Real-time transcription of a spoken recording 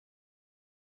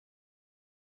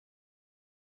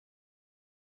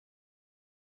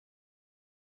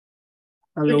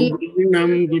Hello, Good good evening,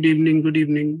 ma'am. Good evening, good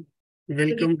evening.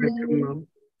 Welcome, welcome, evening. ma'am.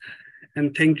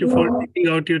 And thank you for taking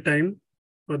out your time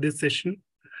for this session.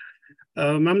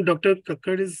 Ma'am, Dr.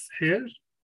 Kakkar is here.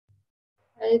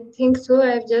 I think so.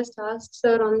 I've just asked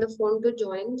sir on the phone to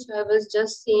join. So I was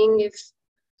just seeing if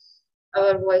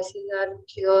our voices are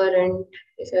clear and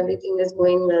if everything is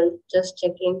going well. Just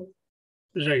checking.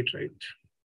 Right, right.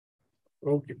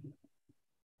 Okay.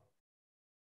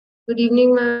 Good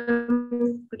evening,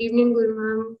 ma'am. Good evening, Guru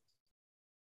ma'am.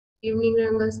 Good evening,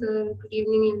 Ranga sir. Good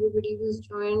evening, everybody who's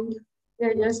joined. We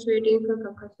are just waiting for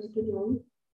Kaka sir to join.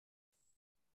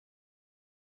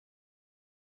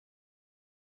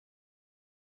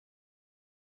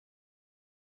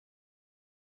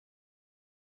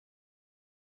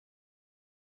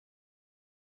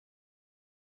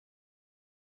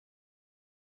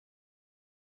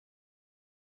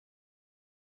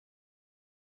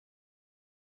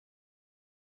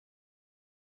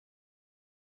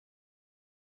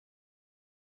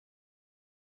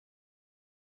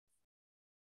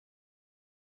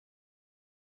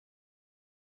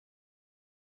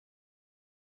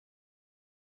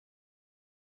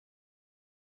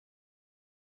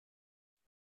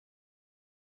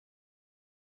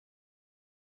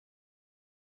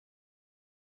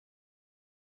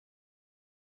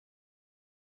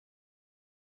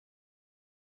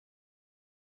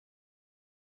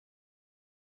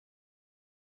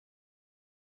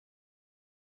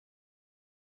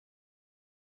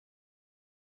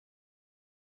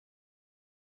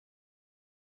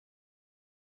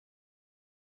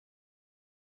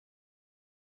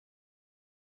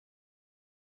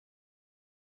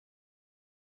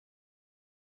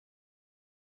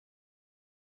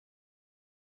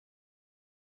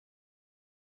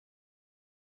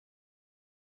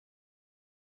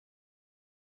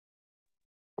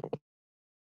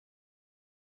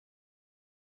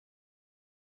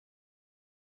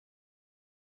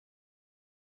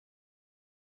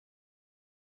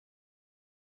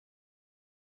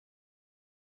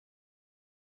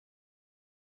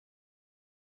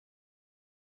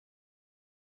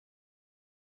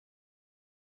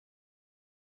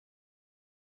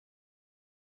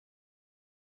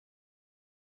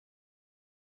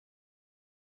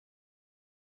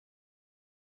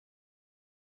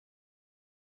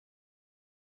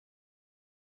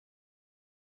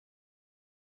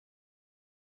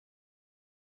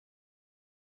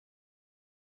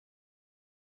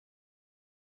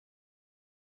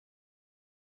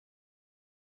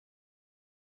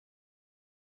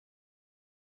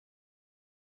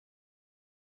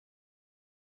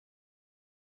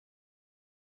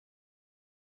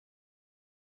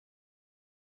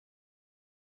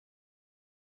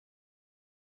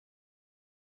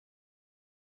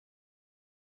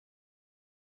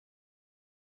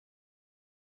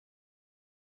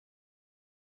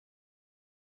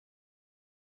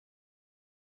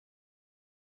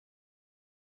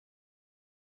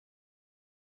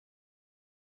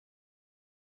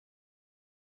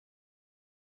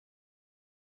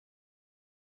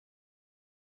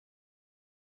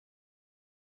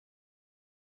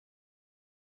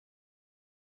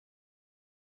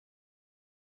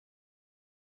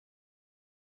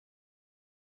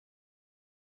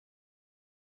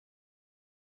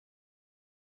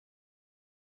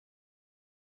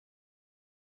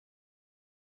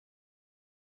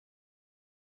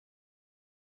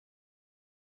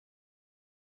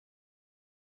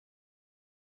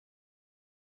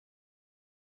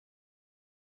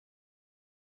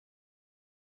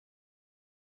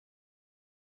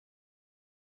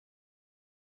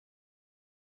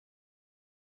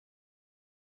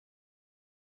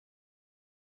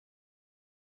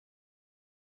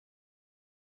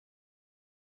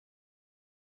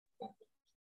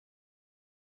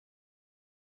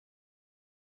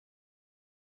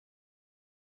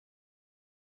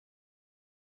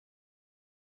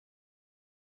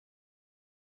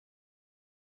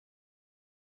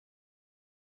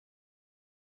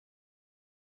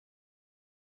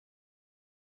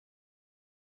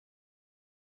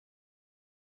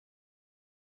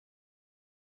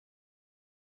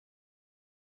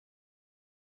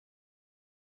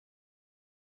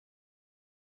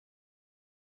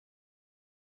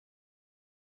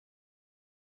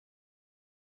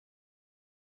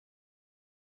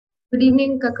 Good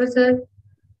evening, Kaka sir.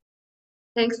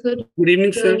 Thanks for Good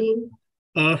evening, sir. joining.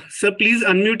 Sir, please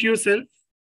unmute yourself.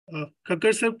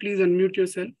 Kakkar, sir, please unmute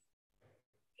yourself.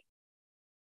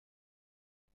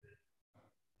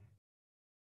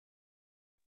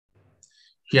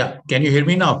 Yeah, can you hear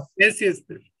me now? Yes, yes,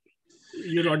 sir.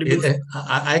 You're audible.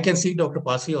 I can see Dr.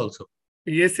 Pasi also.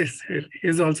 Yes, yes, sir. He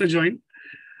is also joined.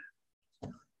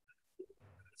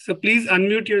 So please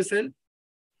unmute yourself.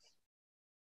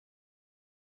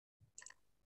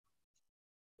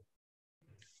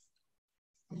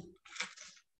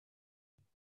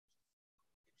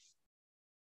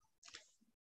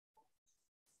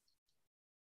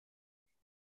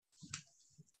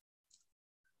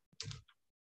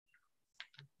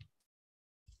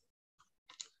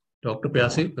 Dr.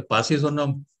 Pasi is on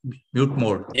a mute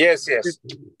mode. Yes, yes.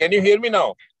 Can you hear me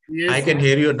now? Yes. I can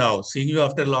hear you now. Seeing you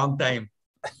after a long time.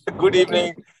 Good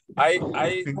evening. I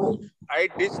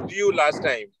ditched you last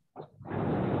time.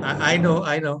 I know.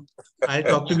 I'll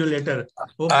talk to you later.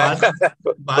 वो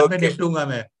बाद में निपटूंगा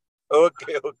मैं.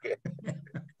 Okay.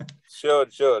 Sure.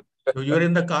 So you are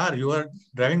in the car. You are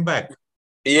driving back.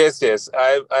 Yes.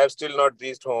 I have still not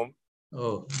reached home.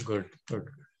 Oh, good.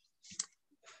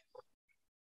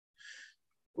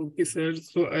 Okay, sir.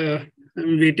 So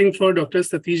I'm waiting for Dr.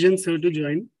 Satish Jain sir to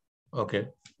join. Okay.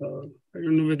 I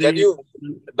don't know whether Can you,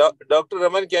 Dr.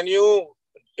 Raman, can you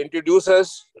introduce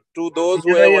us to those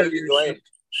who have already joined?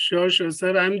 Sure,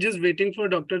 sir. I'm just waiting for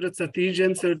Dr. Satish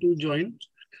Jain sir to join.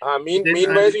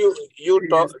 Meanwhile, you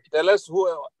tell us who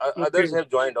others have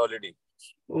joined already.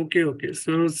 Okay.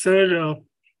 So, sir,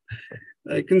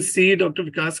 I can see Dr.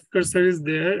 Vikas sir is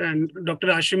there, and Dr.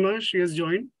 Ashima, she has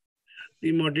joined,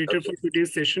 the moderator for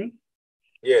today's session.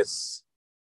 Yes.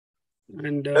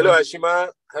 And hello,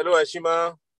 Ashima. Hello,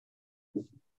 Ashima.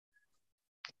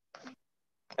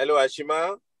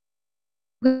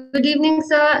 Good evening,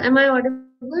 sir. Am I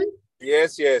audible?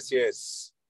 Yes.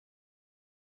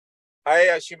 Hi,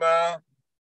 Ashima.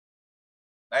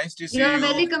 Nice to see you. You are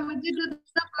very committed to the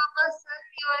purpose, sir.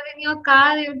 You are in your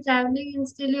car, you're traveling, and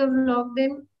still you've logged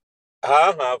in.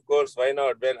 Of course. Why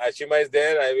not? When Ashima is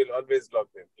there, I will always log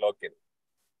in.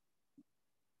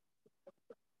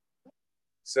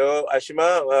 So,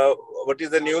 Ashima, what is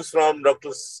the news from Dr.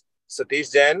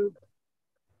 Satish Jain?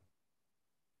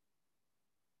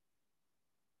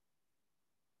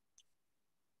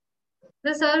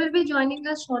 The sir will be joining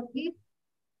us shortly.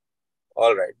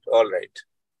 All right.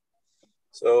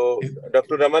 So,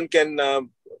 Dr. Raman can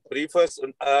brief us.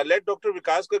 Let Dr.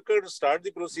 Vikas Kakkar start the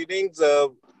proceedings.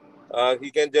 He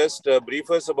can just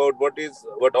brief us about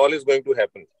what all is going to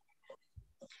happen.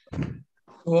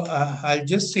 So I'll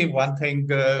just say one thing.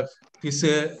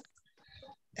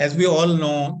 As we all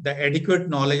know, the adequate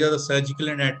knowledge of the surgical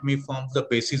anatomy forms the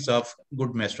basis of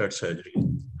good method surgery.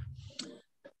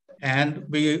 And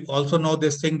we also know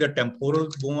this thing, the temporal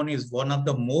bone is one of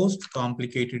the most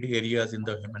complicated areas in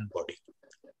the human body.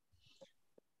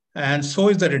 And so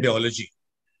is the radiology.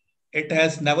 It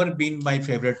has never been my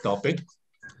favorite topic.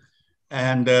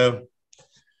 And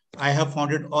I have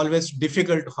found it always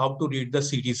difficult how to read the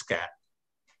CT scan,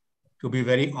 to be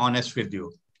very honest with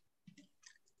you.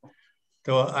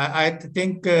 So I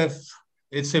think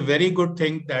it's a very good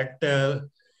thing that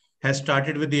has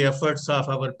started with the efforts of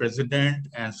our president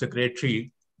and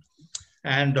secretary,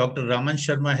 and Dr. Raman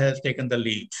Sharma has taken the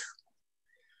lead.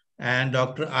 And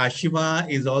Dr. Ashima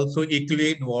is also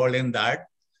equally involved in that.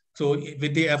 So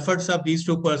with the efforts of these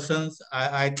two persons,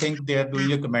 I think they are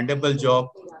doing a commendable job.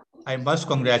 I must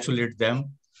congratulate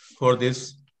them for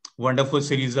this wonderful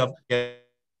series of.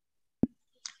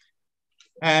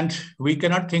 And we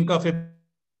cannot think of a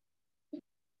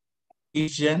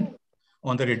Jain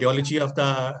on the radiology of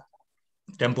the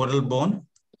temporal bone,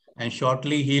 and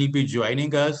shortly he'll be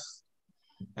joining us,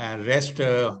 and rest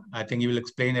I think he will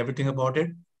explain everything about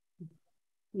it.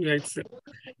 Right, sir.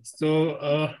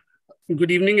 So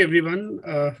good evening, everyone.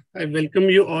 I welcome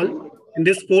you all in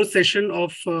this fourth session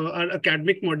of our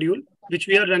academic module, which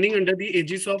we are running under the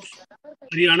aegis of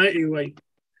Haryana AOI.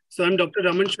 So I'm Dr.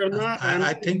 Raman Sharma.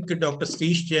 I think Dr.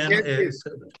 Satish Jain is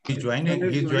joining.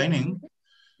 He's joining.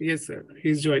 Yes, sir.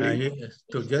 He's joining.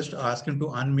 So just ask him to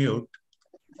unmute.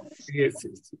 Yes.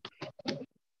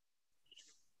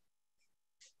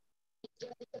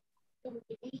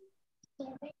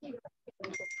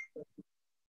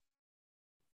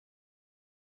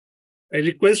 I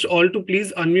request all to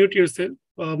please unmute yourself,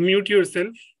 mute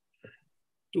yourself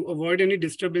to avoid any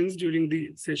disturbance during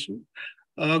the session.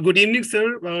 Good evening,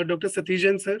 sir. Dr. Satish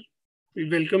Jain, sir. We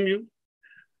welcome you.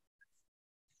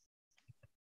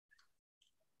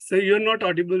 Sir, you are not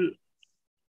audible.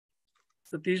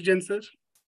 Satish Jain, sir.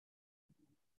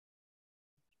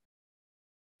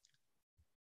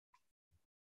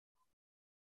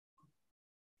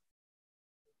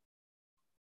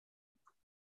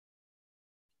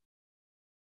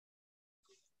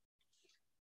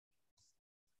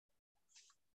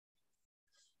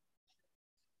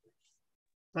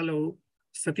 Hello,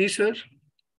 Satish, sir.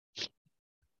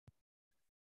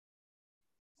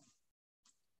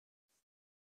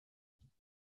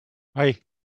 Hi.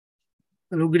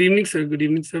 Hello, good evening, sir. Good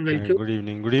evening, sir. Welcome. Good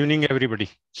evening. Good evening, everybody.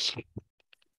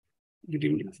 Good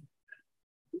evening.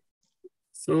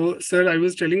 So, sir, I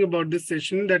was telling about this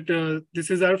session that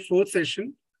this is our fourth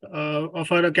session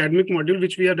of our academic module,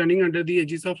 which we are running under the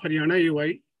aegis of Haryana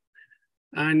UI.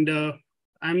 And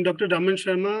I'm Dr. Raman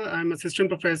Sharma. I'm assistant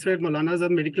professor at Maulana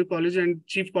Azad Medical College and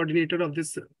chief coordinator of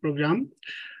this program.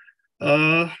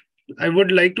 I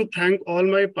would like to thank all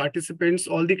my participants,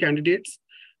 all the candidates,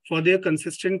 for their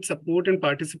consistent support and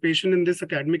participation in this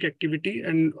academic activity.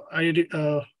 And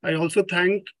I also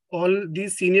thank all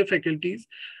these senior faculties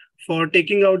for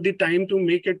taking out the time to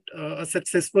make it a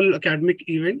successful academic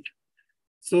event.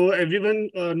 So everyone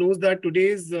knows that today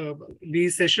is the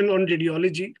session on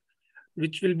radiology,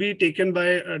 which will be taken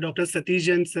by Dr. Satish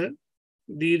Jain, sir,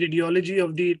 the radiology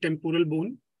of the temporal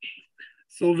bone.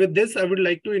 So with this, I would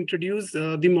like to introduce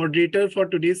the moderator for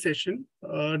today's session,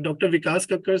 Dr. Vikas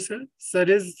Kakkar, sir. Sir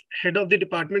is head of the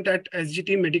department at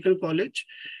SGT Medical College,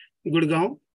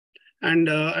 Gurgaon. And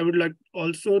I would like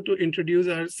also to introduce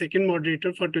our second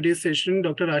moderator for today's session,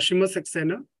 Dr. Ashima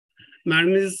Saxena.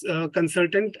 Madam is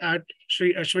consultant at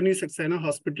Sri Ashwini Saxena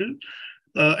Hospital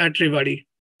at Rewari.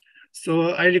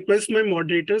 So I request my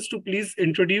moderators to please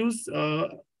introduce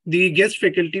the guest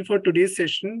faculty for today's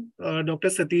session, Dr.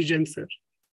 Satish Jain, sir.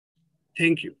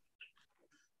 Thank you.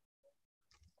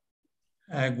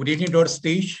 Good evening, Dr.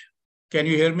 Satish. Can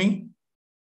you hear me?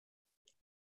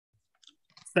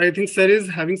 I think sir is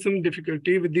having some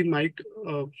difficulty with the mic.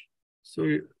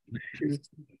 So please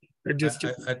adjust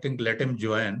it. I think let him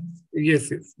join.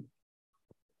 Yes, yes.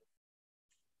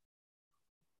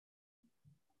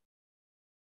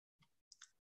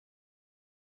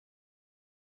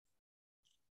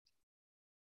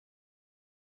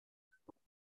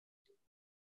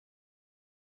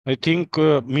 I think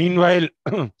meanwhile,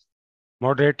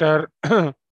 moderator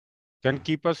can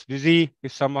keep us busy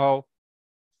if somehow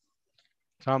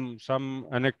some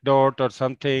anecdote or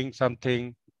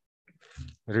something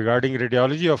regarding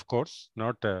radiology, of course,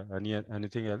 not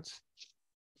anything else.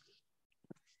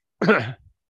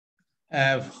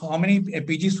 How many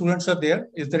PG students are there?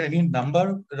 Is there any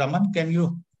number? Raman, can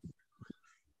you?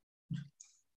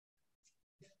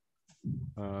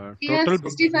 We have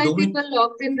 65 people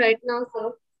logged in right now,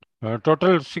 sir.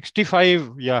 Total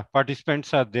 65,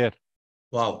 participants are there.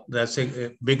 Wow, that's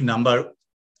a big number.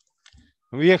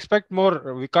 We expect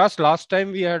more, because last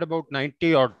time we had about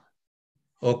 90 odd.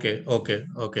 Okay.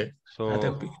 So I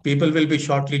think people will be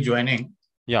shortly joining.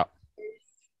 Yeah.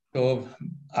 So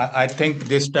I think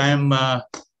this time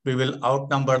we will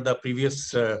outnumber the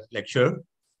previous lecture.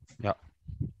 Yeah.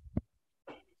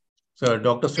 So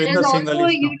Dr. There Swendra is Singhal also a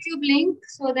is YouTube link,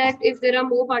 so that if there are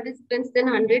more participants than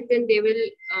 100, then they will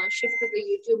shift to the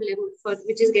YouTube link,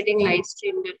 which is getting live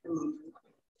streamed at the moment.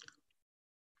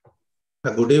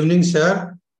 Good evening,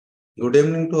 sir. Good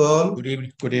evening to all.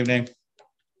 Good evening.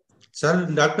 Sir,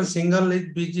 Dr. Singhal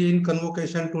is busy in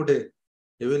convocation today.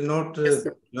 He will not Yes,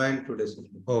 join today. Sir.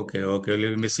 Okay. We'll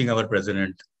be missing our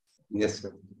president. Yes,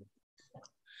 sir.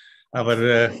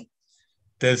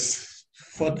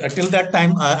 Till that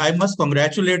time, I must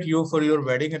congratulate you for your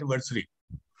wedding anniversary.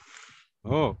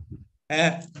 Oh.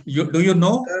 Do you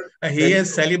know he has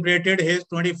you. celebrated his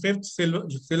 25th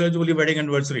Silver Jubilee wedding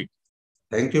anniversary?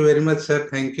 Thank you very much, sir.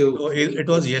 Thank you. So it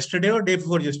was yesterday or day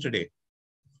before yesterday?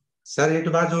 Sir,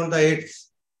 it was on the 8th.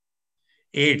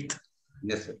 8th.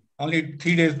 Yes, sir. Only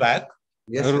 3 days back.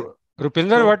 Yes, sir.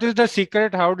 Rupinder, what is the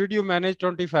secret? How did you manage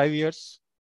 25 years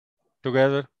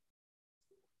together?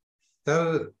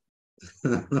 Sir.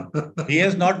 He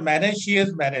has not managed, she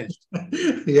has managed.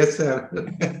 Yes, sir.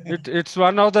 It's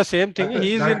one of the same thing.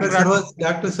 He is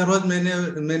Dr. Saroj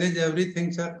manage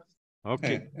everything, sir.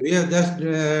 Okay. We have just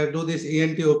do this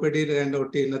ENT, OPD and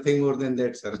OT, nothing more than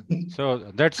that, sir.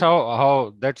 So that's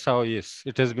how yes,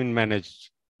 it has been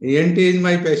managed. ENT is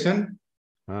my passion,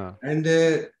 and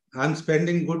I'm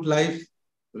spending good life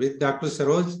with Dr.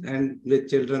 Saroj and with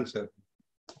children, sir.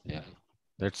 Yeah,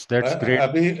 that's great.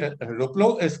 अभी रुक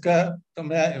लो, इसका तो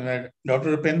मैं doctor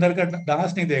Rupendra का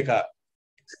dance नहीं देखा.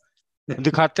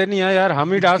 दिखाते नहीं है यार,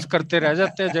 हम ही डांस करते रह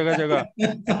जाते हैं जगह जगह.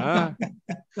 हाँ,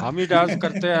 हम ही डांस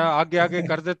करते हैं, आगे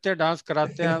कर देते हैं, डांस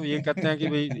कराते हैं. ये कहते हैं कि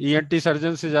भाई ENT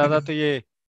सर्जन से ज्यादा तो ये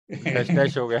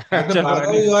डैश हो गया.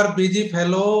 Bhargav, you are busy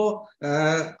fellow.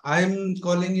 I am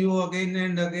calling you again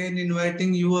and again,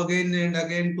 inviting you again and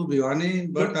again to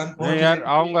Bhiwani, but नहीं यार,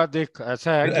 आऊंगा. देख,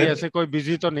 ऐसा है कि ऐसे कोई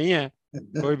बिजी तो नहीं है,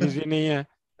 कोई बिजी नहीं है.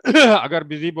 अगर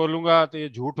बिजी बोलूंगा तो ये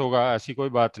झूठ होगा, ऐसी कोई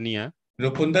बात नहीं है.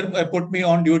 Rupinder put me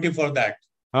on duty for that.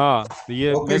 हाँ,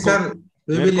 ये okay, sir.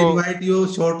 We will invite you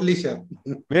shortly, sir.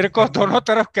 मेरे को दोनों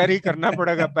तरफ कैरी करना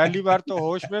पड़ेगा, पहली बार तो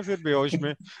होश में फिर बेहोश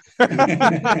में.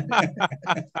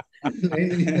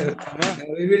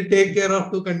 We will take care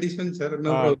of two conditions, sir.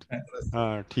 No problem.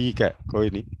 हाँ ठीक है, कोई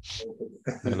नहीं.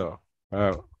 Hello.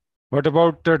 What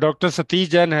about Dr. Satish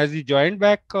Jain? Has he joined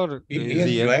back or he has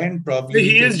joined probably?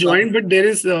 He is joined, but there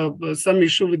is some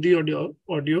issue with the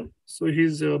audio. So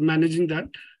he's managing that.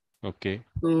 Okay.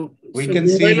 So we can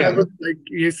see him.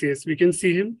 Yes, we can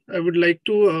see him. I would like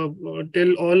to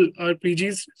tell all our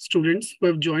PG's students who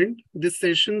have joined this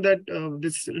session that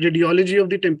this radiology of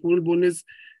the temporal bone is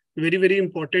very, very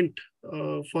important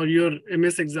for your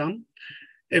MS exam.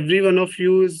 Every one of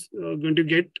you is going to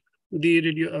get the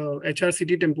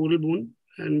HRCT temporal bone,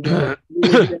 and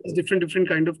different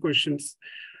kind of questions.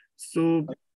 So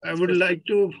I would like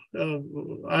to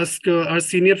ask our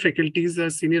senior faculties, our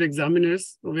senior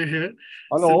examiners over here.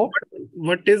 Hello. So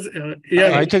what is?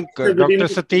 I think Dr.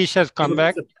 Satish has come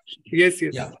back. Yes.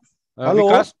 Yeah.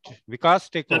 Hello. Vikas,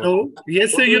 take over. Hello.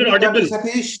 Yes, sir, you are audible.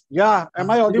 Satish. Yeah.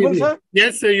 Am I audible, sir?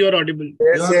 Yes, sir, you are audible.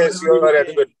 Yes, you are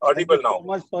audible. Audible now. Thank you so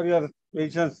much for your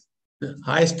patience.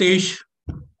 Hi, Satish.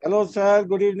 Hello, sir.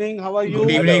 Good evening. How are you?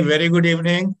 Good evening. Very good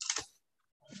evening.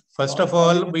 First of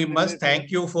all, we must thank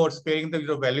you for sparing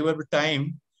your valuable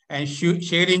time and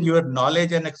sharing your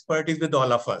knowledge and expertise with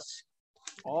all of us.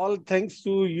 All thanks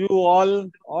to you all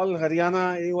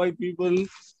Haryana AY people,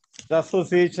 the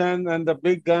association and the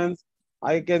big guns.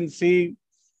 I can see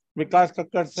Vikas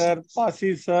Kakkar sir,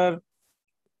 Pasi sir,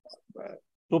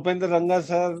 Rupendra Ranga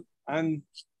sir, and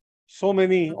so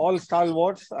many, all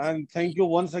stalwarts. And thank you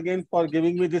once again for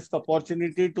giving me this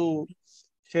opportunity to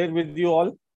share with you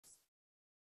all.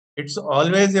 It's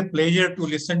always a pleasure to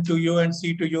listen to you and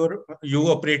see to you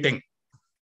operating.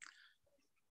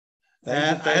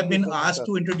 I have been asked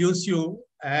to introduce you.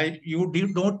 You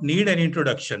don't need an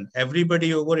introduction.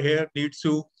 Everybody over here needs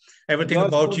to everything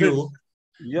about you.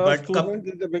 Your student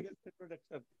is the biggest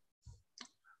introduction.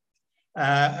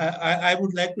 I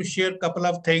would like to share a couple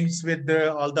of things with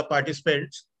all the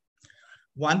participants.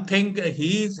 One thing,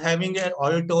 he is having an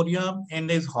auditorium in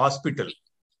his hospital.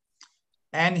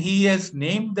 And he has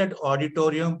named that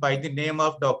auditorium by the name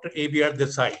of Dr. A.B.R.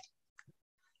 Desai.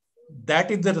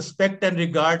 That is the respect and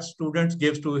regard students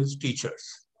give to his teachers.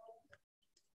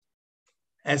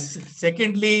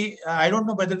 Secondly, I don't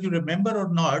know whether you remember or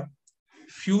not,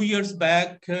 few years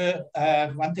back,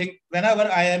 one thing,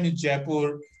 whenever I am in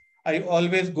Jaipur, I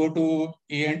always go to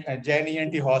Jain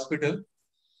ENT hospital.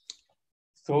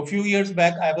 So a few years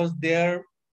back, I was there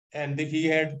and he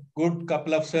had good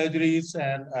couple of surgeries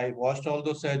and I watched all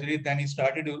those surgeries. Then he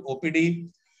started with OPD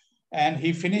and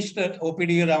he finished the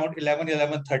OPD around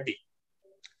 11:30.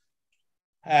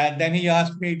 And then he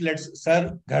asked me,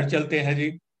 sir, ghar chalte hain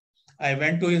ji. I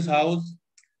went to his house,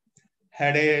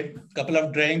 had a couple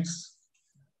of drinks.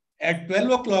 At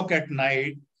 12 o'clock at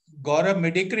night, Gaurav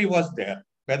Medikri was there,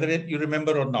 whether you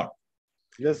remember or not.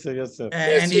 Yes, sir. Yes, sir.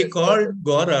 And he called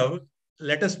Gaurav,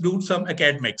 let us do some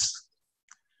academics.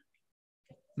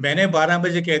 मैंने 12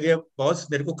 बजे कह दिया boss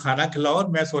मेरे को खाना खिलाओ और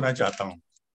मैं सोना चाहता हूँ.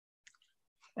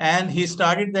 And he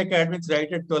started the academics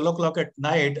right at 12 o'clock at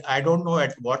night. I don't know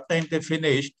at what time they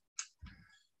finished.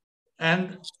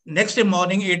 And next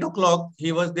morning, 8 o'clock,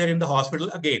 he was there in the hospital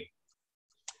again.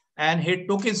 And he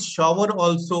took his shower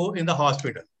also in the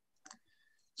hospital.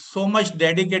 So much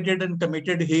dedicated and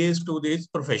committed he is to this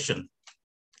profession.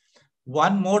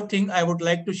 One more thing I would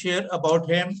like to share about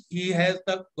him. He has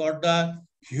got the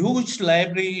huge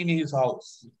library in his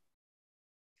house.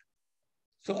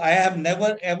 So I have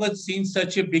never ever seen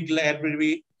such a big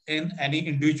library in any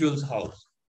individual's house.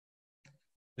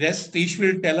 Rest, Satish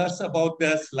will tell us about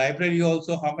this library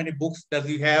also, how many books does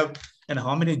he have and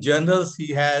how many journals he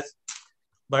has.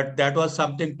 But that was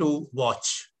something to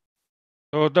watch.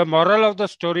 So the moral of the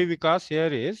story, Vikas, here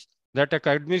is that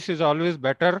academics is always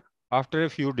better after a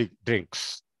few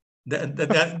drinks. The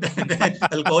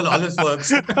alcohol always works.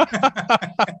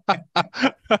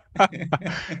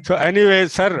 So anyway,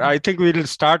 sir, I think we will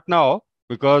start now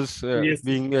because yes,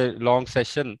 being a long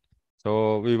session,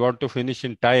 so we want to finish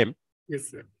in time.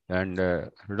 Yes, sir. And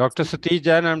Dr. Satish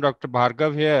Jain, I'm Dr.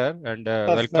 Bhargav here, and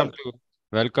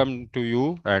welcome to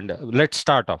you. And let's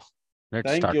start off.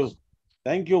 Thank you.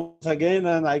 Thank you once again,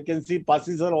 and I can see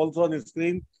Pasi sir also on the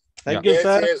screen. Thank you,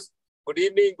 sir. Yes. Good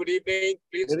evening. Good evening.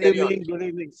 Please good carry evening. on. Good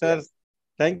evening, sir. Yes.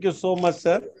 Thank you so much,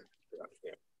 sir.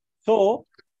 So,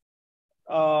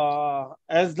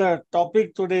 as the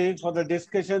topic today for the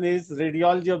discussion is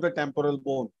radiology of the temporal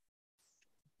bone.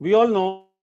 We all know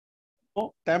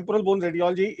temporal bone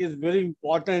radiology is very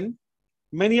important.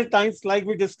 Many times, like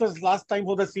we discussed last time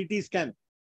for the CT scan.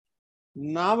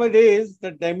 nowadays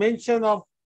the dimension of,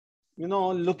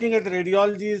 looking at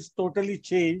radiology is totally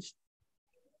changed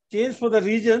for the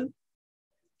region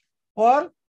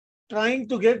for trying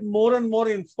to get more and more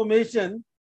information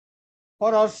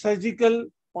for our surgical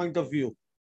point of view.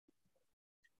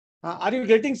 Are you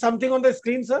getting something on the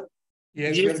screen, sir?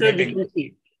 Yes, Yes, we're sir, we getting. can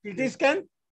see. CT scan?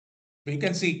 We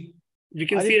can see. We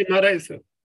can Are see you- MRI, sir.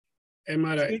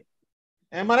 MRI.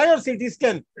 MRI or CT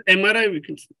scan? MRI we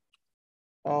can see.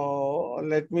 Oh,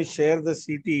 let me share the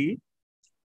CT.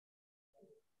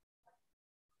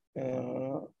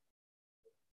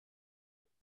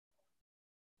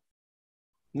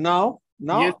 Now,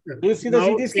 Yes, sir. do you see the Now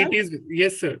CT scan? it is,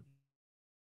 yes, sir.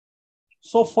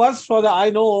 So first, I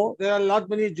know there are a lot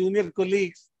many junior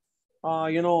colleagues,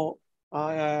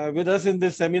 with us in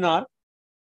this seminar.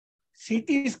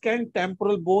 CT scan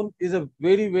temporal bone is a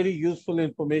very, very useful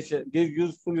information. Gives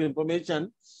useful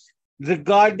information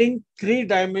regarding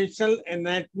three-dimensional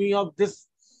anatomy of this,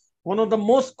 one of the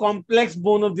most complex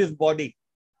bone of this body.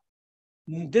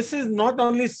 This is not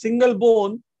only single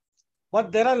bone,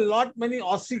 but there are a lot many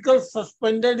ossicles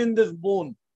suspended in this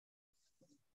bone,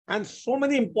 and so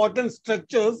many important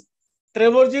structures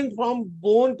traversing from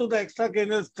bone to the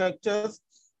extracranial structures,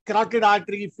 carotid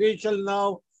artery, facial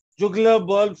nerve, jugular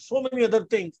bulb, so many other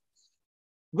things,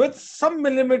 with some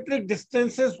millimetric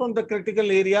distances from the critical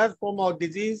areas from our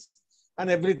disease and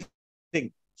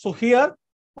everything. So here,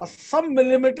 some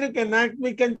millimetric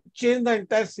anatomy can change the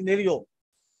entire scenario.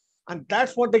 And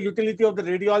that's what the utility of the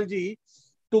radiology,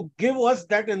 to give us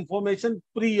that information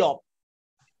pre-op.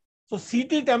 So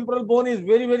CT temporal bone is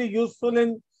very, very useful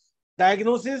in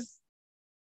diagnosis.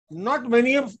 Not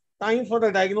many of times for the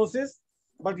diagnosis,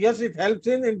 but yes, it helps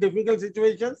in difficult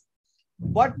situations.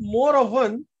 But more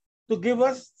often to give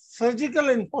us surgical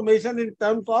information in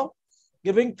terms of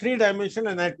giving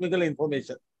three-dimensional anatomical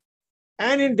information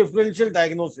and in differential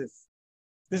diagnosis.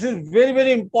 This is very,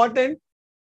 very important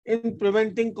in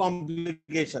preventing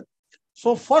complication.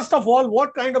 So first of all,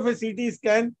 what kind of a CT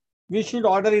scan we should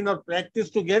order in our practice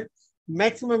to get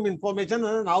maximum information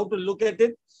and how to look at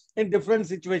it in different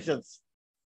situations.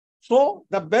 So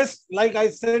the best, like I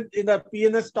said in the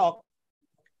PNS talk,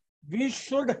 we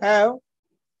should have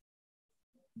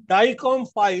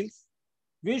DICOM files.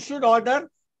 We should order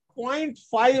 0.5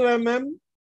 mm,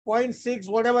 0.6,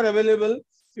 whatever available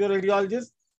your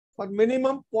radiologist, but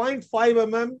minimum 0.5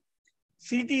 mm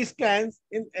CT scans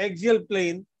in axial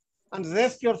plane, and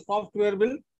rest your software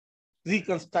will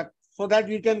reconstruct so that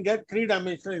we can get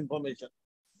three-dimensional information.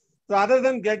 Rather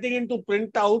than getting into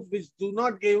printouts which do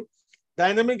not give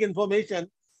dynamic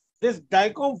information, this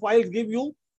DICOM files give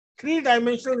you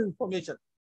three-dimensional information.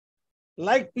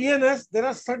 Like PNS, there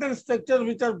are certain structures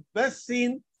which are best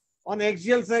seen on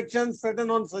axial sections,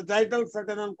 certain on sagittal,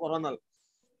 certain on coronal.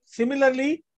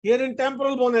 Similarly, here in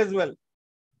temporal bone as well,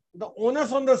 the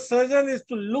onus on the surgeon is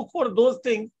to look for those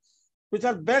things which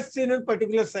are best seen in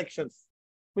particular sections,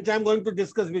 which I'm going to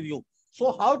discuss with you.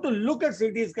 So how to look at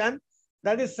CT scan,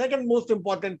 that is second most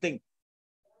important thing.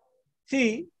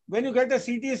 See, when you get a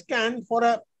CT scan for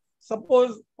a,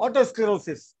 suppose,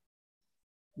 autosclerosis,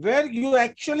 where you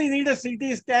actually need a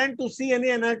CT scan to see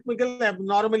any anatomical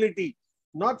abnormality,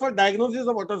 not for diagnosis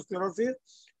of autosclerosis,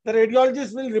 the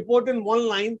radiologist will report in one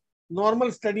line,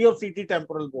 normal study of CT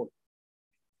temporal bone.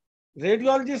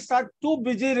 Radiologists are too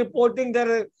busy reporting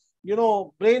their,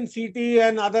 brain CT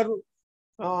and other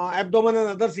abdomen and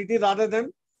other CT rather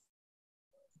than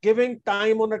giving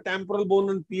time on a temporal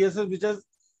bone and PSS, which is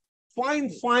fine,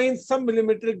 some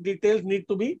millimetric details need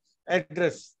to be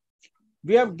addressed.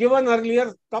 We have given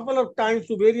earlier couple of times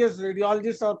to various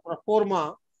radiologists or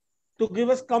proforma to give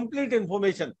us complete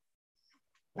information.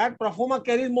 That proforma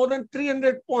carries more than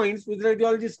 300 points, which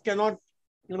radiologists cannot,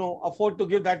 afford to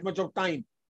give that much of time.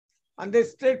 And they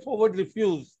straightforward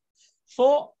refuse.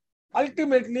 So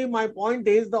ultimately, my point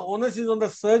is the onus is on the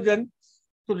surgeon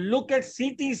to look at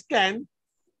CT scan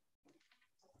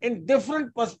in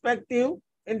different perspective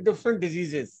in different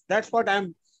diseases. That's what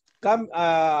I'm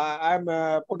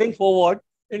putting forward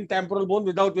in temporal bone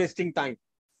without wasting time.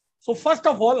 So first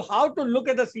of all, how to look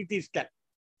at the CT scan?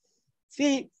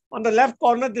 See, on the left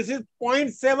corner, this is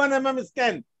 0.7 mm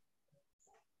scan.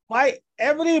 By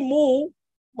every move,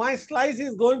 my slice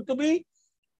is going to be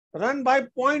run by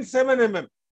 0.7 mm.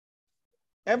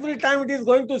 Every time it is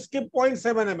going to skip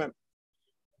 0.7 mm.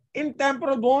 In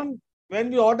temporal bone, when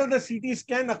we order the CT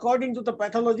scan, according to the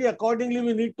pathology, accordingly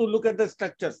we need to look at the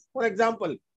structures. For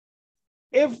example,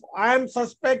 if I am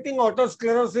suspecting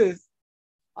autosclerosis,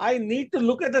 I need to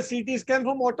look at the CT scan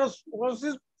from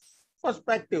autosclerosis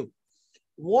perspective.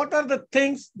 What are the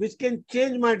things which can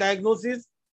change my diagnosis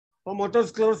from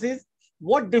autosclerosis?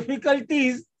 what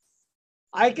difficulties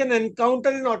I can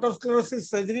encounter in autosclerosis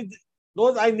surgery,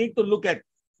 those I need to look at.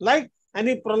 Like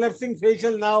any prolapsing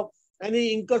facial nerve,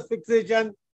 any incus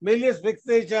fixation, malleus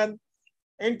fixation,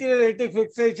 anterior aortic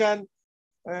fixation,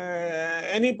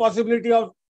 any possibility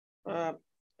of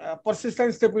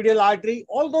persistent stapedial artery,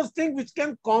 all those things which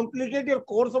can complicate your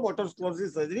course of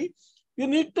autosclerosis surgery. You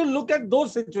need to look at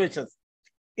those situations.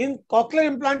 In cochlear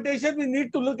implantation, we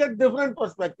need to look at different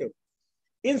perspectives.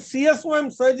 In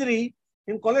CSOM surgery,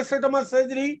 in cholesteatoma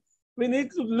surgery, we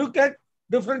need to look at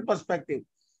different perspectives.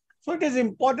 So it is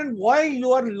important why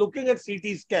you are looking at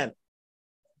CT scan.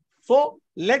 So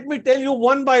let me tell you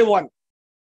one by one.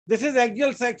 This is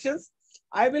axial sections.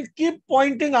 I will keep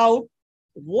pointing out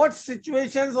what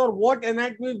situations or what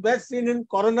anatomy is best seen in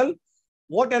coronal,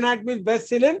 what anatomy is best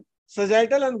seen in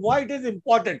sagittal, and why it is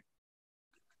important.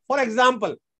 For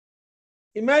example,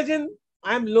 imagine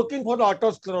I am looking for the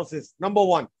autosclerosis. Number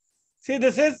one. See,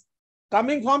 this is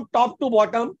coming from top to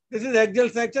bottom. This is axial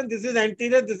section. This is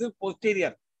anterior. This is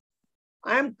posterior.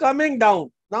 I am coming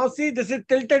down. Now see, this is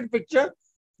tilted picture.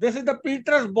 This is the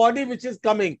petrous body which is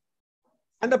coming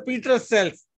and the petrous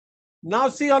cells. Now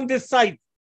see on this side.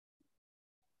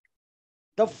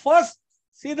 The first,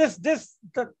 see this,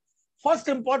 the first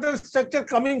important structure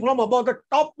coming from above, the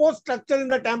topmost structure in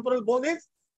the temporal bone is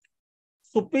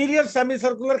superior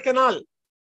semicircular canal.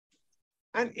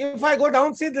 And if I go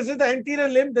down, see, this is the anterior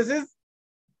limb, this is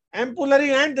ampullary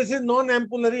end, this is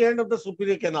non-ampullary end of the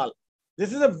superior canal.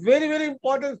 This is a very, very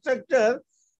important structure,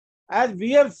 as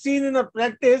we have seen in our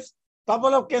practice,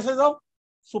 couple of cases of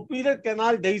superior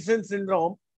canal dehiscence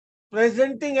syndrome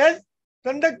presenting as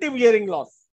conductive hearing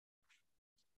loss.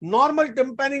 Normal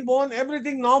tympanic bone,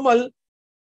 everything normal.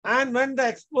 And when the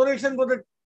exploration for the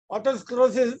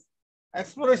autosclerosis,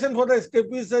 exploration for the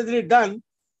stapes surgery done,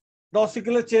 the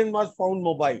ossicular chain was found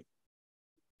mobile.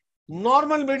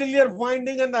 Normal middle ear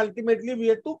finding, and ultimately we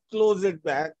had to close it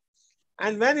back.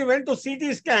 And when we went to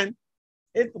CT scan,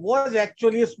 it was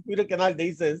actually a superior canal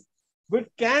dehiscence, which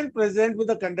can present with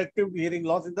a conductive hearing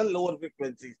loss in the lower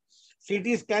frequencies.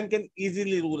 CT scan can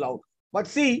easily rule out. But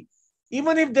see,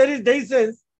 even if there is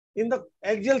dehiscence in the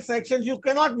axial sections, you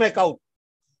cannot make out.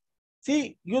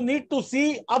 See, you need to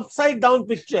see upside down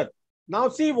picture. Now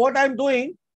see what I'm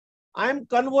doing. I'm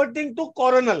converting to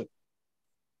coronal.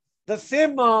 The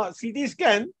same CT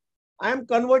scan, I'm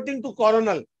converting to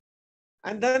coronal.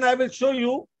 And then I will show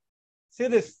you. See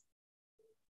this.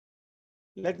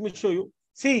 Let me show you.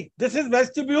 See, this is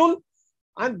vestibule.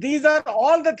 And these are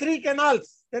all the three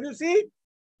canals. Can you see?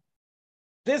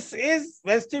 This is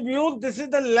vestibule. This is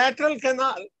the lateral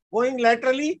canal going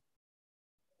laterally,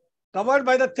 covered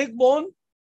by the thick bone.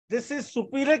 This is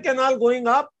superior canal going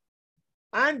up.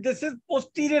 And this is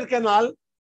posterior canal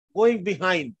going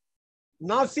behind.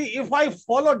 Now see, if I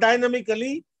follow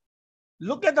dynamically,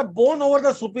 look at the bone over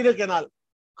the superior canal.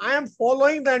 I am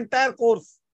following the entire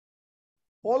course.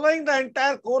 Following the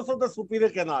entire course of the superior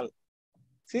canal.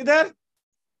 See there?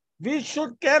 We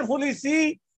should carefully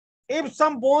see if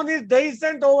some bone is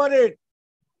dehiscent over it.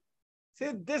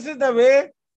 See, this is the way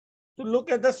to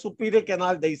look at the superior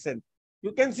canal dehiscent.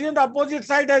 You can see on the opposite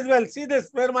side as well. See this,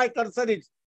 where my cursor is.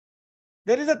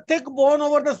 There is a thick bone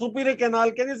over the superior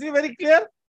canal. Can you see very clear?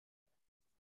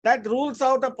 That rules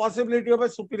out a possibility of a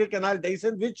superior canal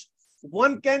dehiscence, which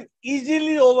one can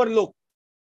easily overlook.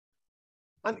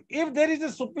 And if there is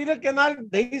a superior canal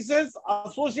dehiscence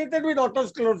associated with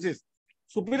autosclerosis,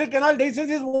 superior canal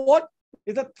dehiscence is what?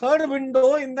 Is the third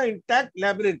window in the intact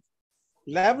labyrinth.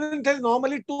 Labyrinth has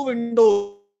normally two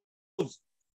windows.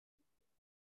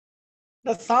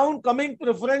 The sound coming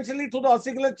preferentially through the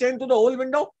ossicular chain to the whole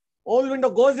window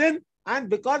goes in, and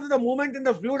because of the movement in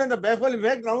the fluid and the baffle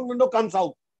effect, round window comes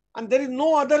out. And there is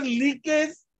no other leakage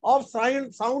of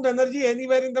sound energy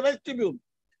anywhere in the vestibule.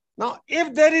 Now,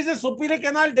 if there is a superior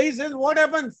canal dehiscence, what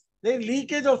happens? There is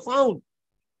leakage of sound.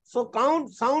 So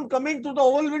sound coming through the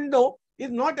whole window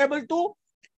is not able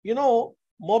to,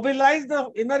 mobilize the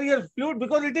inner ear fluid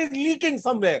because it is leaking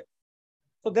somewhere.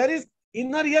 So there is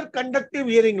inner ear conductive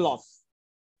hearing loss.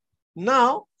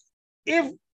 Now,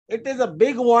 if it is a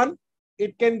big one,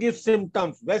 it can give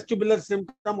symptoms, vestibular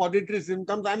symptoms, auditory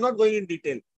symptoms. I'm not going in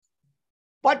detail.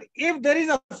 But if there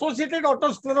is associated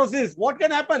autosclerosis, what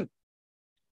can happen?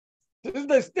 If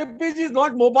the stapes is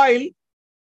not mobile,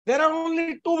 there are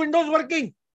only two windows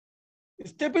working.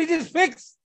 Stapes is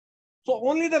fixed. So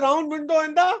only the round window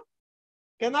and the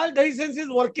canal dehiscence is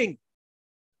working.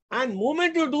 And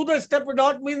moment you do the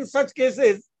stepidotomy in such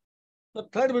cases, the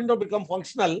third window becomes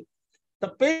functional. The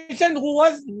patient who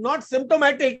was not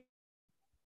symptomatic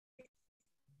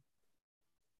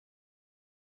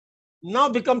now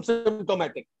becomes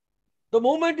symptomatic. The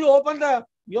moment you open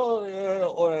your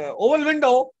oval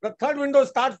window, the third window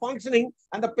starts functioning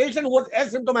and the patient who was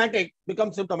asymptomatic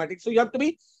becomes symptomatic. So you have to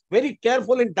be very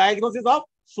careful in diagnosis of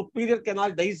superior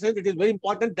canal dehiscence. It is very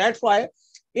important. That's why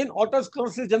in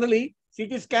otosclerosis generally,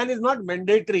 CT scan is not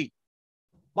mandatory.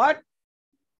 But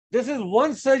this is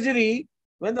one surgery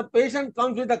when the patient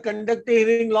comes with a conductive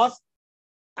hearing loss,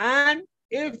 and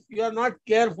if you are not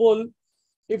careful,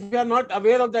 if you are not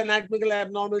aware of the anatomical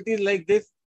abnormalities like this,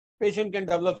 patient can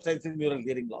develop sensorineural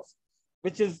hearing loss,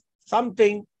 which is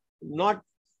something not,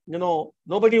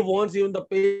 nobody wants, even the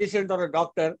patient or a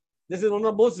doctor. This is one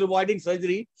of the most rewarding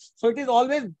surgery. So it is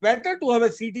always better to have a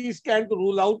CT scan to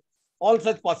rule out all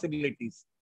such possibilities.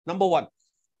 Number one.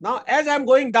 Now, as I'm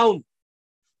going down,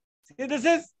 see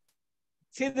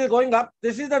this going up.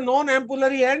 This is the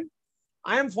non-ampullary end.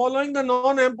 I am following the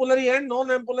non-ampullary end,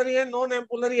 non-ampullary end,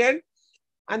 non-ampullary end.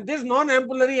 And this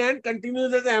non-ampullary end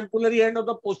continues as the ampullary end of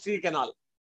the posterior canal.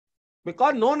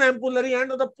 Because non-ampullary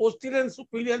end of the posterior and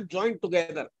superior joined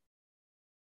together.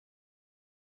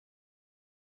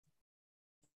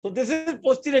 So this is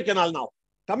posterior canal now.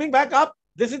 Coming back up,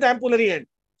 this is the ampullary end.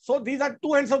 So these are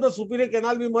two ends of the superior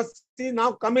canal we must see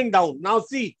now coming down. Now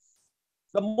see,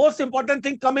 the most important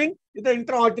thing coming is the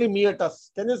intra-auditory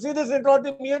meatus. Can you see this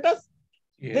intra-auditory meatus?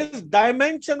 Yes. This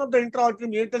dimension of the intra-auditory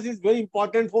meatus is very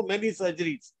important for many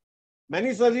surgeries. Many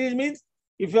surgeries means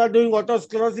if you are doing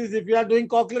otosclerosis, if you are doing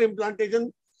cochlear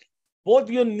implantation, both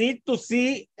you need to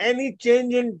see any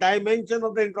change in dimension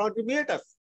of the intra-auditory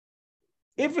meatus.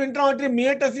 If intra-auditory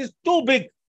meatus is too big,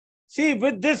 see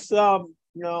with this,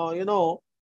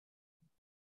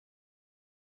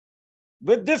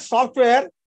 with this software,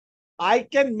 I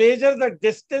can measure the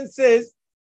distances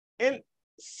in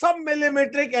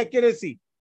sub-millimetric accuracy.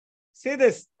 See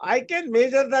this, I can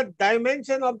measure the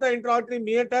dimension of the intra-auditory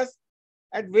meatus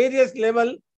at various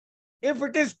levels. If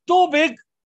it is too big,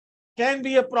 can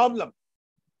be a problem.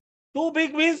 Too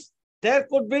big means there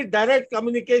could be direct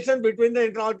communication between the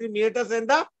intra-auditory meatus and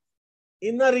the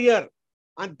inner ear.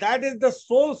 And that is the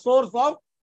sole source of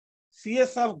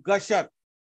CSF gusher.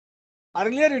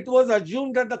 Earlier, it was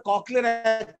assumed that the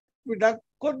cochlear aqueduct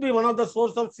could be one of the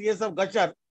source of CSF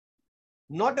gusher.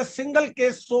 Not a single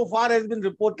case so far has been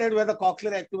reported where the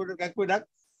cochlear aqueduct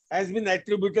has been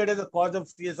attributed as a cause of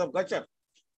CSF gusher.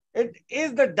 It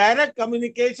is the direct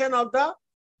communication of the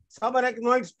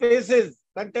subarachnoid spaces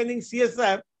containing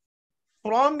CSF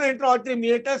from the intra-auditory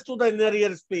meatus to the inner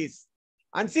ear space.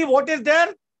 And see what is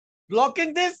there?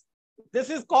 Blocking this. This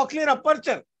is cochlear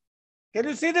aperture. Can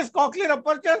you see this cochlear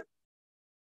aperture?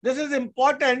 This is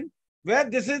important where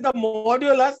this is the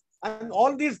modulus and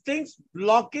all these things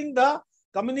blocking the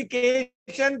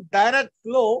communication direct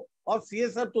flow of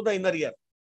CSF to the inner ear.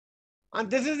 And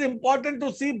this is important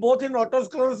to see both in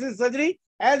otosclerosis surgery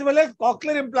as well as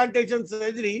cochlear implantation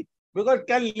surgery because it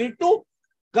can lead to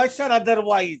gusher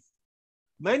otherwise.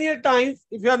 Many a times,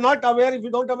 if you are not aware, if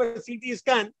you don't have a CT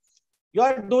scan, you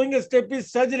are doing a stapes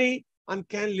surgery and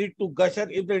can lead to gusher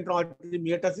if the intra-auditory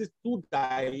meatus is too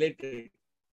dilated.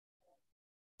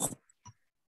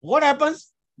 What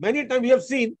happens? Many times we have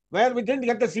seen where we didn't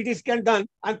get the CT scan done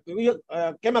and we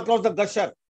came across the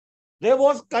gusher. There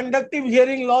was conductive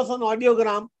hearing loss on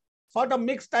audiogram, sort of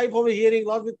mixed type of a hearing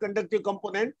loss with conductive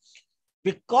component.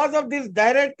 Because of this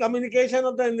direct communication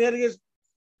of the inner ear,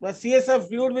 the CSF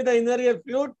fluid with the inner ear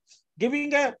fluid,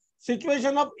 giving a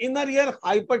situation of inner ear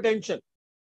hypertension.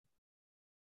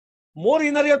 More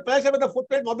inner ear pressure with the foot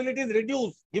plate mobility is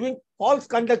reduced, giving false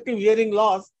conductive hearing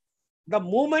loss. The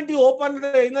moment you open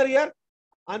the inner ear,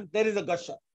 and there is a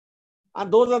gusher.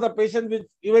 And those are the patients which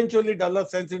eventually develop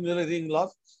sensorineural hearing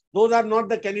loss. Those are not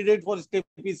the candidate for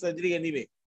stapes surgery anyway.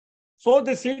 So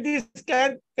the CT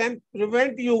scan can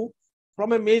prevent you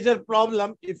from a major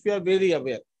problem if you are very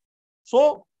aware.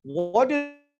 So what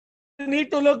you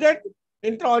need to look at?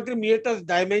 Intra-auditory meatus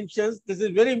dimensions. This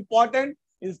is very important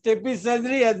in stapes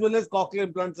surgery as well as cochlear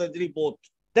implant surgery both.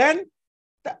 Then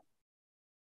the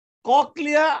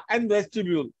cochlea and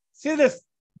vestibule. See this.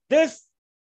 This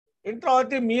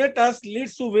intra-auditory meatus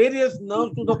leads to various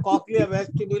nerves to the cochlea,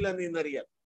 vestibule and inner ear.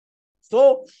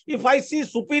 So if I see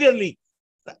superiorly,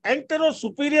 the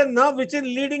anterosuperior nerve which is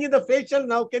leading in the facial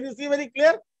nerve, can you see very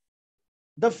clear?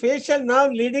 The facial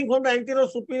nerve leading from the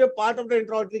anterosuperior part of the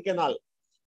intra-auditory canal.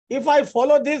 If I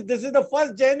follow this, this is the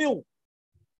first genu.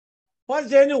 First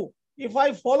genu. If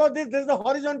I follow this, this is the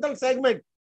horizontal segment.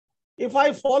 If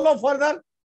I follow further,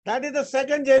 that is the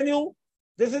second genu.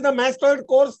 This is the mastoid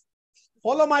course.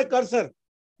 Follow my cursor.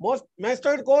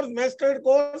 Mastoid course, mastoid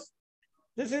course.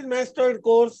 This is mastoid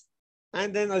course.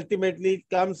 And then ultimately it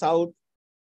comes out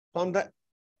from the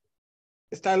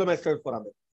stylomastoid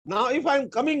foramen. Now, if I'm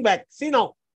coming back, see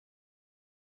now,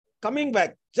 coming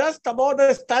back, just above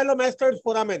the stylomastoid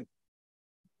foramen.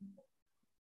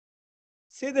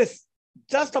 See this,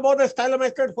 just above the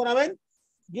stylomastoid foramen,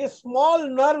 a small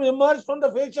nerve emerged from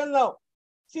the facial nerve.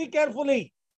 See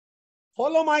carefully.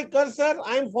 Follow my cursor.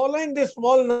 I am following this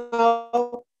small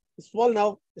nerve,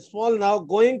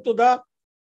 going to the,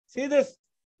 see this,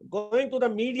 going to the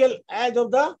medial edge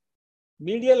of the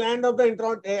medial end of the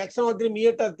axon-auditory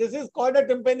meatus. This is chorda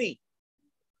tympani.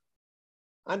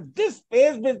 And this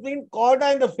space between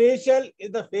chorda and the facial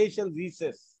is the facial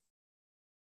recess.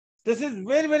 This is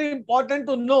very, very important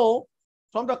to know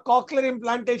from the cochlear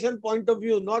implantation point of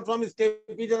view, not from stapes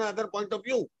and other point of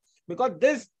view, because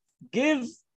this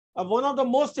gives one of the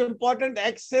most important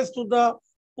access to the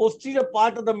posterior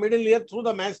part of the middle ear through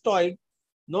the mastoid,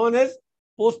 known as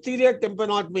posterior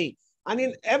tympanotomy. And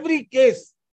in every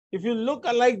case, if you look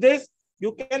like this,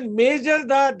 you can measure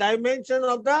the dimension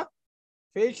of the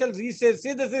facial recess.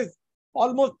 See, this is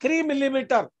almost 3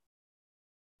 millimeter.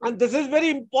 And this is very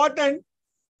important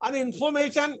and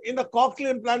information in the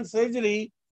cochlear implant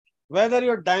surgery, whether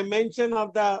your dimension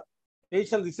of the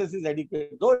facial recess is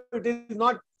adequate. Though it is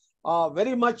not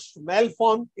very much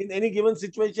malformed in any given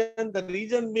situation, the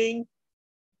reason being,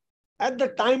 at the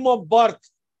time of birth,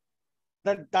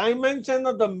 the dimension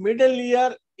of the middle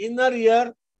ear, inner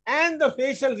ear, and the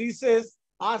facial recess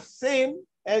are same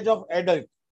as of adult.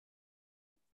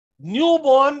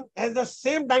 Newborn has the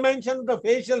same dimension of the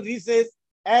facial recess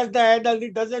as the adult.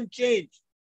 It doesn't change.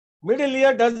 Middle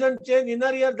ear doesn't change,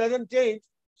 inner ear doesn't change.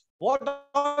 What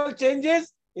all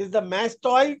changes is the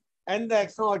mastoid and the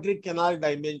axon-auditory canal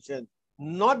dimension,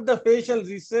 not the facial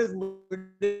recess,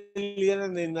 middle ear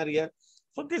and inner ear.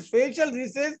 So this facial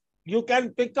recess, you can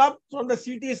pick up from the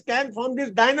CT scan, from this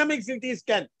dynamic CT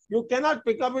scan. You cannot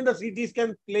pick up in the CT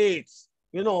scan plates.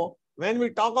 You know, when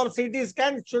we talk of CT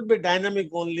scan, it should be dynamic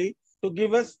only to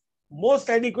give us most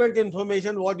adequate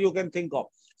information what you can think of.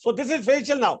 So this is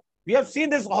facial now. We have seen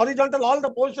this horizontal, all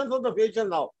the portions of the facial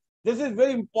now. This is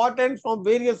very important from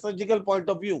various surgical point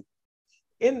of view.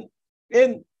 You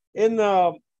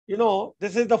know,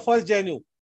 this is the first genu.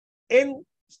 In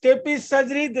stapes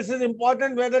surgery, this is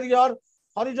important whether your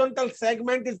horizontal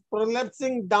segment is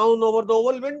prolapsing down over the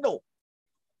oval window.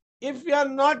 If you are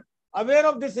not aware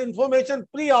of this information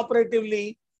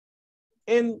pre-operatively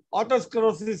in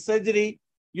otosclerosis surgery,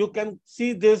 you can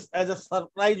see this as a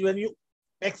surprise when you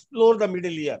explore the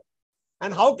middle ear.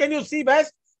 And how can you see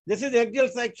best? This is axial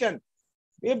section.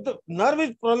 If the nerve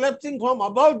is prolapsing from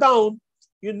above down,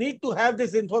 you need to have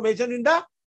this information in the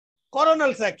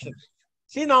coronal section.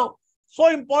 See now, so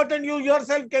important you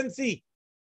yourself can see.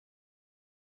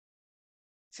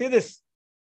 See this.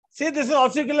 See, this is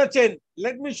ossicular chain.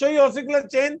 Let me show you ossicular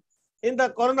chain in the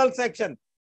coronal section.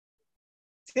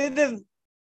 See this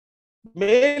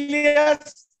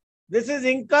malleus, this is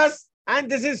incus, and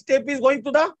this is stapes going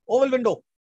to the oval window.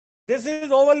 This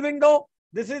is oval window,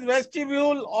 this is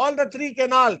vestibule, all the three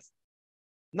canals.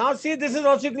 Now see, this is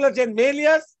ossicular chain,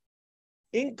 malleus,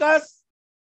 incus,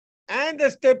 and the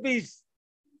stapes.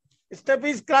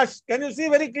 Stapes crush. Can you see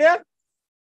very clear?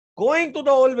 Going to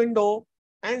the oval window,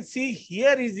 and see,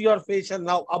 here is your facial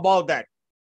now above that,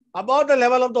 above the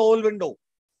level of the oval window.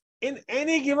 In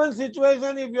any given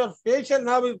situation, if your facial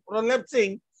nerve is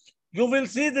prolapsing, you will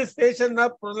see this facial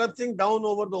nerve prolapsing down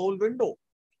over the whole window.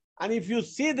 And if you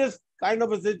see this kind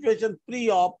of a situation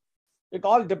pre-op, it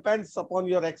all depends upon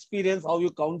your experience, how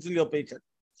you counsel your patient.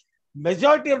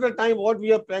 Majority of the time, what we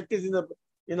have practiced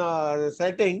in a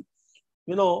setting,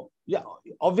 you know, yeah,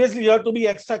 obviously you have to be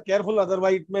extra careful,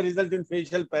 otherwise it may result in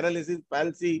facial paralysis,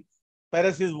 palsy,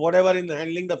 paresis, whatever in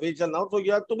handling the facial nerve. So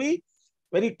you have to be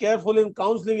very careful in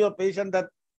counseling your patient that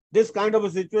this kind of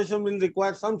a situation will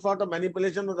require some sort of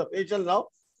manipulation of the facial nerve,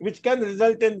 which can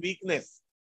result in weakness.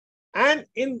 And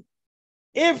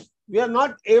if we are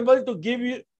not able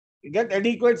to get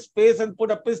adequate space and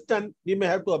put a piston, we may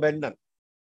have to abandon.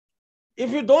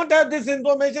 If you don't have this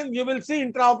information, you will see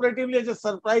intraoperatively as a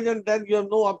surprise, and then you have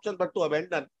no option but to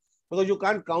abandon because you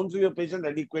can't counsel your patient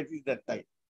adequately that time.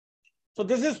 So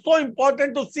this is so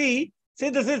important to see. See,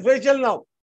 this is facial now.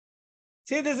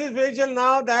 See, this is facial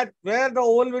now, that where the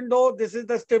oval window, this is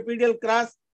the stapedial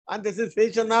crust, and this is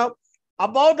facial now.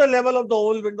 Above the level of the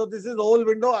oval window, this is the oval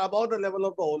window, above the level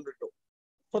of the oval window.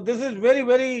 So this is very,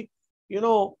 very, you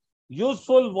know,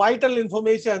 useful, vital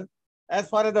information as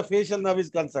far as the facial nerve is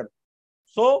concerned.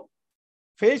 So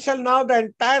facial nerve, the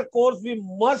entire course, we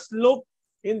must look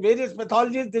in various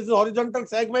pathologies. This is horizontal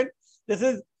segment. This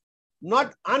is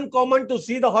not uncommon to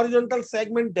see the horizontal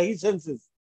segment dehiscences.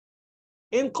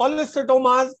 In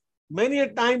cholesteatomas, Many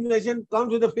a time patient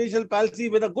comes with a facial palsy.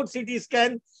 With a good CT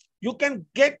scan, you can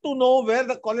get to know where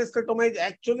the cholesteatoma is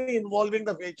actually involving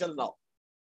the facial now.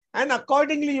 And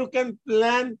accordingly, you can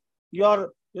plan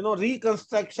your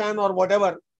reconstruction or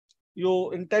whatever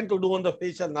you intend to do on the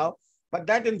facial now. But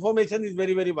that information is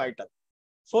very, very vital.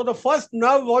 So the first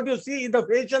nerve, what you see is the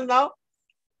facial nerve,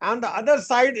 and the other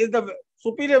side is the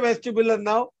superior vestibular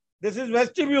nerve. This is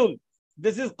vestibule.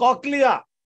 This is cochlea.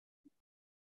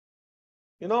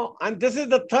 And this is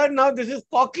the third nerve. This is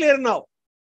cochlear nerve.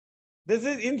 This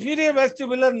is inferior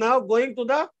vestibular nerve going to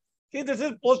the, this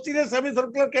is posterior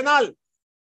semicircular canal.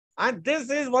 And this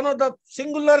is one of the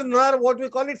singular nerve, what we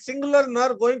call it, singular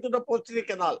nerve going to the posterior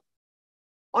canal.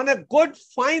 On a good,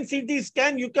 fine CT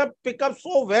scan, you can pick up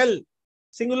so well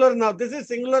singular nerve. This is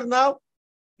singular nerve.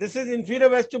 This is inferior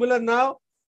vestibular nerve.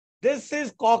 This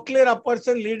is cochlear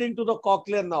aperture leading to the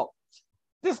cochlear nerve.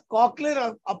 This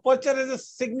cochlear aperture has a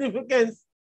significance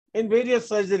in various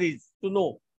surgeries to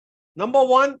know. Number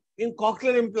one, in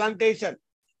cochlear implantation.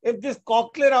 If this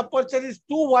cochlear aperture is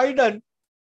too widened,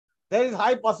 there is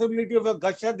high possibility of a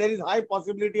gusher. There is high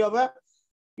possibility of a,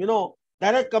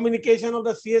 direct communication of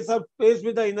the CSF space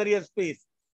with the inner ear space.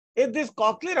 If this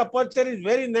cochlear aperture is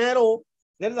very narrow,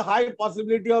 there is a high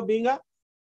possibility of being a,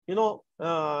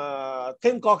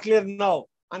 thin cochlear nerve.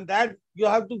 And that you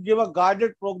have to give a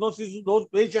guarded prognosis to those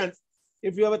patients.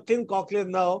 If you have a thin cochlear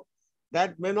nerve,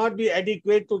 that may not be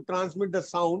adequate to transmit the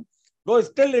sound. Though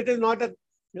still it is not a,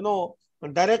 a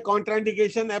direct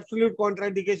contraindication, absolute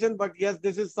contraindication. But yes,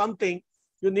 this is something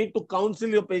you need to counsel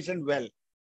your patient well.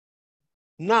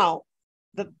 Now,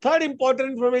 the third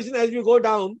important information as we go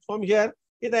down from here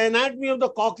is the anatomy of the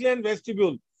cochlea and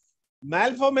vestibule.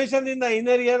 Malformations in the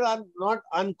inner ear are not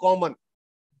uncommon.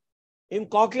 In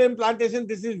cochlear implantation,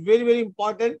 this is very, very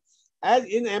important. As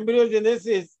in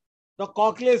embryogenesis, the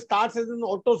cochlea starts as an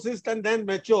otocyst and then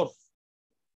matures.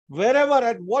 Wherever,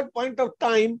 at what point of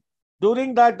time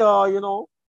during that, during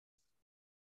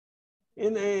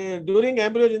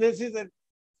embryogenesis,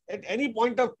 at any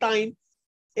point of time,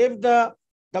 if the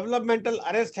developmental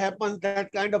arrest happens,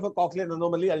 that kind of a cochlear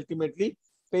anomaly ultimately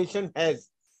patient has.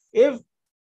 If,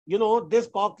 this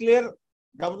cochlear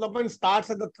development starts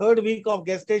at the 3rd week of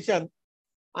gestation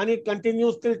and it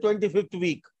continues till 25th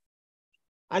week.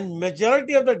 And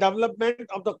majority of the development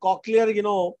of the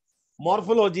cochlear,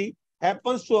 morphology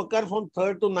happens to occur from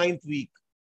 3rd to 9th week.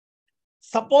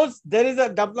 Suppose there is a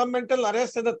developmental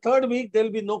arrest at the 3rd week, there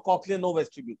will be no cochlea, no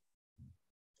vestibule.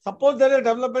 Suppose there is a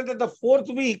development at the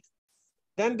 4th week,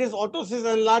 then this otocyst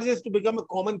enlarges to become a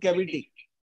common cavity.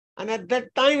 And at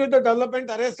that time, if the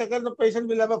development arrest occurs, the patient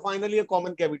will have finally a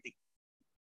common cavity.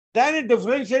 Then it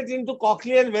differentiates into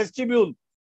cochlea and vestibule.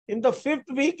 In the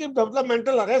 5th week, if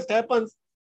developmental arrest happens,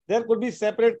 there could be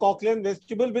separate cochlea and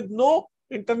vestibule with no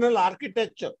internal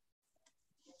architecture.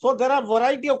 So there are a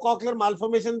variety of cochlear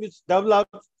malformation which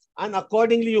develops, and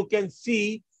accordingly you can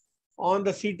see on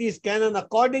the CT scan, and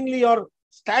accordingly your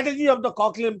strategy of the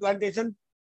cochlear implantation,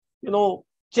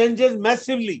 changes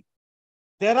massively.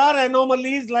 There are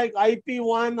anomalies like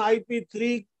IP1,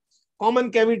 IP3,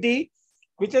 common cavity,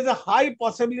 which has a high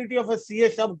possibility of a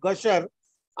CSF gusher,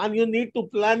 and you need to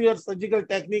plan your surgical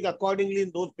technique accordingly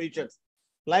in those patients.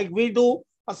 Like we do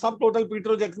a subtotal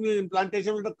petrojectomy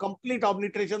implantation with a complete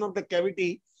obliteration of the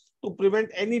cavity to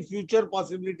prevent any future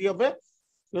possibility of a,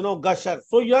 gusher.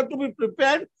 So you have to be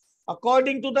prepared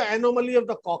according to the anomaly of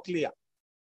the cochlea.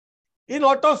 In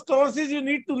otosclerosis, you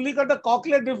need to look at the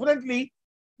cochlea differently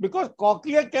because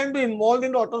cochlea can be involved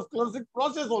in the otosclerotic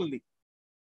process only.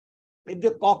 If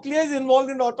the cochlea is involved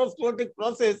in the otosclerotic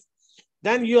process,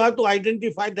 then you have to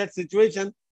identify that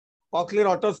situation, cochlear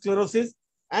otosclerosis,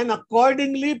 and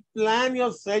accordingly plan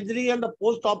your surgery and the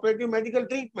post-operative medical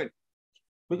treatment.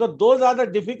 Because those are the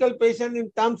difficult patients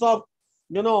in terms of,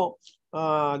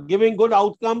 giving good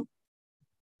outcome.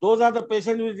 Those are the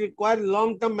patients who require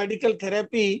long-term medical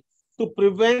therapy to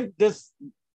prevent this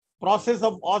process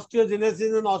of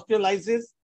osteogenesis and osteolysis.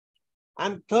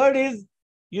 And third is,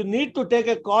 you need to take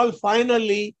a call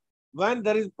finally when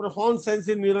there is profound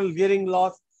sensorineural hearing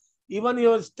loss. Even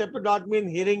your stepidotomy and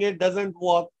hearing aid doesn't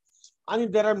work. And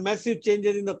if there are massive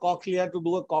changes in the cochlea, to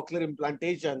do a cochlear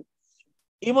implantation.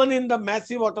 Even in the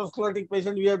massive otosclerotic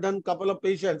patient, we have done a couple of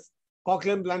patients,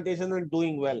 cochlear implantation and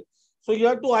doing well. So you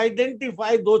have to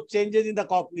identify those changes in the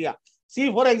cochlea.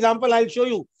 See, for example, I'll show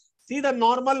you. See the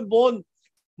normal bone,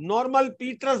 normal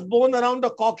petrous bone around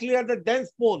the cochlea, the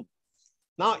dense bone.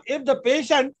 Now, if the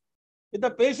patient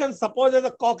suppose has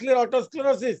a cochlear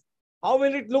otosclerosis, how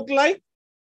will it look like?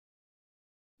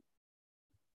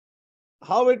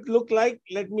 How it look like?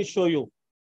 Let me show you.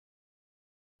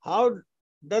 How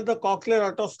does the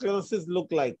cochlear otosclerosis look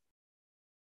like?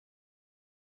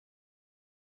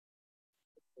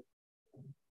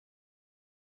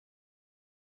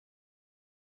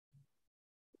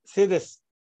 See this.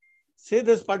 See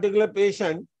this particular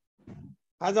patient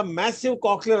has a massive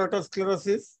cochlear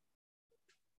otosclerosis,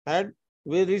 and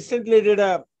we recently did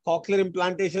a cochlear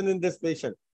implantation in this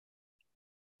patient.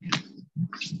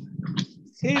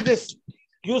 See this.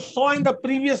 You saw in the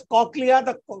previous cochlea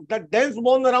the dense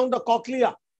bone around the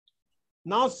cochlea.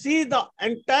 Now see the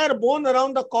entire bone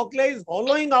around the cochlea is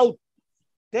hollowing out.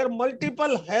 There are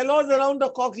multiple halos around the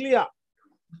cochlea.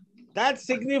 That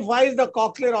signifies the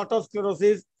cochlear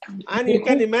otosclerosis. And you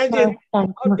can imagine how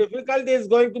difficult it is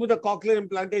going to be the cochlear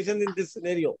implantation in this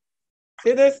scenario.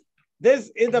 See this?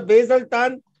 This is the basal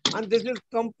ton, and this is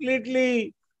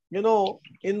completely,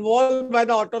 involved by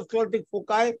the otosclerotic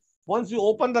foci. Once you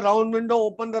open the round window,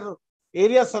 open the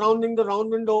area surrounding the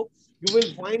round window, you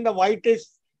will find a whitish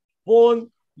bone.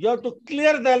 You have to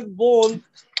clear that bone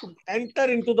to enter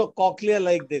into the cochlea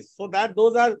like this. So that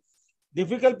those are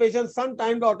difficult patients.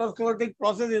 Sometimes the otosclerotic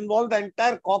process involves the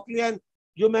entire cochlea, and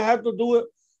you may have to do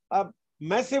a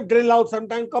massive drill out,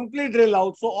 sometimes complete drill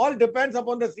out. So all depends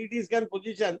upon the CT scan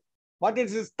position, but it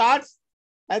starts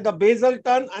at the basal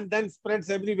ton and then spreads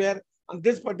everywhere. In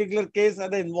this particular case,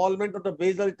 the involvement of the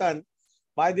basal ton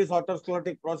by this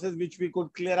otosclerotic process, which we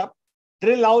could clear up,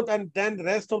 drill out, and then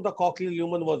rest of the cochlear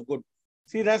lumen was good.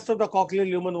 See, rest of the cochlear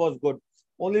lumen was good.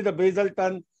 Only the basal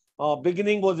ton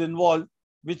beginning was involved,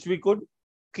 which we could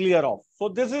clear off. So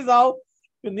this is how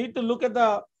you need to look at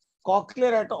the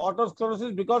cochlear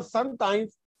otosclerosis, because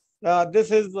sometimes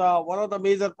this is one of the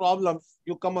major problems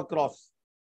you come across.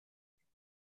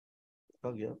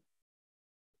 Okay.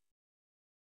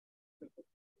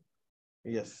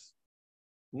 Yes.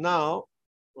 Now,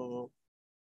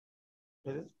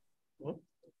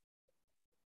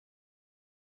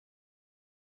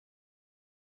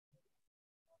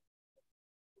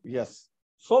 yes.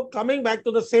 So coming back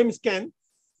to the same scan,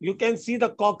 you can see the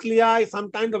cochlea,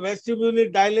 sometimes the vestibule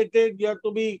is dilated. You have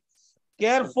to be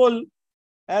careful,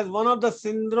 as one of the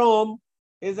syndrome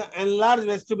is an enlarged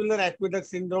vestibular aqueduct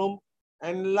syndrome.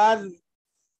 Enlarged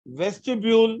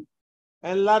vestibule,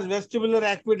 enlarged vestibular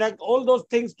aqueduct, all those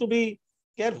things to be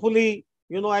carefully,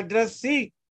 addressed.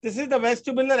 See, this is the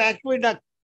vestibular aqueduct.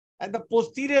 At the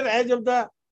posterior edge of the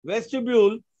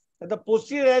vestibule, at the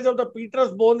posterior edge of the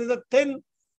petrous bone is a thin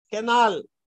canal.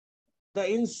 The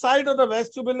inside of the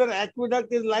vestibular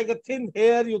aqueduct is like a thin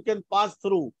hair you can pass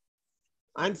through.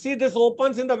 And see, this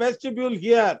opens in the vestibule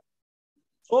here.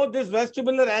 So this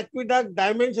vestibular aqueduct,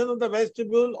 dimension of the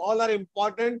vestibule, all are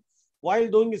important while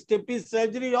doing stapes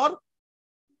surgery or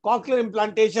cochlear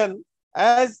implantation,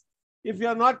 as if you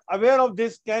are not aware of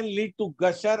this, can lead to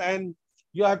gusher, and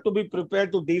you have to be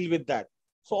prepared to deal with that.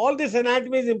 So all this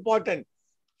anatomy is important.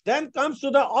 Then comes to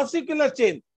the ossicular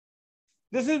chain.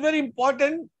 This is very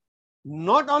important,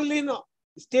 not only in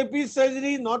stapes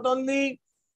surgery, not only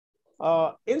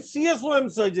in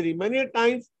CSOM surgery. Many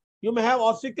times you may have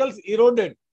ossicles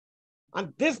eroded,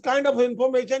 and this kind of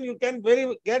information you can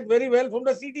get very well from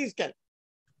the CT scan.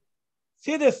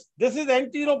 See this. This is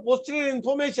anterior-posterior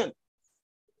information.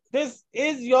 This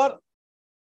is your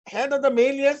head of the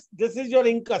malleus. This is your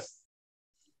incus.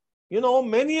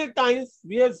 Many times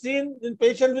we have seen in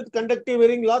patients with conductive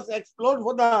hearing loss explode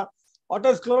for the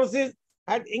otosclerosis,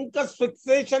 had incus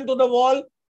fixation to the wall,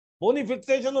 bony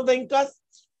fixation of the incus,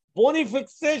 bony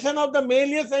fixation of the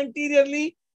malleus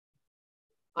anteriorly.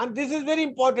 And this is very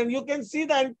important. You can see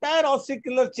the entire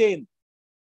ossicular chain.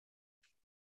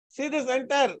 See this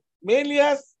entire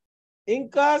malleus,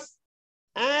 incus,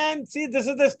 and see, this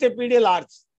is the stapedial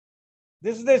arch.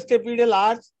 This is the stapedial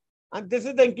arch, and this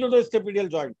is the includo-stapedial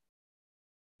joint.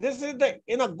 This is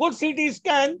in a good CT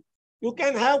scan, you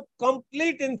can have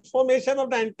complete information of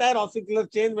the entire ossicular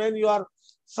chain when you are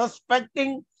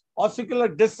suspecting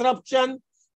ossicular disruption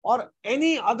or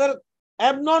any other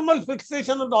abnormal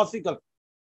fixation of the ossicle.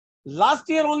 Last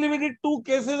year only we did 2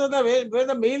 cases of where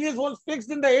the malleus was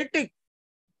fixed in the atic.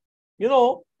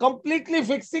 Completely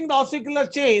fixing the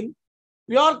ossicular chain,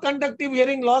 pure conductive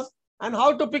hearing loss. And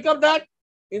how to pick up that?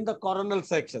 In the coronal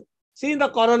section. See in the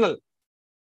coronal.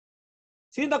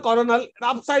 See in the coronal,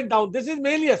 upside down. This is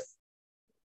malleus.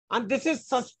 And this is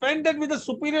suspended with the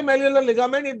superior malleolar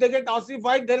ligament. If they get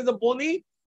ossified, there is a bony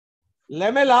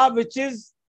lamella which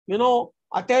is,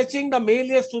 attaching the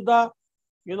malleus to the,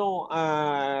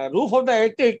 roof of the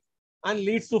atic and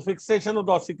leads to fixation of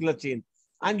the ossicular chain.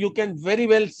 And you can very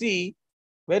well see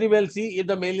if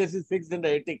the malleus is fixed in the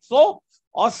atic. So,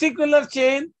 ossicular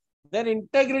chain, their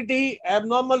integrity,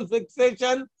 abnormal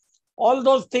fixation, all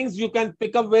those things you can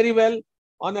pick up very well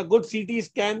on a good CT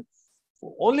scan.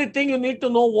 Only thing you need to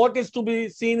know what is to be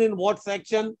seen in what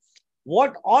section,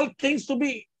 what all things to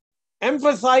be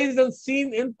emphasized and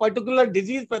seen in particular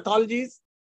disease pathologies.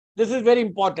 This is very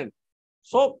important.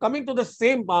 So coming to the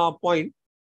same point,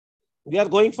 we are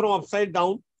going from upside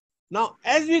down. Now,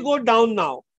 as we go down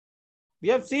now, we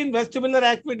have seen vestibular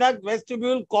aqueduct,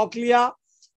 vestibule, cochlea,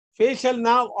 facial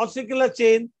nerve, ossicular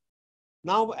chain.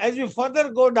 Now, as we further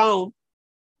go down,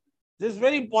 this is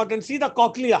very important. See the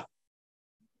cochlea.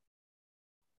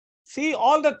 See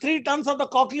all the 3 turns of the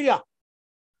cochlea.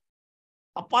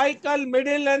 Apical,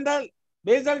 middle, and the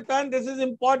basal turn. This is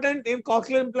important in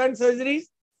cochlear implant surgeries.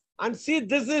 And see,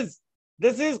 this is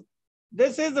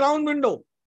round window.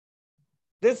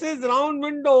 This is round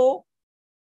window.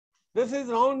 This is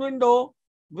round window,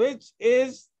 which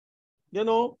is,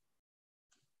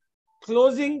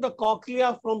 closing the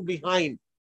cochlea from behind.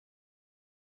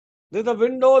 There's a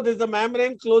window, there's the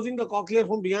membrane closing the cochlea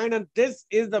from behind, and this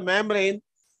is the membrane,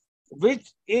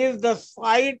 which is the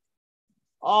site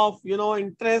of,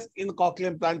 interest in cochlear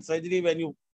implant surgery when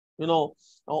you,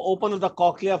 open up the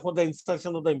cochlea for the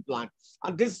insertion of the implant.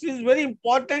 And this is very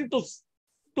important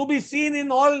to be seen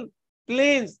in all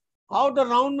planes, how the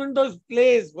round window is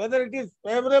placed, whether it is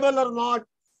favorable or not.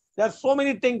 There are so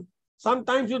many things.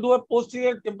 Sometimes you do a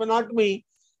posterior tympanotomy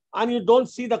and you don't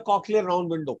see the cochlear round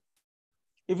window.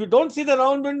 If you don't see the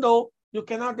round window, you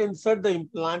cannot insert the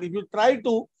implant. If you try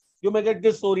to, you may get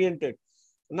disoriented.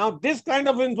 Now, this kind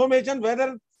of information,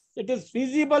 whether it is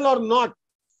feasible or not,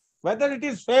 whether it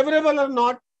is favorable or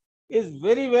not, is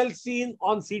very well seen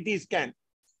on CT scan.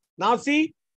 Now,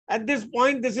 see, at this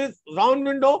point, this is round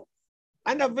window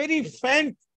and a very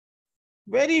faint,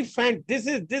 this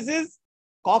is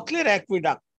cochlear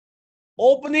aqueduct.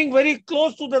 Opening very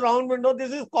close to the round window,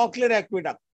 this is cochlear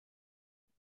aqueduct.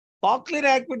 Cochlear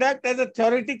aqueduct has a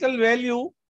theoretical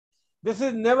value. This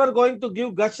is never going to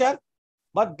give gusher,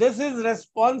 but this is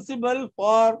responsible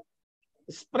for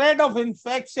spread of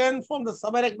infection from the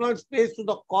subarachnoid space to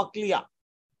the cochlea.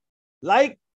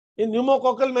 Like in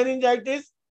pneumococcal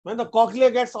meningitis, when the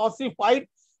cochlea gets ossified,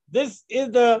 this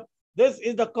is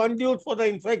the conduit for the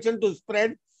infection to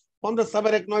spread from the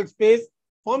subarachnoid space,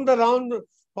 from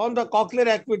the cochlear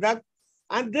aqueduct,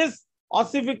 and this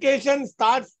ossification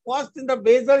starts first in the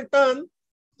basal turn,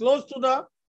 close to the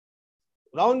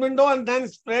round window, and then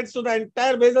spreads to the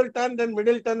entire basal turn, then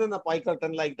middle turn, and apical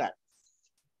turn, like that.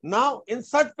 Now, in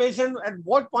such patients, at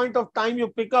what point of time you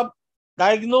pick up,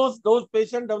 diagnose those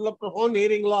patients develop profound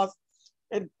hearing loss,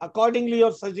 and accordingly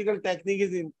your surgical technique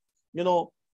is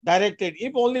directed.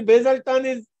 If only basal turn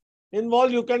is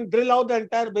involved, you can drill out the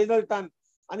entire basal turn.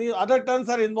 And if other turns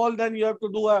are involved, then you have to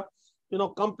do a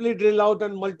complete drill out,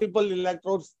 and multiple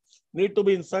electrodes need to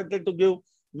be inserted to give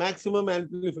maximum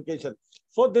amplification.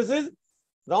 So this is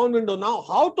round window. Now,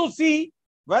 how to see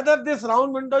whether this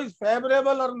round window is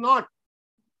favorable or not?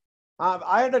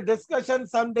 I had a discussion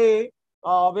someday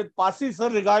with Pasi sir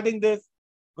regarding this,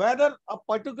 whether a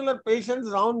particular patient's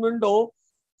round window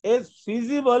is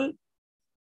feasible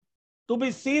to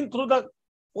be seen through the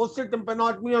posterior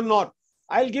tympanotomy or not.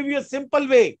 I'll give you a simple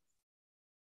way.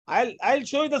 I'll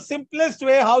show you the simplest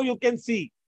way how you can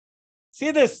see.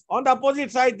 See this on the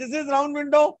opposite side. This is round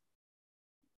window.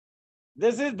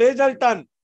 This is basal turn.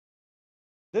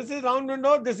 This is round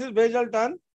window. This is basal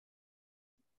turn.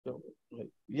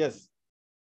 Yes.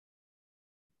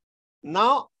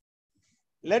 Now,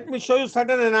 let me show you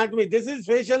certain anatomy. This is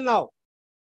facial now.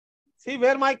 See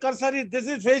where my cursor is. This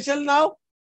is facial now.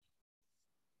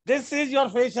 This is your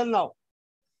facial now.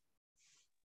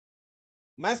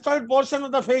 Mastoid portion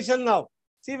of the facial now.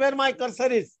 See where my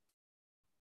cursor is.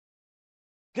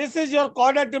 This is your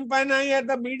chorda tympani at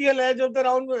the medial edge of the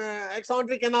round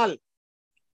axonotary canal.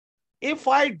 If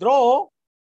I draw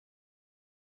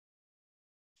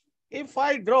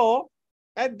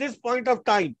at this point of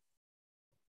time,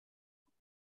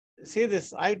 see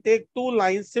this, I take 2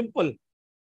 lines, simple.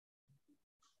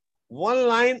 One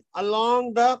line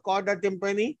along the chorda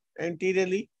tympani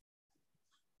anteriorly,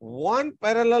 one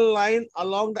parallel line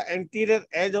along the anterior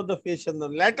edge of the facial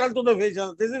nerve, lateral to the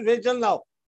facial. This is facial now.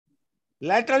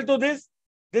 Lateral to this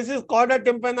is chorda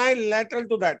tympani, lateral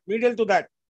to that, medial to that.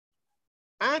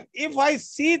 And if I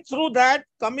see through that,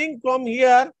 coming from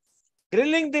here,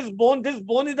 drilling this bone is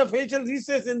the facial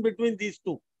recess in between these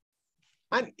two.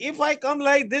 And if I come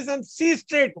like this and see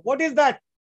straight, what is that?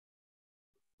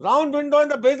 Round window in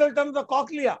the basal turn of the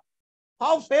cochlea.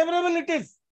 How favorable it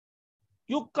is.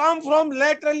 You come from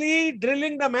laterally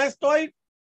drilling the mastoid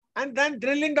and then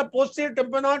drilling the posterior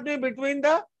tympanotomy between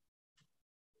the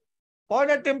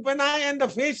chorda tympani and the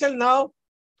facial nerve.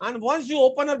 And once you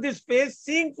open up this space,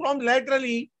 seeing from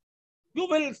laterally, you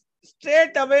will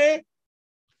straight away,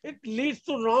 it leads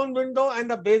to round window and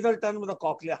the basal turn of the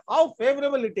cochlea. How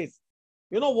favorable it is.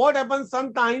 You know what happens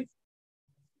sometimes?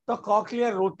 the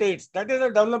cochlea rotates. That is a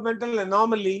developmental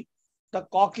anomaly. The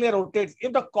cochlea rotates.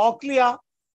 If the cochlea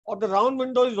or the round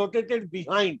window is rotated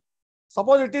behind,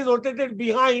 suppose it is rotated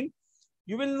behind,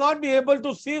 you will not be able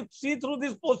to see through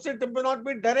this posterior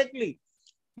tympanotomy directly.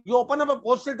 You open up a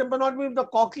posterior tympanotomy, if the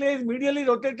cochlea is medially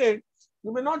rotated,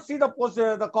 you may not see the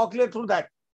cochlea through that,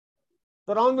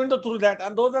 the round window through that.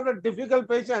 And those are the difficult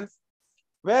patients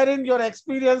wherein your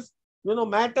experience,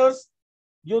 matters.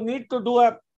 You need to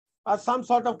do some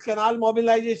sort of canal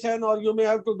mobilization, or you may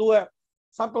have to do a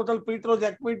subtotal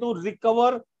petrosectomy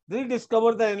to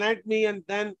rediscover the anatomy, and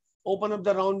then open up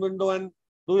the round window and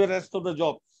do the rest of the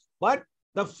job. But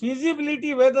the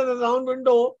feasibility, whether the round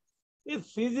window is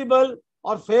feasible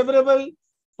or favorable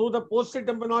to the posterior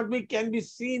tympanotomy, can be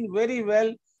seen very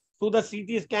well through the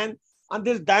CT scan. And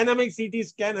this dynamic CT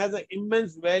scan has an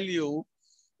immense value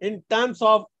in terms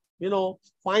of,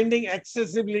 finding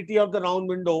accessibility of the round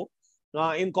window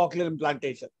in cochlear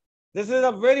implantation. This is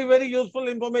a very, very useful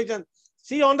information.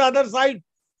 See on the other side,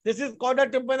 this is chorda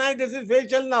tympani, this is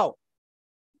facial now.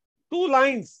 Two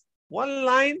lines, one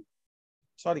line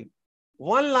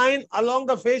along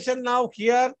the facial now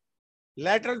here,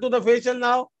 lateral to the facial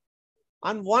now,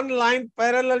 and one line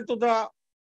parallel to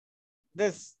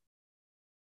this.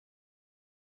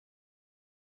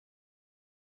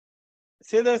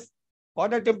 See this,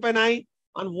 chorda tympani,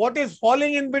 and what is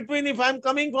falling in between if I am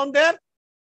coming from there?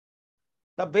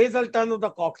 The basal turn of the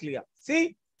cochlea.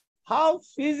 See how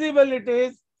feasible it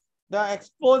is, the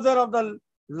exposure of the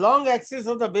long axis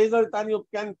of the basal turn. You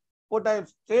can put a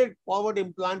straightforward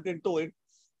implant into it,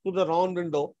 to the round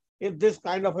window, if this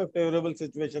kind of a favorable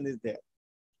situation is there.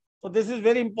 So this is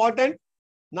very important.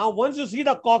 Now, once you see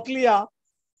the cochlea,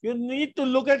 you need to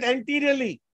look at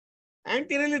anteriorly.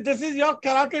 Anteriorly, this is your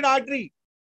carotid artery.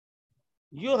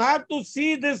 You have to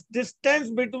see this distance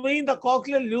between the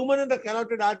cochlear lumen and the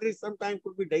carotid artery sometimes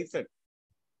could be decent.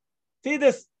 See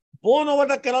this bone over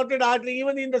the carotid artery,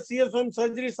 even in the CSOM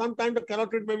surgery, sometimes the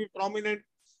carotid may be prominent,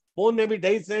 bone may be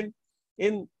decent.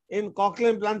 In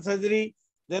cochlear implant surgery,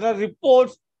 there are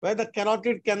reports where the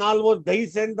carotid canal was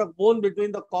dehiscent, the bone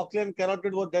between the cochlea and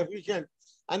carotid was deficient,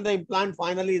 and the implant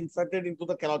finally inserted into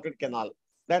the carotid canal.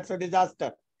 That's a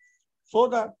disaster.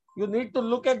 So you need to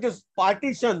look at this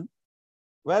partition,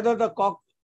 whether the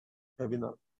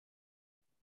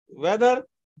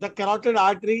carotid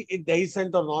artery is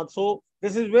dehiscent or not. So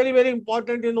this is very, very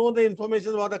important to know the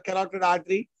information about the carotid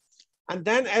artery. And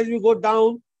then as we go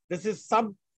down, this is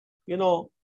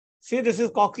see, this is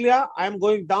cochlea. I am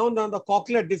going down, the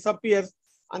cochlea disappears,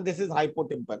 and this is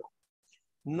hypotympanum.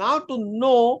 Now, to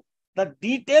know the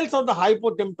details of the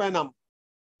hypotympanum,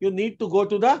 you need to go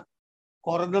to the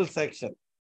coronal section.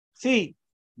 See,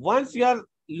 once you are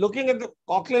looking at the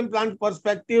cochlear implant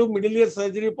perspective, middle ear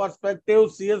surgery perspective,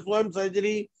 CSOM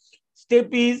surgery,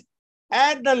 stapes,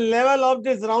 at the level of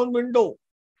this round window,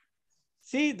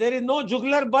 see, there is no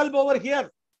jugular bulb over here.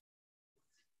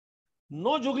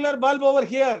 No jugular bulb over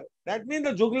here. That means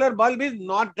the jugular bulb is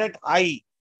not that high.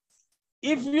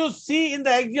 If you see in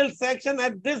the axial section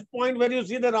at this point where you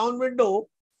see the round window,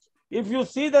 if you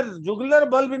see the jugular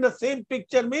bulb in the same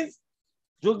picture, means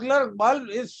jugular bulb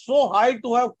is so high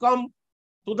to have come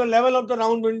to the level of the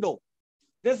round window.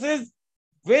 This is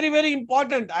very, very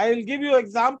important. I will give you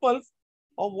examples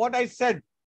of what I said,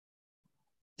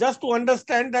 just to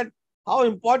understand that how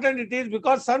important it is,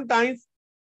 because sometimes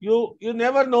you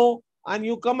never know and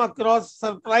you come across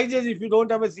surprises if you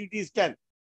don't have a CT scan.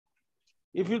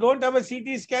 If you don't have a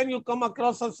CT scan, you come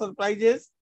across some surprises.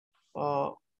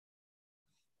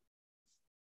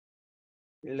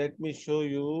 Let me show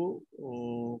you.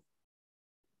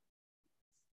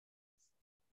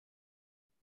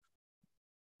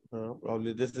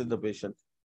 Probably this is the patient.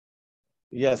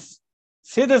 Yes.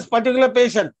 See this particular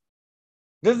patient.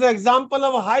 This is an example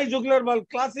of a high jugular bulb,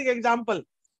 classic example.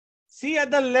 See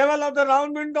at the level of the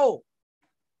round window.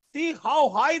 See how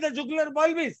high the jugular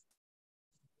bulb is.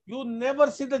 You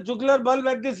never see the jugular bulb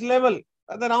at this level,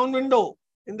 at the round window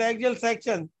in the axial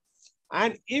section.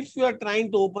 And if you are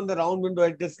trying to open the round window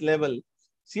at this level,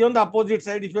 see on the opposite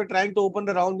side, if you are trying to open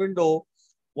the round window,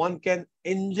 one can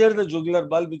injure the jugular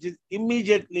bulb, which is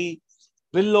immediately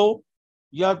below.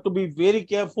 You have to be very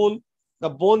careful. The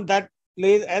bone that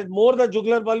plays, as more the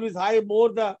jugular bulb is high,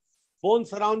 more the bone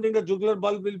surrounding the jugular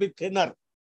bulb will be thinner.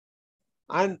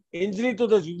 And injury to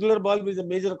the jugular bulb is a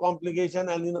major complication.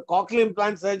 And in a cochlear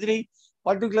implant surgery,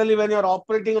 particularly when you are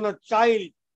operating on a child,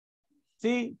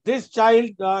 see this child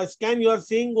scan you are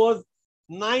seeing was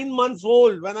 9 months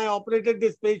old when I operated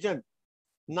this patient.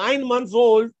 9 months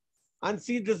old, and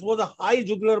see this was a high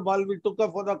jugular bulb. We took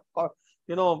her for the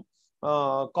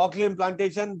cochlear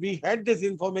implantation, we had this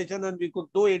information and we could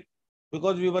do it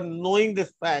because we were knowing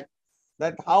this fact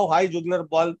that how high jugular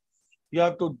bulb you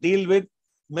have to deal with.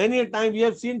 Many a time we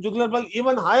have seen jugular bulb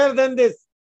even higher than this,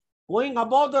 going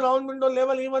above the round window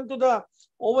level, even to the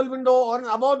oval window or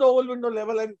above the oval window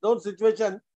level. And those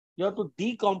situations, you have to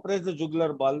decompress the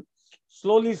jugular bulb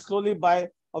slowly by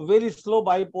a very slow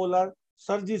bipolar,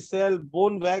 Surgicel,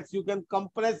 bone wax. You can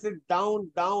compress it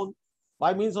down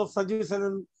by means of Surgicel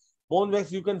and bone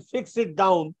wax. You can fix it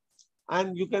down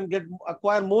and you can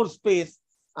acquire more space,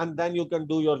 and then you can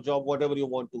do your job, whatever you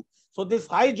want to. So this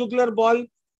high jugular bulb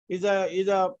is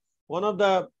one of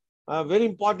the very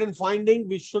important finding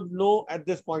we should know at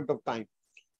this point of time.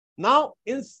 Now,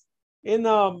 in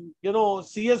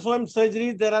CSOM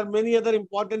surgery, there are many other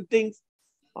important things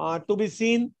to be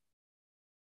seen.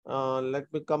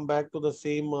 Let me come back to the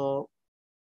same.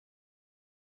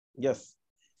 Yes,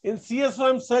 in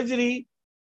CSOM surgery,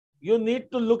 you need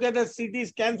to look at a CT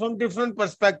scan from different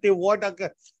perspective.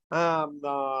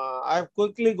 I've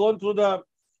quickly gone through the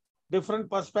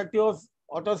different perspectives,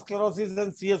 autosclerosis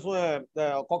and CSOM,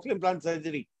 the cochlear implant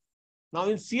surgery. Now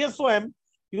in CSOM,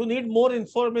 you need more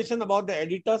information about the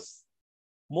editors,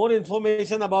 more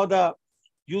information about the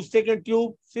Eustachian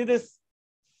tube. See this?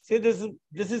 See this?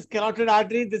 This is carotid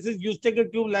artery. This is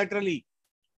Eustachian tube laterally.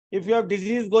 If you have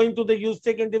disease going to the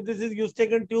Eustachian tube, this is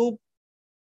Eustachian tube.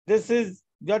 This is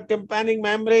your tympanic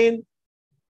membrane.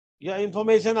 Your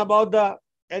information about the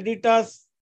editors.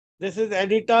 This is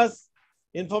editors.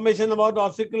 Information about the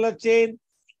ossicular chain.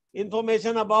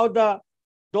 Information about the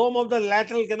dome of the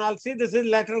lateral canal. See, this is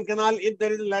lateral canal. If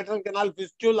there is a lateral canal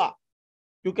fistula,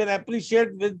 you can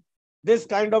appreciate with this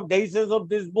kind of dehiscence of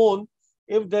this bone,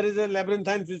 if there is a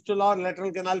labyrinthine fistula or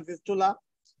lateral canal fistula.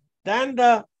 Then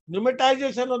the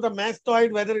pneumatization of the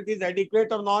mastoid, whether it is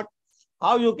adequate or not,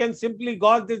 how you can simply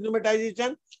gauge this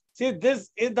pneumatization. See, this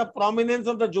is the prominence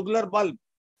of the jugular bulb,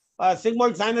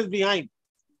 sigmoid sinus behind.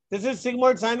 This is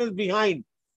sigmoid sinus behind.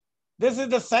 This is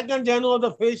the second genu of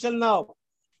the facial nerve.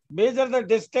 Measure the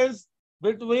distance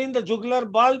between the jugular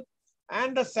bulb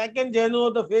and the second genu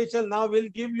of the facial nerve will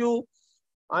give you,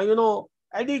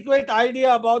 adequate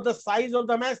idea about the size of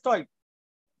the mastoid.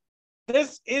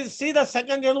 This is, see the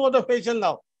second genu of the facial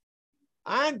nerve.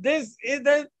 And this is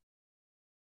the,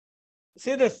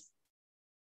 see this,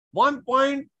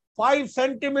 1.5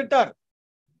 centimeter,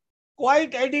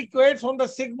 quite adequate from the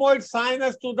sigmoid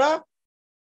sinus to the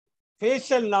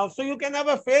facial nerve. So you can have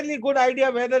a fairly good idea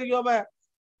whether you have a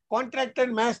contracted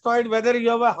mastoid, whether you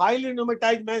have a highly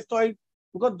pneumatized mastoid,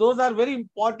 because those are very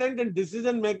important in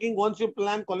decision making once you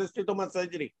plan cholesteatoma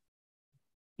surgery.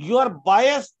 You are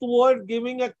biased toward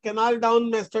giving a canal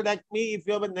down mastoidectomy if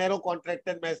you have a narrow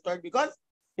contracted mastoid, because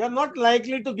you are not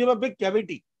likely to give a big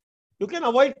cavity. You can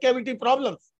avoid cavity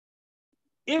problems.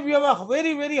 If you have a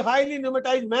very, very highly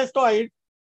pneumatized mastoid,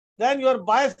 then you are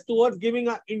biased towards giving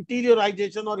an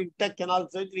interiorization or intact canal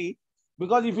surgery,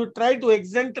 because if you try to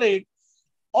excentrate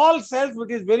all cells,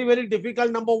 which is very, very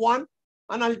difficult, number one,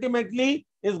 and ultimately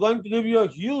is going to give you a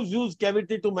huge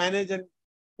cavity to manage. And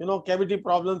cavity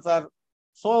problems are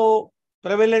so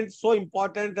prevalent, so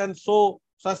important, and so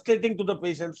frustrating to the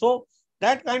patient. So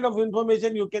that kind of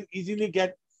information you can easily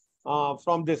get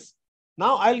from this.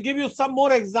 Now I'll give you some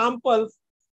more examples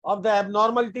of the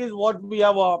abnormalities what we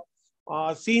have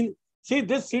seen. See,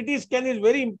 this CT scan is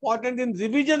very important in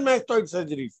revision mastoid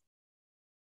surgeries.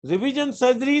 Revision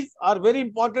surgeries are very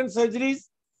important surgeries,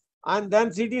 and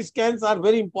then CT scans are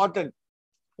very important.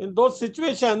 In those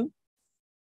situations,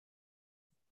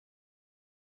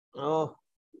 window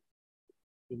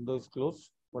is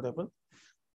closed. What happened?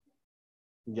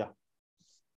 Yeah.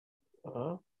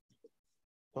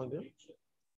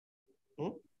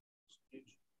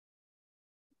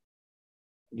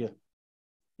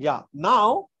 Yeah.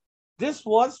 Now, this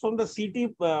was from the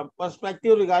CT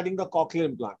perspective regarding the cochlear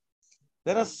implant.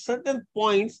 There are certain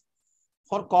points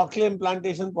for cochlear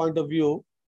implantation point of view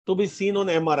to be seen on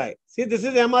MRI. See, this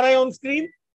is MRI on screen.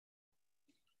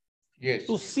 Yes.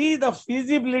 To see the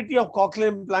feasibility of cochlear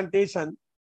implantation,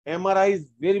 MRI is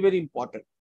very, very important.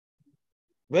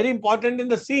 Very important in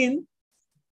the scene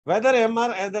whether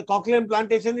the cochlear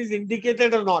implantation is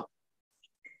indicated or not.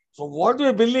 So what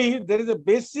we believe, there is a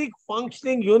basic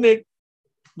functioning unit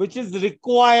which is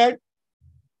required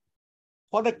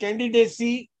for the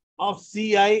candidacy of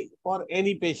CI for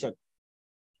any patient.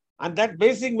 And that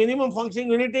basic minimum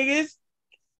functioning unit is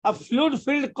a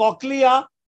fluid-filled cochlea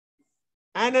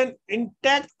and an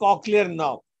intact cochlear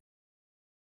nerve.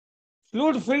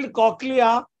 Fluid-filled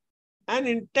cochlea and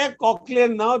intact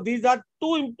cochlear nerve, these are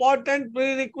two important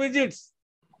prerequisites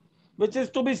which is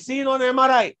to be seen on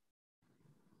MRI.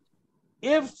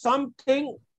 if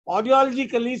something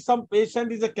audiologically, some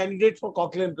patient is a candidate for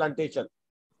cochlear implantation,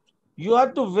 you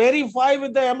have to verify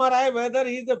with the MRI whether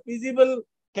he is a feasible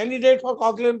candidate for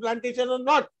cochlear implantation or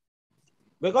not.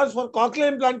 Because for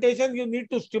cochlear implantation, you need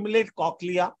to stimulate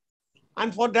cochlea.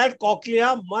 And for that,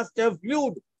 cochlea must have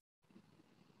fluid.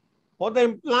 For the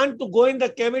implant to go in the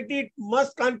cavity, it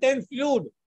must contain fluid.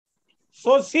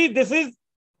 So see, this is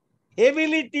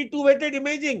heavily T2 weighted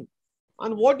imaging.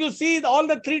 And what you see is all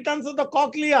the 3 tons of the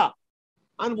cochlea.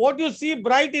 And what you see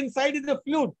bright inside is the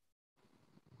fluid.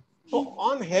 So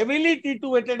on heavily T2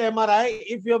 weighted MRI,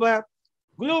 if you have a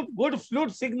good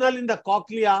fluid signal in the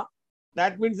cochlea,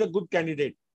 that means a good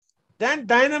candidate. Then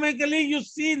dynamically you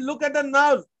see, look at the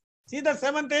nerve. See the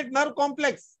 7th, 8th nerve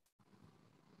complex.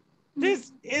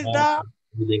 This is the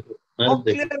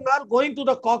cochlear nerve going to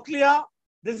the cochlea.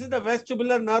 This is the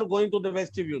vestibular nerve going to the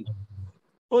vestibule.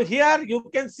 So here you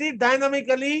can see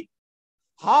dynamically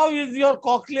how is your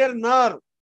cochlear nerve.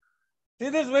 See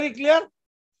this very clear?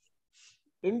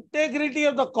 Integrity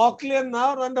of the cochlear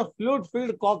nerve and the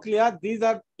fluid-filled cochlea. These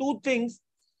are 2 things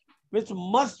which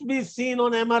must be seen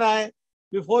on MRI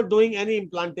before doing any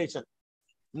implantation.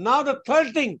 Now the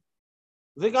 3rd thing,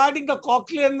 regarding the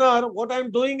cochlear nerve, what I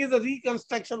am doing is a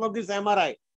reconstruction of this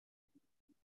MRI.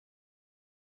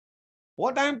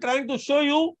 What I am trying to show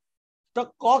you, the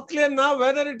cochlear nerve,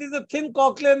 whether it is a thin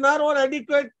cochlear nerve or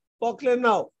adequate cochlear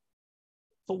nerve.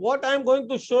 So what I am going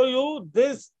to show you,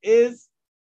 this is,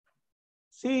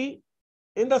 see,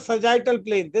 in the sagittal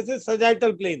plane. This is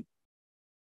sagittal plane.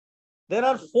 There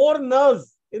are 4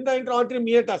 nerves in the intra-auditory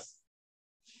meatus.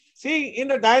 See, in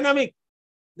the dynamic,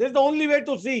 this is the only way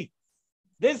to see.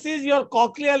 This is your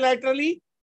cochlea laterally.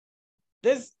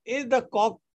 This is the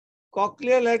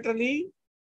cochlea laterally.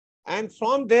 And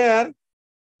from there,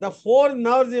 the 4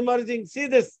 nerves emerging. See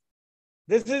this.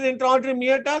 This is intra-auditory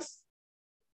meatus.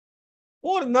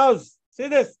 4 nerves. See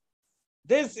this.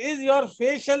 This is your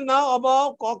facial nerve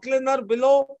above, cochlear nerve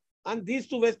below, and these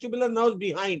 2 vestibular nerves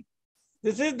behind.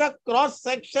 This is the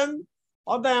cross-section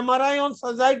of the MRI on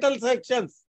sagittal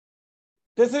sections.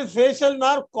 This is facial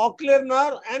nerve, cochlear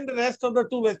nerve, and the rest of the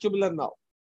 2 vestibular nerve.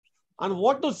 And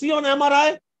what to see on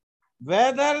MRI?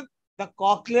 Whether the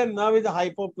cochlear nerve is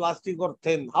hypoplastic or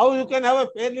thin. How you can have a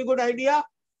fairly good idea?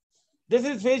 This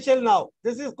is facial nerve.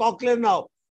 This is cochlear nerve.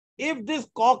 If this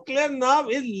cochlear nerve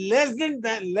is less in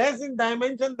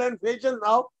dimension than facial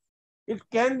nerve, it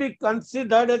can be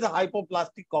considered as a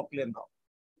hypoplastic cochlear nerve.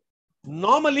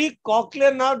 Normally,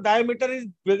 cochlear nerve diameter is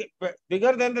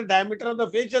bigger than the diameter of the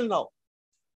facial nerve.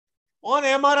 On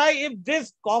MRI, if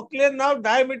this cochlear nerve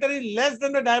diameter is less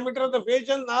than the diameter of the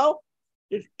facial nerve,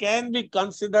 it can be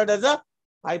considered as a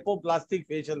hypoplastic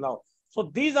facial nerve. So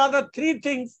these are the 3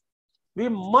 things we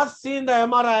must see in the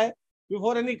MRI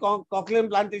before any cochlear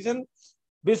implantation,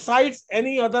 besides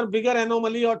any other bigger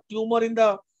anomaly or tumor in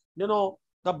the,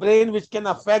 the brain which can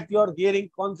affect your hearing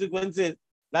consequences.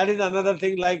 That is another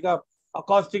thing, like a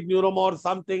acoustic neuroma or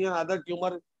something, another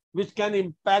tumor which can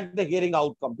impact the hearing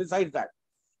outcome. Besides that,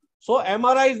 so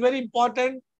MRI is very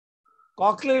important.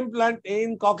 Cochlear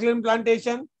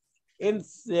implantation, in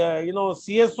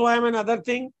CSOM and other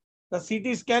thing, the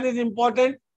CT scan is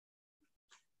important.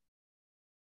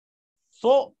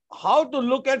 So how to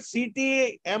look at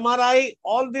CT, MRI,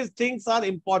 all these things are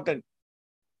important.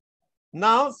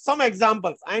 Now, some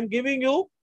examples. I am giving you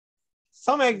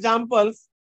some examples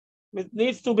which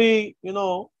needs to be,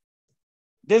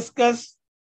 discussed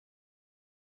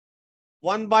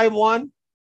one by one.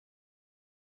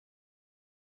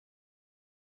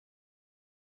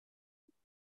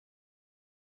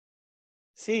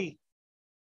 See,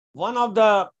 one of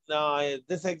the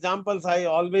these examples I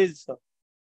always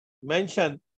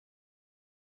mention.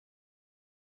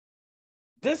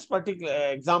 This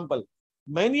particular example,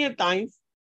 many a times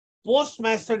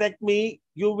post-mastectomy,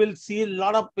 you will see a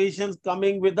lot of patients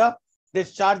coming with a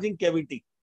discharging cavity.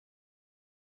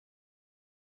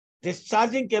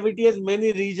 Discharging cavity has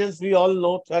many reasons, we all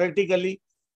know theoretically.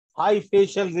 High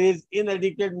facial raise,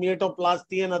 inadequate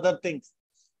meatoplasty and other things,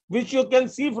 which you can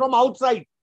see from outside.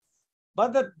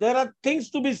 But there are things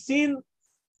to be seen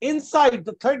inside.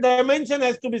 The 3rd dimension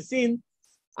has to be seen.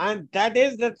 And that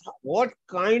is that what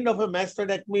kind of a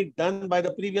mastectomy done by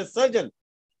the previous surgeon.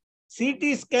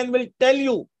 CT scan will tell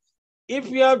you if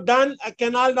you have done a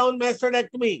canal down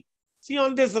mastectomy. See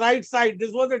on this right side,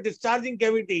 this was a discharging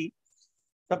cavity.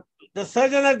 The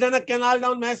surgeon has done a canal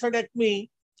down mastectomy,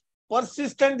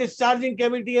 persistent discharging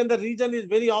cavity, and the region is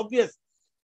very obvious.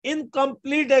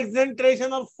 Incomplete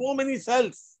exentration of so many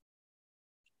cells.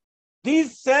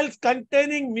 These cells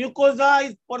containing mucosa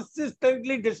is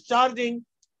persistently discharging,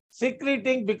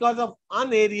 secreting because of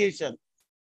unaeration.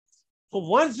 So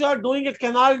once you are doing a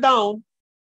canal down,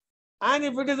 and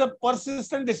if it is a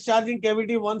persistent discharging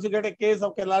cavity, once you get a case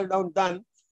of canal down done,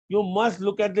 you must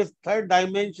look at this third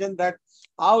dimension, that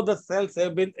how the cells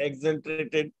have been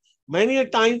excentrated. Many a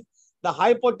times, the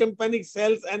hypotympanic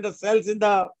cells and the cells in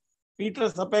the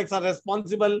petrous apex are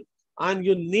responsible, and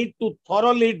you need to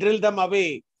thoroughly drill them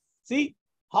away. See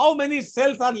how many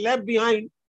cells are left behind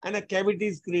and a cavity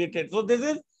is created. So this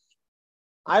is,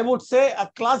 I would say, a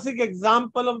classic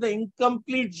example of the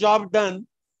incomplete job done,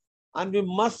 and we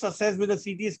must assess with a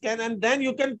CT scan, and then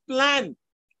you can plan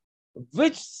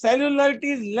which cellularity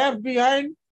is left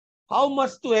behind, how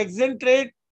much to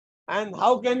excentrate, and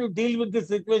how can you deal with this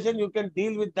situation. You can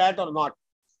deal with that or not.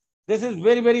 This is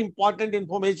very, very important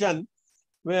information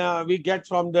where we get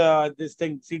from this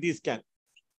thing, CT scan.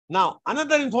 Now,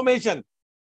 another information.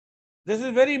 This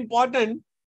is very important.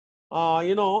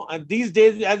 These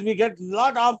days, as we get a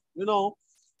lot of,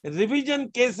 revision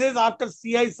cases after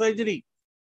CI surgery,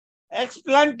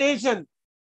 explantation,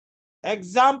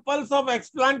 examples of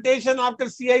explantation after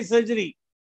CI surgery.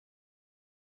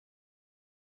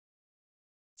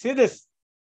 See this.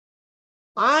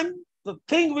 And the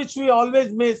thing which we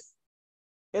always miss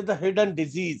is the hidden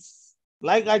disease.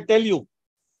 Like I tell you,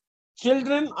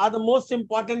 children are the most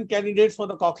important candidates for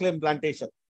the cochlear implantation.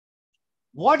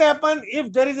 What happens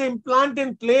if there is an implant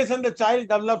in place and the child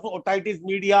develops otitis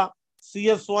media,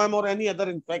 CSOM, or any other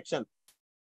infection?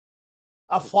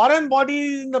 A foreign body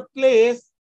is in the place,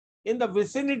 in the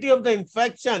vicinity of the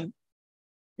infection,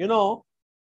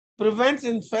 prevents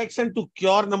infection to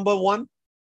cure, number one.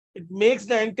 It makes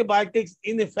the antibiotics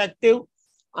ineffective.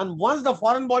 And once the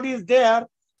foreign body is there,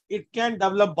 it can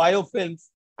develop biofilms,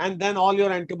 and then all your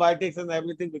antibiotics and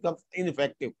everything becomes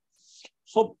ineffective.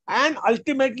 So, and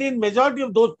ultimately, in majority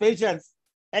of those patients,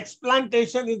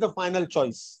 explantation is the final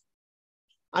choice.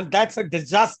 And that's a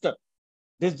disaster.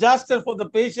 Disaster for the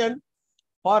patient,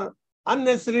 for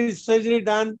unnecessary surgery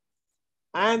done,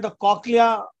 and the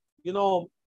cochlea,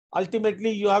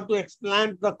 ultimately you have to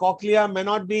explant the cochlea, may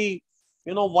not be,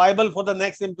 viable for the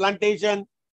next implantation,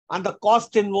 and the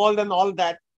cost involved and all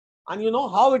that. And you know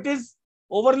how it is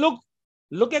overlooked?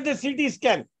 Look at the CT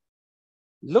scan.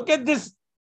 Look at this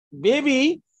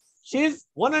baby. She's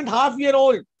 1.5 years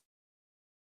old.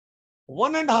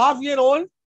 1.5 years old.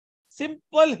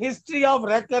 Simple history of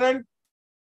recurrent,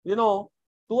 2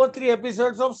 or 3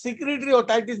 episodes of secretory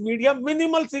otitis media,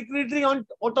 minimal secretory on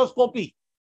otoscopy.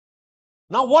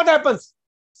 Now what happens?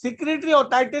 Secretory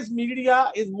otitis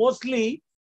media is mostly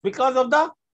because of the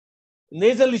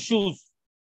nasal issues.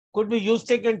 Could be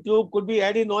eustachian tube, could be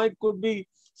adenoid, could be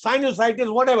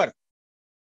sinusitis, whatever.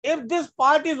 If this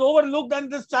part is overlooked and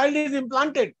this child is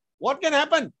implanted, what can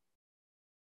happen?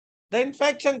 The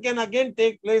infection can again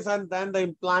take place, and then the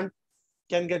implant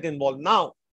can get involved.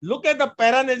 Now, look at the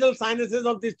paranasal sinuses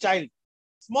of this child.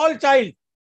 Small child.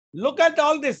 Look at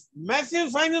all this.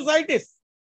 Massive sinusitis.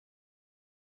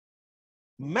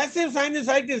 Massive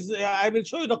sinusitis. I will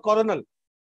show you the coronal.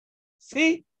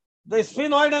 See, the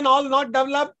sphenoid and all not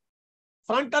developed.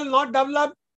 Frontal not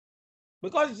developed.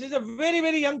 Because she's a very,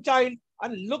 very young child.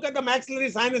 And look at the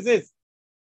maxillary sinuses.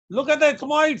 Look at the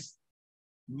ethmoids.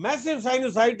 Massive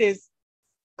sinusitis.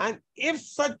 And if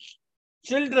such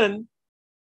children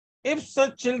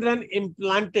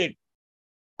implanted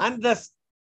and the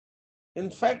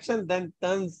infection then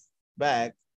turns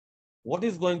back, what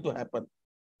is going to happen?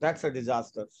 That's a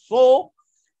disaster. So,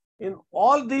 in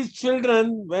all these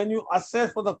children, when you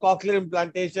assess for the cochlear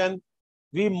implantation,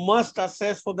 we must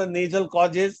assess for the nasal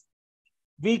causes.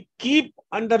 We keep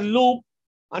under loop,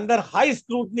 under high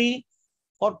scrutiny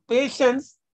for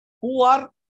patients who are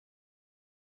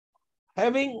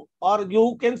having, or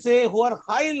you can say, who are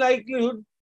high likelihood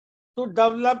to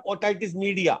develop otitis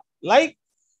media, like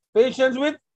patients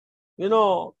with,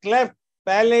 cleft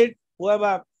palate, who have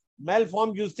a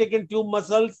malformed eustachian tube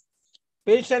muscles,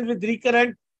 patients with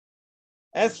recurrent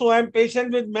SOM,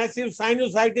 patient with massive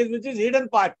sinusitis, which is hidden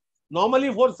part.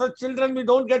 Normally for such children, we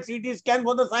don't get CT scan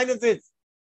for the sinuses,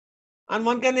 and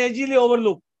one can easily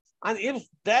overlook. And if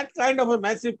that kind of a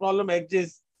massive problem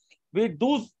exists, we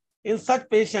do in such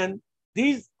patient,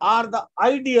 these are the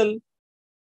ideal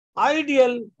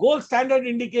gold standard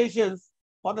indications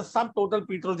for the subtotal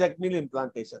petrosectomy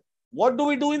implantation. What do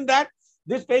we do in that?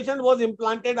 This patient was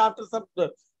implanted after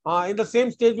in the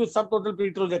same stage with subtotal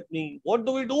petrosectomy. What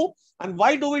do we do? And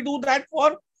why do we do that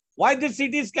for? Why this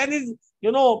CT scan is,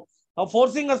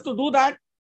 forcing us to do that?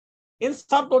 In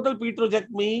subtotal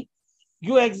petrosectomy,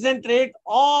 you excentrate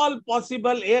all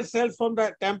possible air cells from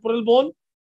the temporal bone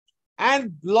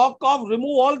and block off,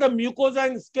 remove all the mucosa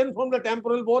and skin from the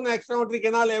temporal bone, extrauterine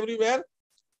canal everywhere,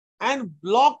 and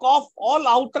block off all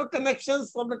outer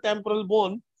connections from the temporal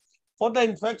bone for the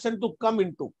infection to come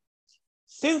into.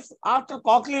 Since after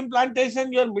cochlear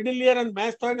implantation, your middle ear and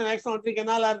mastoid and axonotary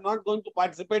canal are not going to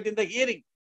participate in the hearing.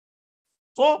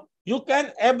 So you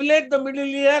can ablate the middle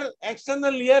ear,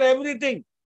 external ear, everything,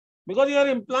 because your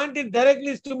implant is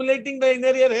directly stimulating the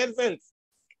inner ear hair cells.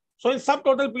 So in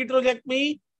subtotal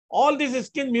petrosectomy, all this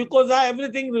skin, mucosa,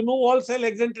 everything remove, all cell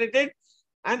excentrated,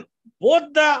 and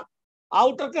both the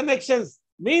outer connections,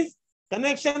 means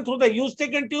connection through the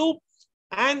eustachian tube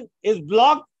and is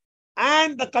blocked,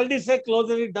 and the cul-de-sac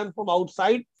closure is done from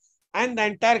outside, and the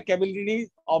entire cavity is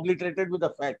obliterated with the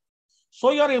fat.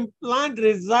 So your implant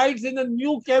resides in a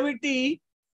new cavity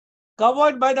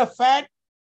covered by the fat,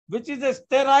 which is a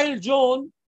sterile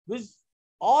zone, which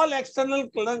all external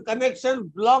connections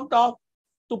blocked off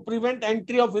to prevent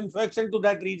entry of infection to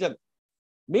that region.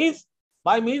 Means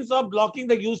by means of blocking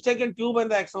the eustachian tube and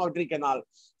the axonotary canal.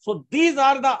 So these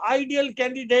are the ideal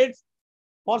candidates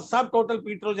for subtotal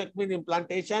petrosectomy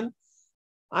implantation,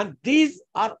 and these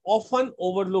are often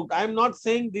overlooked. I am not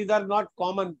saying these are not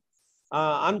common,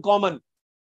 uncommon.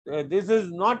 This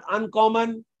is not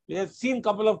uncommon. We have seen a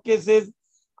couple of cases,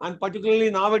 and particularly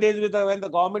nowadays with when the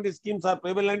government schemes are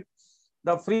prevalent,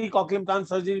 the free cochlear implant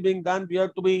surgery being done, we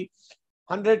have to be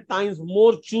 100 times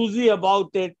more choosy about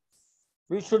it.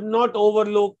 We should not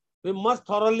overlook. We must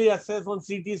thoroughly assess on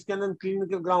CT scan and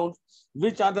clinical grounds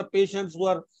which are the patients who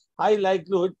are high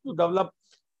likelihood to develop,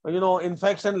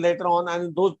 infection later on, and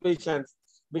in those patients,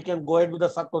 we can go ahead with the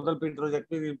subtotal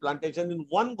petrosectomy implantation in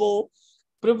one go,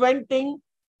 preventing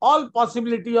all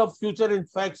possibility of future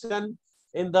infection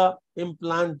in the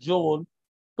implant zone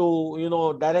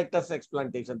to, direct us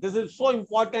explantation. This is so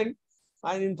important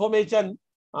and information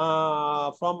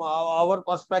from our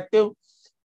perspective.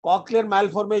 Cochlear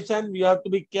malformation, we have to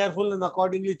be careful and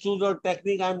accordingly choose our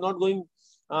technique. I am not going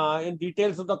in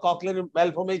details of the cochlear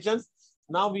malformations.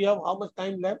 Now we have how much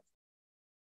time left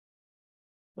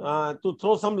to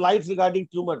throw some lights regarding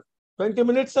tumor? 20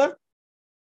 minutes, sir?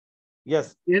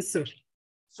 Yes. Yes, sir.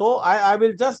 So I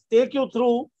will just take you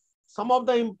through some of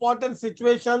the important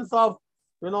situations of,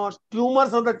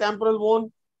 tumors of the temporal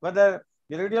bone, whether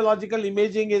the radiological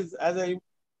imaging is as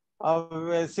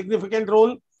a significant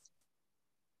role.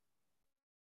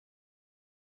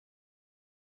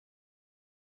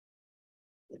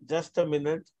 Just a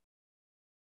minute.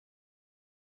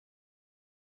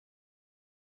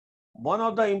 One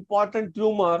of the important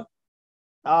tumor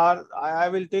I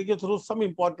will take you through some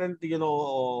important,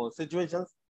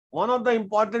 situations. One of the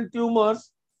important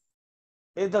tumors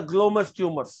is the glomus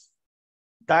tumors.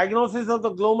 Diagnosis of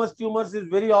the glomus tumors is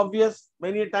very obvious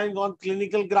many times on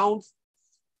clinical grounds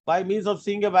by means of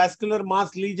seeing a vascular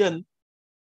mass lesion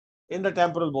in the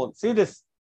temporal bone. See this.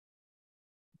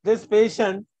 This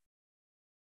patient.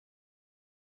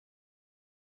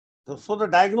 So the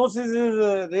diagnosis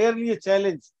is rarely a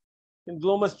challenge in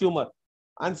glomus tumor.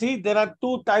 And see, there are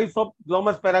two types of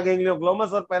glomus paraganglioma.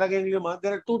 Glomus or paraganglioma,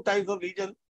 there are two types of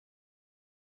lesion.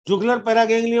 Jugular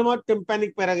paraganglioma,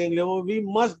 tympanic paraganglioma. We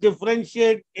must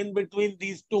differentiate in between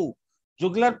these two.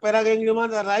 Jugular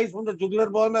paragangliomas arise from the jugular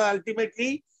bone and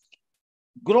ultimately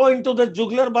grow into the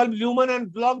jugular bulb lumen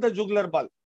and block the jugular bulb.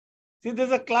 See, this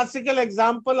is a classical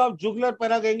example of jugular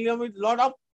paraganglioma with lot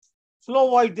of flow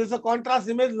void. This is a contrast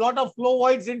image, lot of flow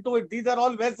voids into it. These are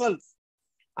all vessels.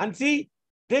 And see,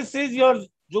 this is your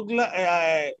jugular,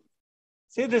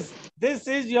 see this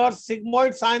is your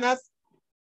sigmoid sinus,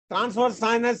 transverse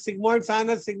sinus, sigmoid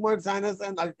sinus,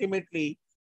 and ultimately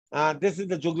this is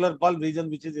the jugular bulb region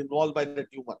which is involved by the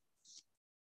tumor.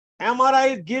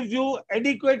 MRI gives you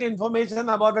adequate information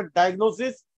about the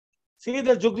diagnosis. See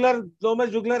the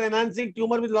glomus jugular enhancing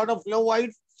tumor with a lot of flow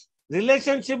voids.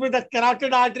 Relationship with the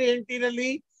carotid artery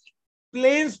anteriorly,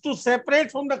 planes to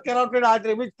separate from the carotid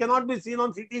artery, which cannot be seen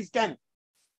on CT scan.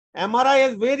 MRI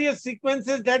has various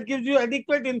sequences that gives you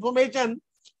adequate information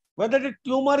whether the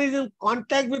tumor is in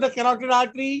contact with the carotid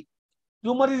artery,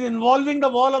 tumor is involving the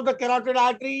wall of the carotid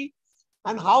artery,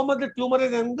 and how much the tumor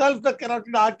is engulfed the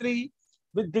carotid artery,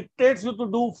 which dictates you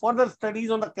to do further studies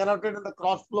on the carotid and the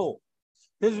cross flow.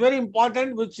 This is very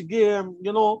important, which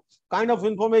kind of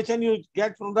information you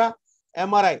get from the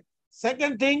MRI.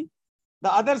 Second thing,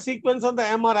 the other sequence on the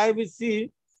MRI we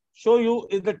show you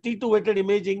is the T2 weighted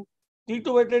imaging.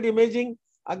 T2 weighted imaging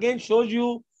again shows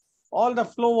you all the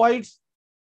flow voids.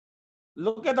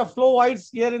 Look at the flow voids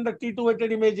here in the T2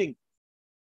 weighted imaging.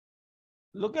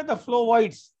 Look at the flow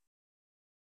voids.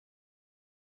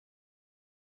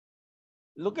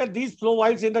 Look at these flow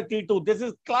voids in the T2. This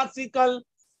is classical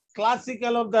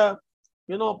of the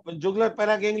jugular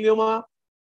paraganglioma.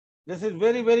 This is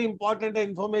very, very important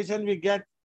information we get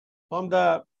from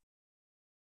the,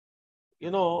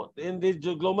 in these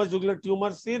glomus jugular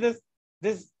tumors. See these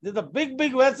are the big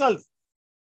vessels.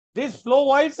 These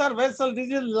flowoids are vessels.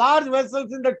 These are large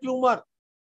vessels in the tumor.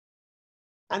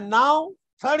 And now,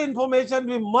 third information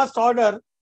we must order,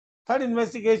 third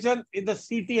investigation is the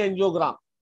CT angiogram.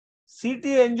 CT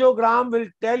angiogram will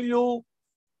tell you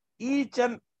each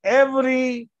and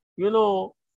every,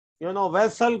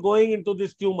 vessel going into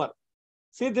this tumor.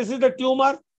 See, this is the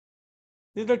tumor.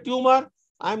 This is the tumor.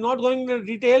 I am not going into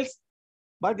details,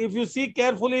 but if you see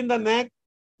carefully in the neck,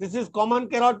 this is common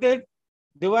carotid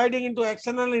dividing into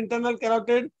external and internal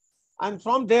carotid. And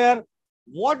from there,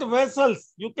 what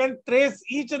vessels, you can trace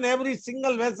each and every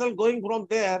single vessel going from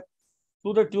there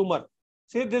to the tumor.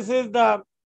 See, this is the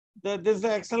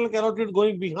external carotid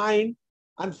going behind,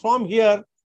 and from here,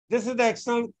 this is the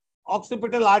external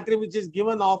occipital artery which is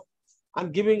given off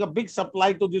and giving a big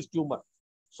supply to this tumor.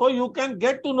 So you can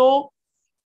get to know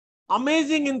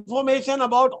amazing information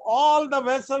about all the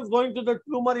vessels going to the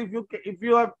tumor if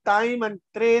you have time and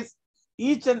trace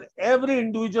each and every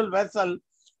individual vessel,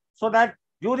 so that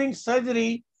during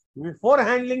surgery, before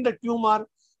handling the tumor,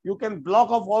 you can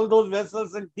block off all those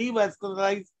vessels and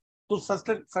devascularize to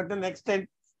certain extent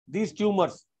these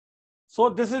tumors. So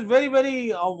this is very,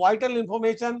 very vital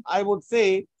information. I would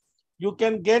say you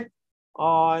can get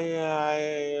from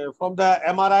the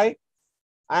MRI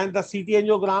and the CT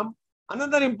angiogram.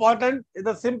 Another important is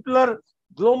the simpler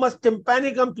glomus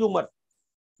tympanicum tumor.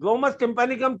 Glomus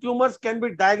tympanicum tumors can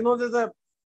be diagnosed as a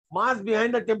mass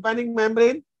behind the tympanic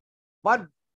membrane, but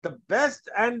the best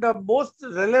and the most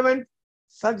relevant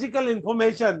surgical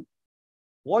information,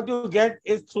 what you get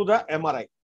is through the MRI.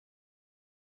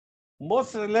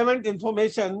 Most relevant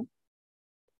information,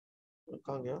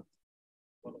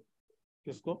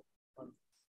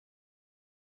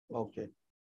 okay.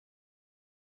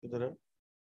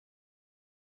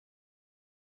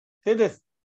 See this.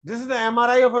 This is the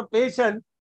MRI of a patient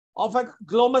of a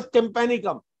glomus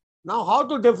tympanicum. Now, how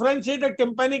to differentiate the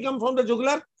tympanicum from the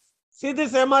jugular? See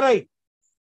this MRI.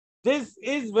 This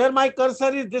is where my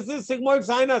cursor is. This is sigmoid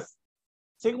sinus.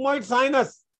 Sigmoid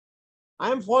sinus.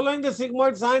 I am following the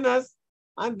sigmoid sinus,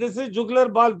 and this is jugular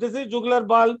bulb. This is jugular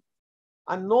bulb,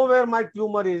 and know where my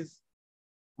tumor is.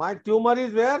 My tumor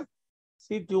is where?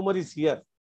 See, tumor is here.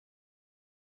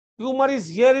 Tumor is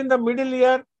here in the middle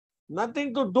ear.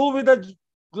 Nothing to do with the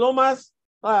glomus,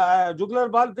 jugular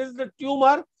bulb. This is the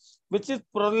tumor which is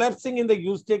prolapsing in the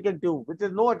eustachian tube, which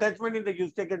is no attachment in the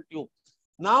eustachian tube.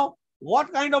 Now,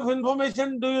 what kind of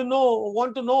information do you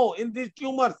want to know in these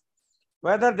tumors?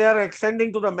 Whether they are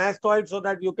extending to the mastoid so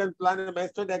that you can plan a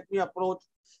mastoidectomy approach,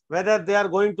 whether they are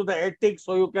going to the atic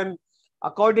so you can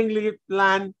accordingly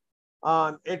plan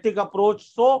an atic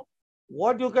approach. So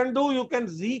what you can do, you can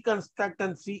reconstruct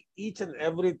and see each and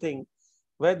everything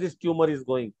where this tumor is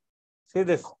going. See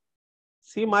this.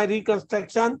 See my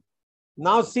reconstruction.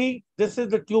 Now see, this is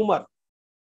the tumor.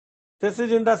 This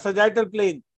is in the sagittal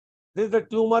plane. This is the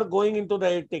tumor going into the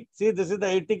atic. See, this is the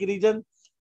atic region.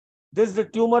 This is the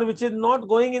tumor which is not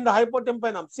going in the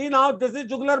hypotympanum. See now, this is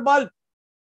jugular bulb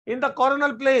in the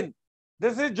coronal plane.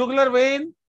 This is jugular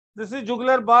vein. This is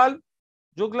jugular bulb,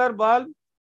 jugular bulb,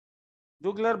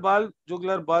 jugular bulb,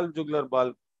 jugular bulb, jugular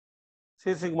bulb.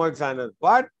 See sigmoid sinus.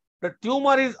 But the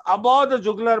tumor is above the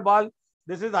jugular bulb.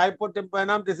 This is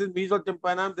hypotympanum. This is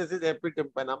mesotympanum. This is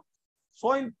epitympanum.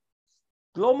 So in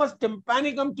glomus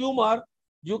tympanicum tumor,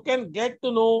 you can get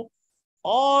to know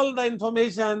all the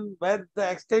information where the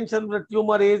extension of the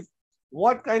tumor is,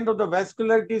 what kind of the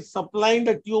vascularity is supplying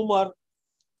the tumor.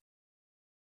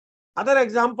 Other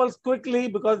examples quickly,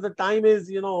 because the time is,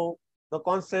 the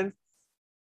constant.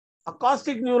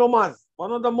 Acoustic neuromas,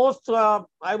 one of the most,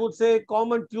 I would say,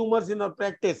 common tumors in our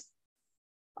practice.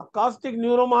 Acoustic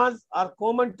neuromas are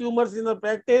common tumors in our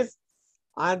practice,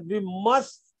 and we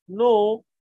must know.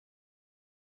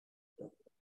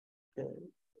 Okay.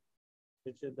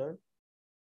 Which is that?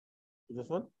 This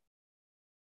one?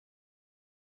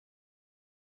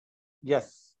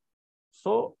 Yes.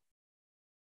 So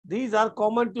these are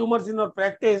common tumors in our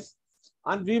practice,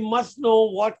 and we must know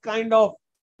what kind of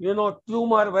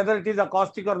tumor, whether it is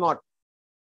acoustic or not.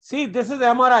 See, this is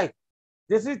MRI.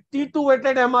 This is T2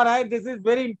 weighted MRI. This is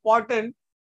very important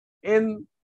in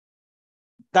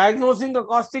diagnosing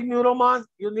acoustic neuromas.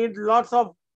 You need lots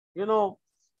of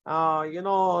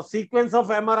sequence of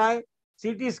MRI.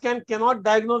 CT scan cannot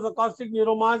diagnose acoustic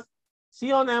neuromas.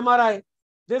 See on MRI,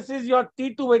 this is your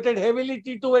T2 weighted, heavily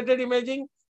T2 weighted imaging.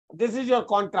 This is your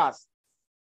contrast.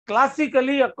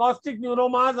 Classically, acoustic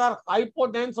neuromas are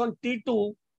hypodense on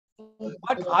T2,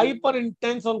 but hyper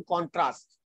intense on contrast.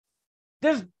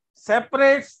 This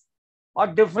separates or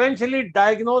differentially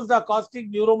diagnose the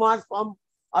acoustic neuromas from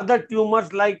other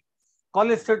tumors like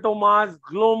cholesteatomas,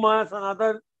 glomas, and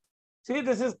other. See,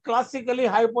 this is classically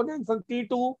hypotension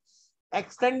T2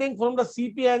 extending from the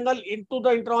CP angle into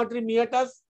the intra-auditory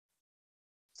meatus.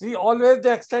 See, always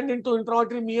they extend into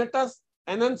intra-auditory meatus,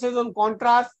 enhances on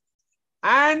contrast,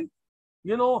 and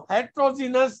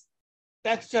heterogeneous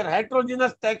texture.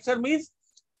 Heterogeneous texture means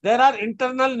there are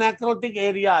internal necrotic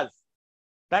areas.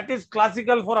 That is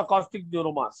classical for acoustic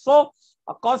neuromas. So,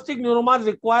 acoustic neuromas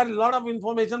require a lot of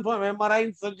information from MRI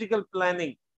in surgical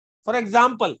planning. For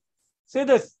example, see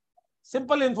this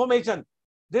simple information.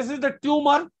 This is the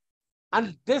tumor,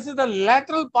 and this is the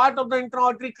lateral part of the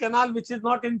intra-auditory canal which is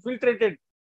not infiltrated.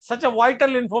 Such a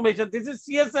vital information. This is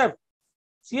CSF.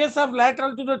 CSF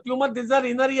lateral to the tumor. These are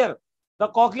inner ear, the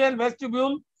cochlear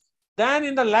vestibule. Then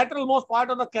in the lateral most part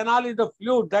of the canal is the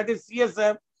fluid, that is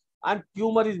CSF, and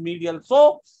tumor is medial.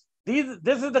 So this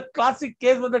is the classic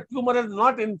case where the tumor has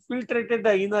not infiltrated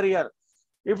the inner ear.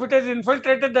 If it has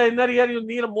infiltrated the inner ear, you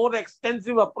need a more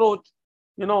extensive approach,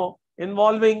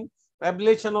 involving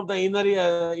ablation of the inner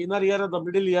ear or the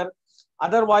middle ear.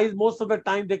 Otherwise, most of the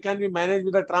time they can be managed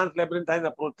with a translabyrinthine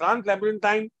approach.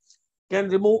 Translabyrinthine can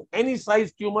remove any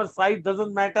size tumor. Size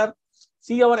doesn't matter.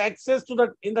 See, our access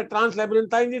to in the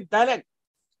translabyrinthine is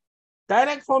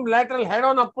direct from lateral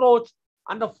head-on approach.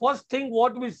 And the first thing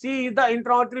what we see is the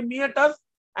intra-auditory meatus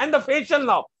and the facial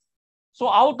nerve. So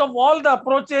out of all the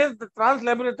approaches, the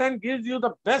translabyrinthine gives you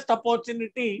the best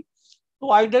opportunity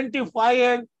to identify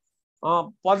and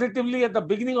positively at the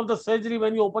beginning of the surgery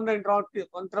when you open the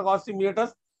intracaustic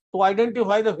meatus to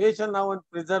identify the facial nerve and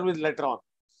preserve it later on.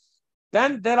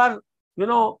 Then there are,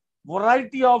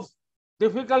 variety of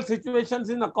difficult situations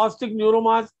in acoustic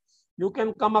neuromas. You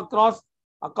can come across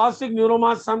acoustic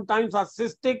neuromas sometimes are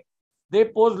cystic. They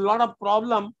pose a lot of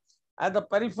problem as the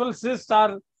peripheral cysts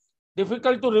are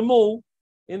difficult to remove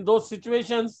in those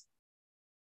situations.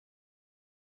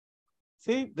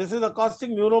 See, this is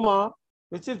acoustic neuroma,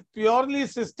 which is purely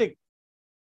cystic.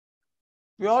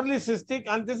 Purely cystic,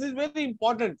 and this is very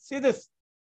important. See this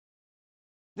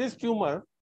tumor,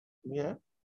 yeah.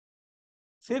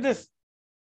 See this.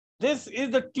 This is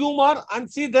the tumor, and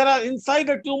see there are inside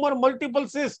the tumor multiple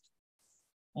cysts.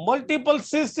 Multiple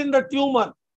cysts in the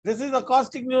tumor. This is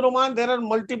acoustic neuroma, and there are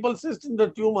multiple cysts in the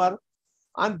tumor.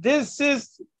 And this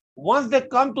is, once they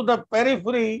come to the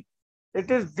periphery, it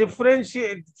is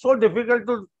so difficult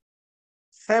to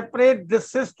separate the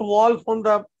cyst wall from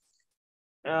the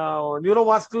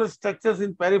neurovascular structures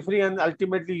in periphery, and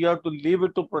ultimately you have to leave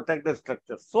it to protect the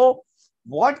structure. So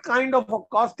what kind of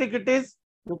acoustic it is,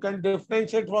 you can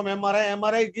differentiate from MRI.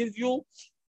 MRI gives you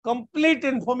complete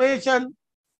information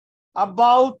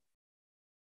about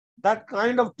that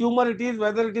kind of tumor it is,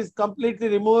 whether it is completely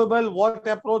removable, what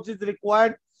approach is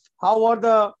required, how are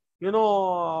the,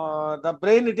 the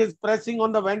brain it is pressing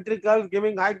on the ventricles,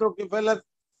 giving hydrocephalus,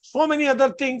 so many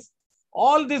other things.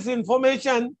 All this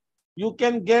information you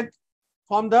can get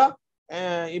from the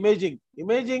imaging.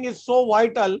 Imaging is so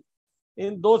vital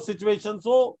in those situations.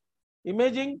 So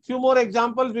imaging, few more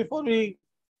examples before we,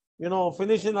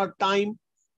 finish in our time.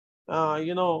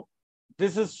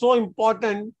 This is so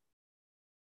important.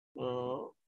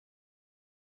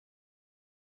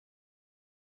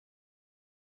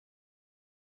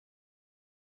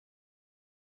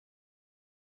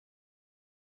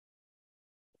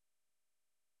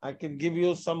 I can give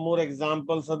you some more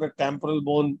examples of the temporal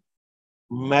bone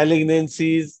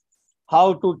malignancies,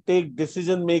 how to take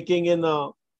decision making in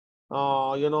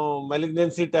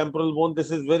malignancy temporal bone.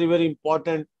 This is very, very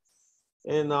important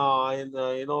in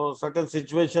certain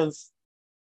situations.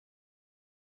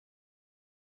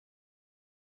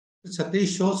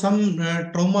 Satish, show some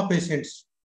trauma patients.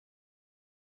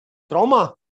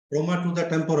 Trauma to the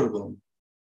temporal bone.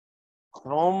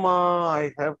 Trauma,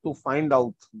 I have to find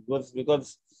out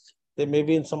because they may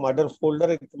be in some other folder.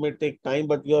 It may take time,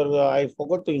 but I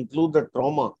forgot to include the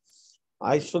trauma.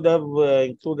 I should have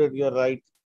included. You're right.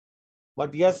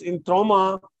 But yes, in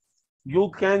trauma,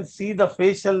 you can see the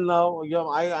facial now.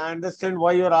 I understand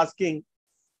why you're asking.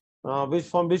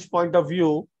 From which point of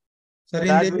view? Sir,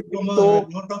 there is a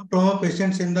lot of trauma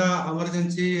patients in the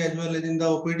emergency as well as in the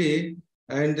OPD,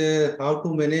 and how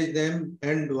to manage them,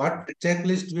 and what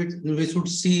checklist we should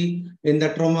see in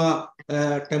the trauma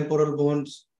temporal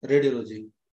bones radiology.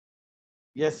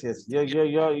 Yes.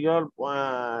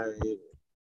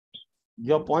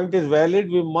 Your point is valid.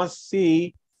 We must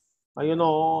see,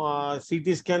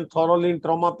 CT scan thoroughly in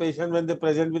trauma patient when they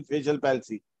present with facial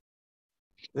palsy.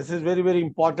 This is very, very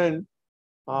important,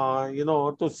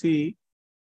 to see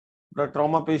the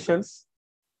trauma patients.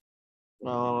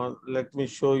 Let me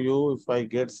show you if I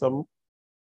get some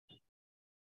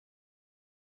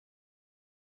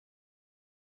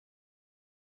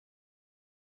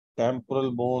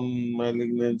temporal bone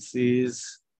malignancies.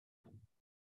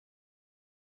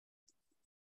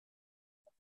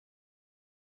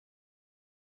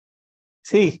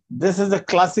 See, this is a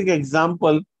classic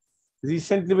example.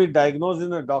 Recently, we diagnosed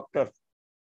in a doctor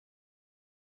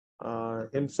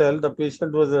himself. The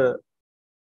patient was a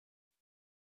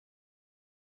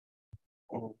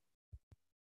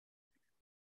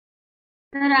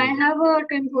Sir, I have a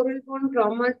temporal bone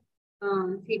trauma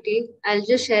CT. I'll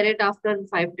just share it after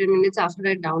 5-10 minutes after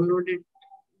I download it.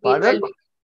 Pardon? Meanwhile,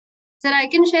 sir, I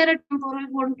can share a temporal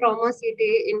bone trauma CT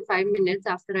in 5 minutes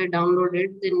after I download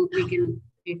it. Then we can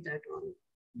read that one.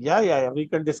 Yeah. We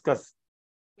can discuss.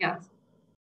 Yeah.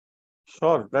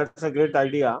 Sure, that's a great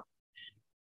idea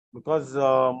because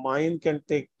mine can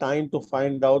take time to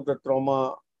find out the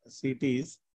trauma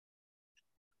CTs.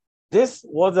 This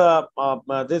was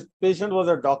this patient was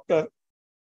a doctor.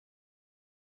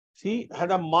 She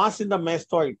had a mass in the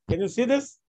mastoid. Can you see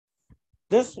this?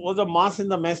 This was a mass in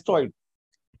the mastoid.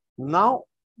 Now,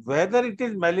 whether it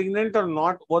is malignant or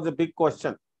not was a big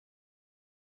question.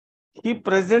 He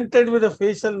presented with a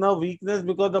facial nerve weakness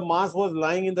because the mass was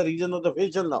lying in the region of the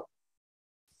facial nerve,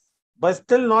 but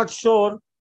still not sure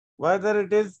whether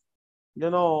it is,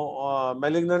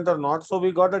 malignant or not. So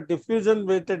we got a diffusion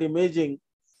weighted imaging,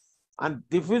 and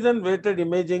diffusion weighted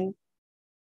imaging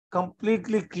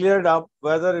completely cleared up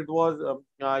whether it was,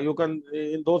 you can,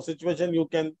 in those situations, you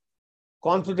can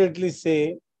confidently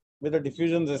say with a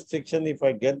diffusion restriction, if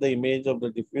I get the image of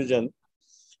the diffusion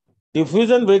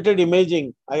weighted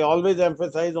imaging, I always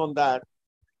emphasize on that,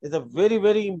 is a very,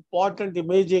 very important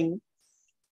imaging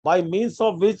by means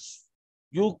of which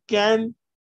you can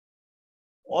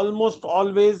almost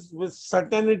always with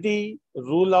certainty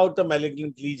rule out a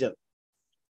malignant lesion.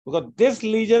 Because this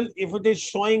lesion, if it is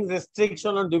showing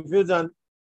restriction on diffusion,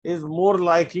 is more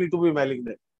likely to be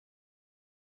malignant.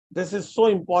 This is so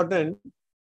important.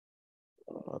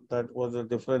 That was a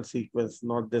different sequence,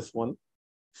 not this one.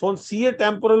 So on CA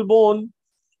temporal bone,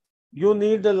 you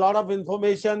need a lot of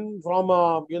information from,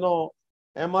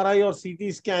 MRI or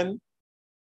CT scan.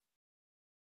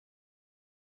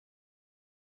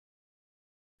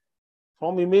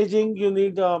 From imaging, you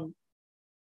need,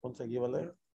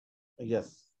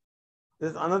 yes.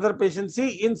 There's another patient.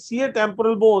 See, in CA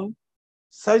temporal bone,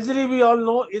 surgery we all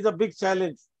know is a big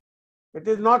challenge. It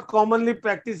is not commonly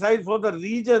practiced for the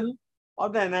region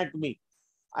of the anatomy.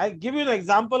 I give you an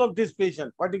example of this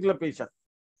patient, particular patient.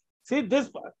 See, this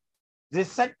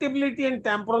resectability in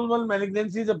temporal bone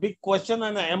malignancy is a big question,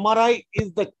 and MRI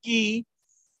is the key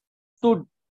to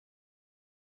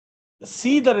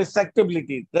see the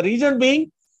resectability. The reason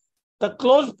being the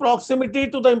close proximity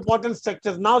to the important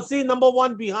structures. Now see number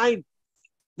one behind.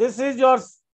 This is your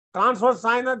transverse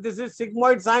sinus, this is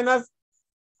sigmoid sinus,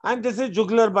 and this is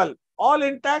jugular bulb. All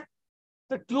intact.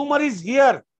 The tumor is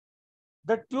here.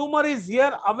 The tumor is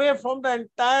here away from the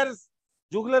entire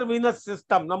jugular venous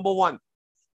system, number one.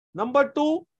 Number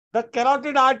two, the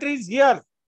carotid artery is here.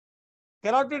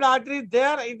 Carotid artery is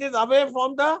there. It is away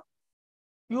from the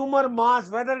tumor mass,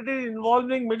 whether it is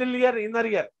involving middle ear, inner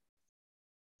ear.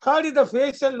 Third is the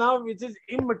facial nerve, which is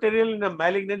immaterial in a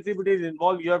malignancy, but is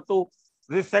involved. You have to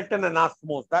resect an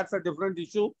anastomose. That's a different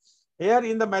issue. Here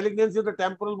in the malignancy of the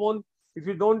temporal bone, if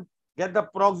you don't get the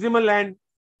proximal end,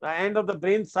 the end of the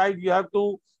brain side, you have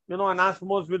to,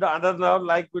 anastomose with the other nerve,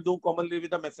 like we do commonly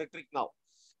with the mesenteric nerve.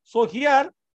 So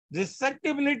here,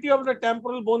 resectability of the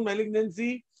temporal bone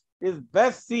malignancy is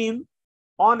best seen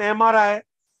on MRI,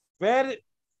 where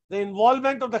the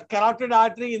involvement of the carotid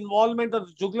artery, involvement of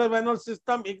the jugular venous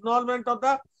system, involvement of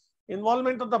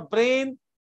the brain,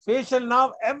 facial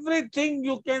nerve, everything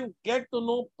you can get to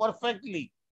know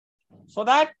perfectly, so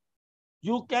that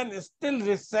you can still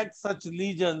resect such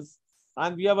lesions.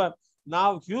 And we have a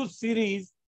now huge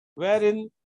series wherein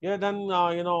we have done,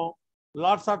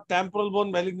 lots of temporal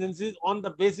bone malignancies on the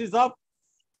basis of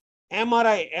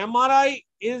MRI. MRI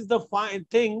is the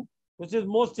thing which is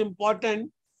most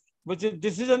important, which is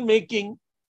decision making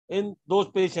in those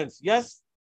patients. Yes?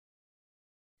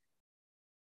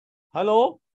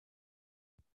 Hello?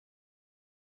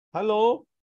 Hello?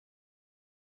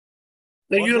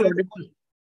 No, you're audible.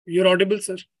 You're audible,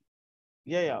 sir.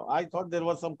 Yeah. I thought there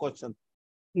was some question.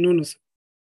 No, sir.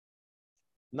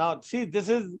 Now, see, this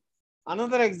is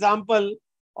another example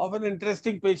of an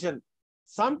interesting patient.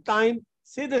 Sometimes,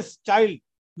 see this child,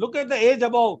 look at the age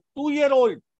about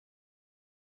 2-year-old.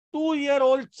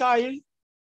 2-year-old child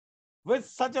with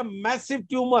such a massive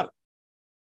tumor.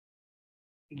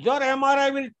 Your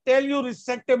MRI will tell you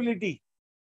resectability.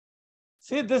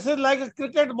 See, this is like a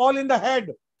cricket ball in the head.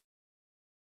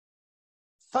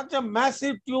 Such a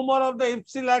massive tumor of the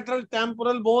ipsilateral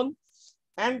temporal bone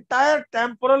entire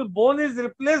temporal bone is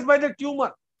replaced by the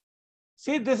tumor.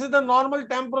 See, this is the normal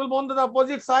temporal bone on the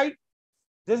opposite side.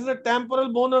 This is the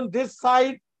temporal bone on this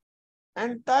side.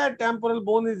 Entire temporal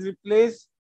bone is replaced,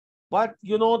 but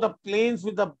you know the planes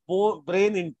with the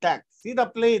brain intact. See the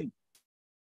plane.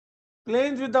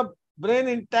 Planes with the brain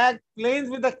intact, planes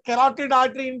with the carotid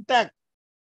artery intact.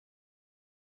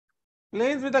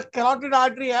 Planes with the carotid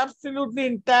artery absolutely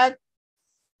intact.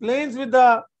 Planes with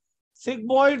the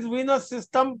sigmoid venous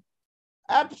system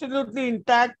absolutely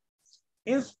intact.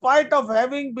 In spite of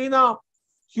having been a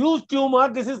huge tumor,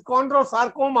 this is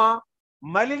chondrosarcoma,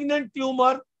 malignant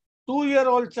tumor,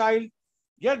 2-year-old child,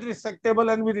 yet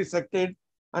resectable and we resected,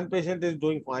 and patient is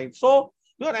doing fine. So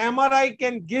your MRI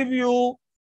can give you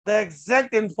the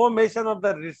exact information of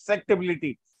the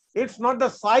resectability. It's not the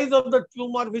size of the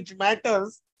tumor which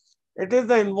matters. It is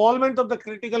the involvement of the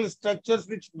critical structures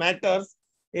which matters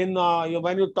in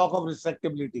when you talk of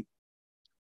resectability.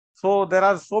 So there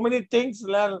are so many things,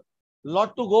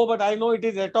 lot to go, but I know it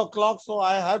is 8 o'clock, so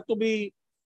I have to be,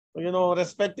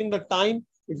 respecting the time.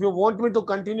 If you want me to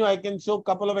continue, I can show a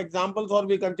couple of examples, or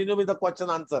we continue with the question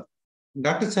answer.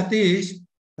 Dr. Satish,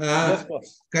 Yes,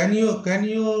 can you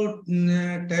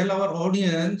tell our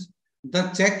audience the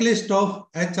checklist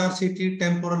of HRCT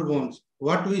temporal bones?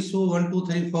 What we should 1, 2,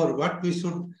 3, 4. What we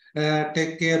should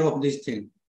take care of this thing?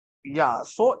 Yeah,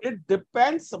 so it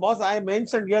depends. Boss, I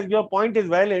mentioned, yes, your point is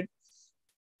valid.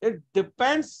 It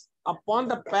depends upon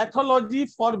the pathology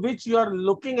for which you are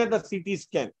looking at the CT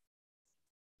scan.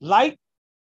 Like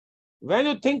when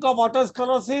you think of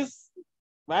atherosclerosis,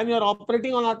 when you are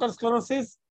operating on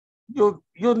atherosclerosis,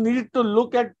 you need to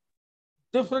look at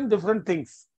different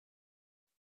things.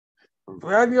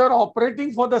 When you are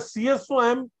operating for the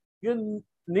CSOM, you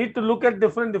need to look at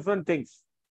different things.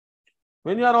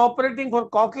 When you are operating for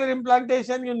cochlear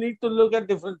implantation, you need to look at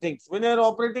different things. When you are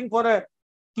operating for a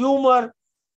tumor,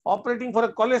 operating for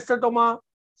a cholesteatoma,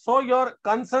 so your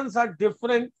concerns are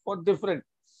different for different.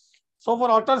 So for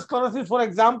atherosclerosis, for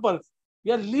example,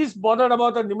 we are least bothered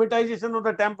about the pneumatization of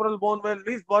the temporal bone. We are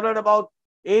least bothered about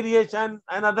aeration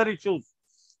and other issues.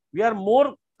 We are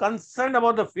more concerned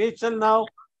about the facial now.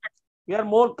 We are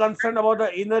more concerned about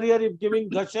the inner ear if giving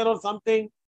gusher or something.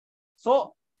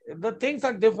 So the things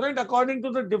are different according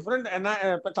to the different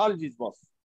pathologies, boss.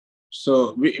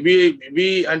 So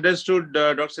we understood,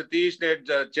 Dr. Satish, that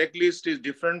the checklist is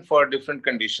different for different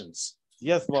conditions.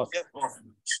 Yes, boss.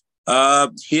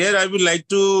 Here I would like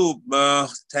to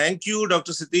thank you,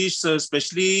 Dr. Satish,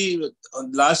 especially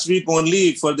last week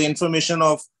only for the information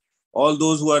of all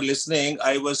those who are listening.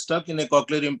 I was stuck in a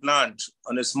cochlear implant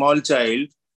on a small child,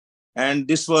 and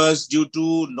this was due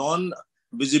to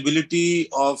non-visibility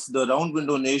of the round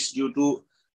window niche due to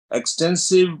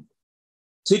extensive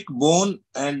thick bone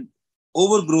and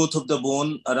overgrowth of the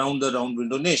bone around the round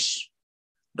window niche.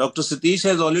 Dr. Satish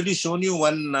has already shown you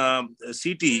one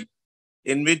CT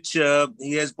in which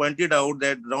he has pointed out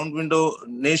that round window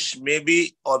niche may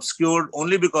be obscured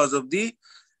only because of the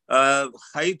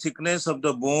high thickness of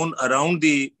the bone around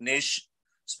the niche,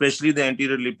 especially the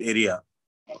anterior lip area.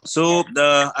 So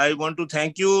I want to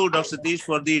thank you, Dr. Satish,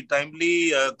 for the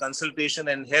timely consultation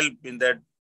and help in that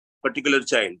particular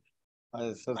child.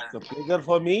 It's a pleasure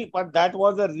for me, but that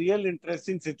was a real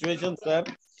interesting situation, sir,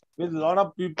 with a lot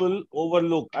of people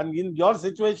overlook. And in your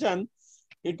situation,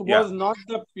 it was not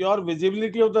the pure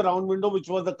visibility of the round window which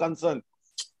was the concern.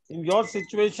 In your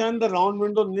situation, the round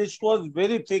window niche was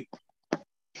very thick.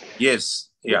 Yes.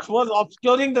 Which was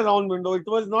obscuring the round window. It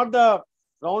was not the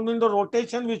round window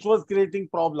rotation which was creating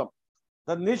problem.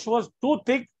 The niche was too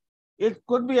thick. It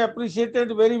could be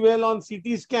appreciated very well on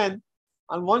CT scan.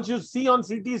 And once you see on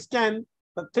CT scan,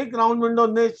 the thick round window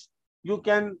niche, you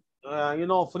can,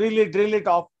 freely drill it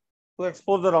off to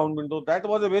expose the round window. That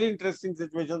was a very interesting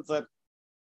situation, sir.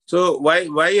 So why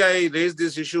I raise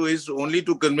this issue is only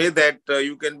to convey that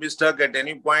you can be stuck at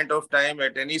any point of time,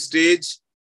 at any stage,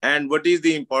 and what is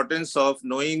the importance of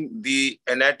knowing the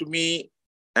anatomy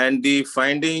and the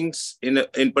findings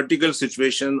in particular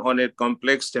situation on a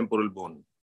complex temporal bone.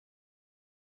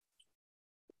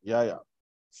 Yeah.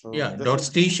 So Dr.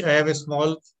 Satish, I have a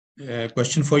small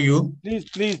question for you.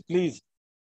 Please.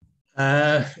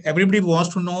 Everybody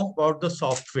wants to know about the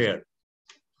software.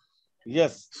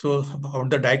 Yes. So on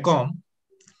the DICOM.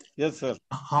 Yes, sir.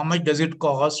 How much does it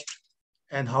cost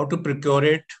and how to procure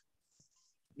it?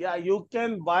 Yeah, you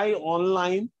can buy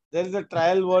online. There is a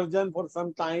trial version for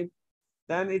some time.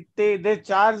 Then they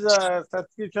charge a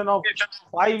subscription of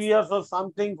 5 years or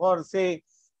something for say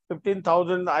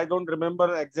 15,000. I don't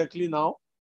remember exactly now,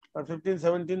 but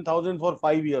 17,000 for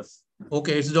 5 years.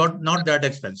 Okay, it's not that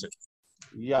expensive.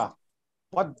 Yeah,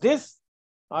 but this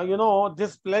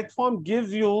this platform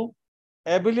gives you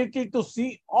ability to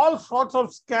see all sorts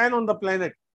of scan on the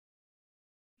planet.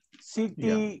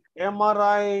 CT,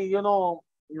 MRI,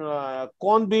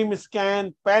 cone beam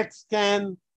scan, PET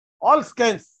scan, all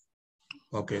scans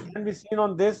can be seen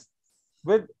on this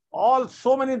with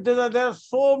so many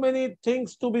so many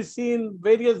things to be seen,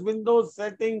 various windows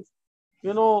settings.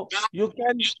 You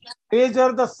can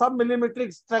measure the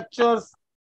submillimetric structures.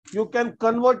 You can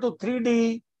convert to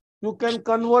 3D. You can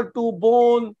convert to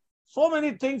bone. So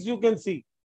many things you can see.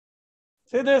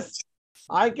 See this?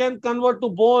 I can convert to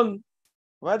bone,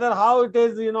 whether how it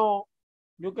is,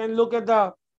 you can look at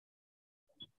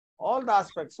all the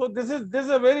aspects. So this is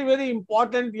a very, very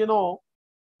important,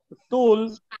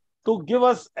 tool to give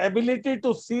us ability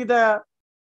to see the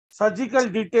surgical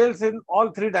details in all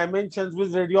three dimensions, which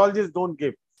radiologists don't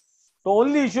give. The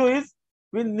only issue is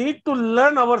we need to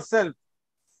learn ourselves.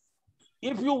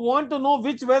 If you want to know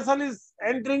which vessel is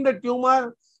entering the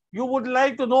tumor, you would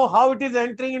like to know how it is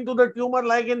entering into the tumor.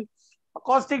 Like in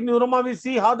acoustic neuroma, we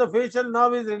see how the facial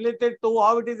nerve is related to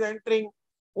how it is entering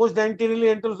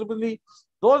post-anteriorly, anterosuperiorly.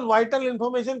 Those vital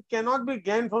information cannot be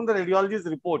gained from the radiologist's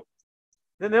report.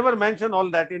 They never mention all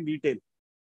that in detail.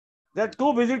 They're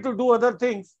too busy to do other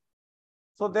things.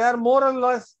 So they are more or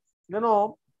less,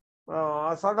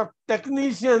 sort of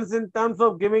technicians in terms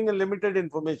of giving a limited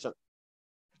information.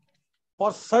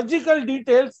 For surgical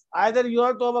details, either you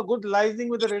have to have a good liaising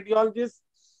with the radiologist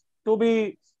to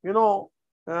be,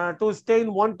 to stay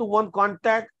in one-to-one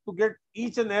contact to get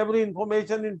each and every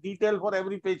information in detail for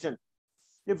every patient.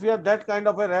 If you have that kind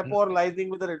of a rapport liaising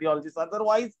with the radiologist,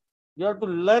 otherwise you have to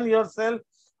learn yourself,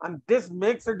 and this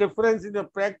makes a difference in your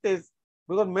practice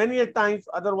because many a times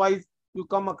otherwise you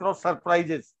come across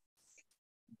surprises.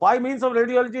 By means of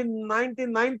radiology,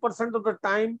 99% of the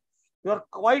time, you are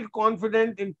quite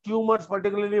confident in tumors,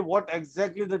 particularly what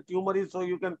exactly the tumor is, so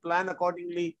you can plan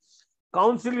accordingly,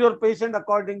 counsel your patient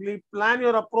accordingly, plan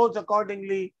your approach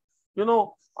accordingly,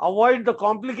 avoid the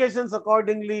complications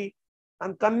accordingly,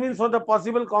 and convince for the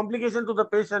possible complication to the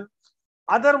patient.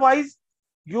 Otherwise,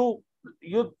 you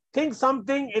think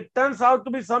something, it turns out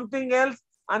to be something else,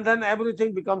 and then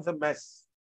everything becomes a mess.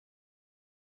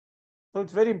 So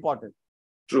it's very important.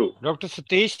 True. Dr.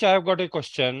 Satish, I have got a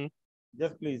question.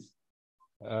 Yes, please.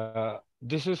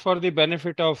 This is for the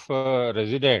benefit of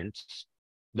residents.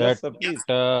 Yes, That sir, please.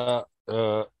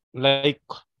 like,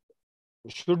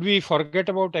 should we forget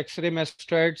about X-ray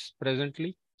mastoids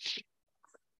presently?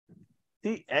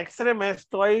 The X-ray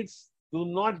mastoids do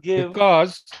not give.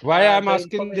 Because why I'm the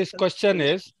asking this question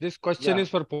is,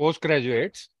 for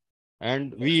postgraduates,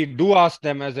 and we do ask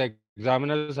them as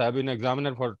examiners. I've been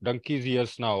examiner for donkey's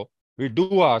years now. We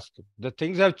do ask. The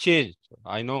things have changed.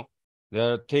 I know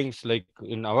there are things like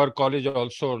in our college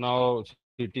also now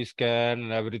CT scan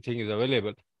and everything is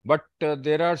available. But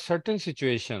there are certain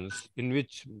situations in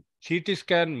which CT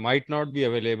scan might not be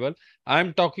available.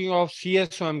 I'm talking of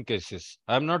CSOM cases.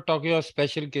 I'm not talking of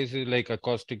special cases like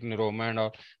acoustic neuroma and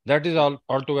all. That is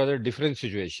altogether different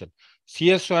situation.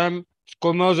 CSOM,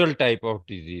 squamosal type of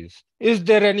disease. Is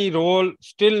there any role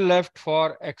still left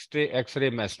for X-ray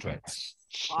mastoids?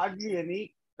 Hardly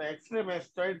any. The X-ray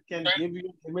mastoid can give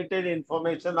you limited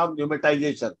information of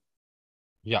pneumatization.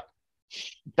 Yeah.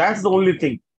 That's the only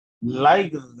thing.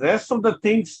 Like rest of the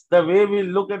things, the way we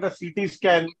look at the CT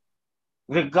scan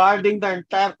regarding the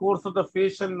entire course of the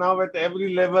facial nerve at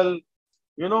every level,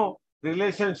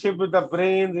 relationship with the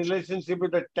brain, relationship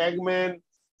with the tegmen,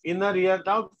 inner ear,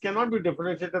 now cannot be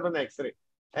differentiated on X-ray.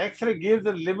 X-ray gives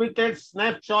a limited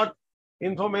snapshot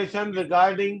information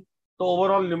regarding the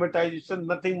overall pneumatization,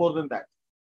 nothing more than that.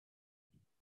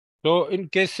 So in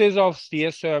cases of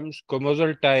CSMs,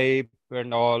 squamosal type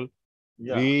and all,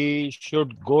 we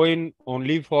should go in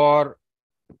only for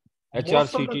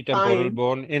HRCT temporal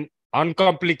bone in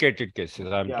uncomplicated cases.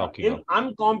 I'm talking in of.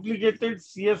 Uncomplicated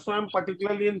CSOM,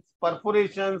 particularly in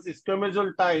perforations,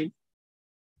 squamosal type,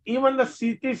 even the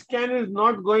CT scan is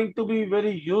not going to be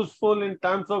very useful in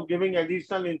terms of giving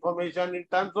additional information, in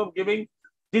terms of giving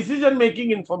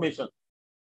decision-making information.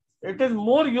 It is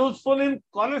more useful in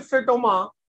cholesteatoma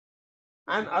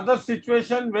and other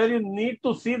situations where you need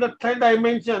to see the third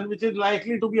dimension which is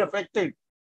likely to be affected.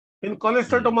 In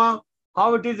cholesteatoma,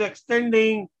 how it is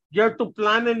extending, you have to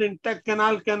plan an intact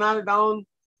canal down,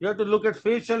 you have to look at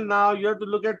facial nerve, you have to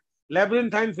look at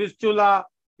labyrinthine fistula,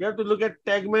 you have to look at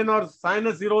tegmen or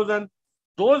sinus erosion.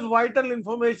 Those vital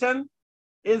information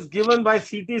is given by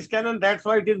CT scan, and that's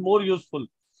why it is more useful.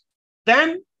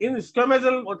 Then in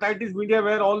squamosal otitis media,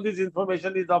 where all this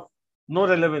information is of no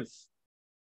relevance.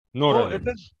 It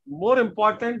is more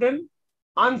important in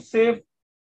unsafe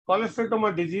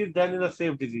cholesteatoma disease than in a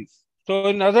safe disease. So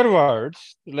in other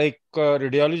words, like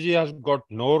radiology has got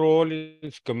no role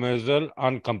in commercial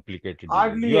uncomplicated disease.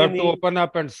 Hardly You have to any. open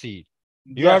up and see.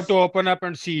 You Yes. have to open up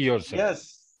and see yourself. Yes.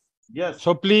 Yes.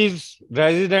 So please,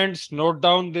 residents, note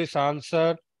down this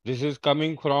answer. This is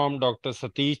coming from Dr.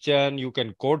 Satish Jain. You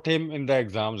can quote him in the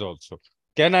exams also.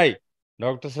 Can I,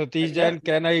 Dr. Satish Jain, Yes.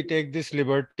 can I take this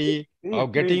liberty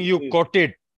of getting Please, you please.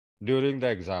 quoted during the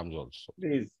exams also?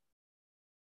 Please.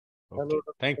 Okay.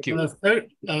 Thank you.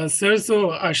 Sir, so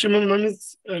Ashima ma'am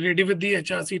is ready with the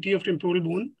HRCT of temporal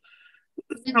bone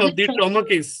of the trauma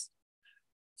case.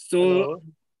 So Hello.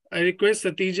 I request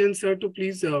Satish Jain sir to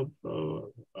please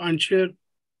unshare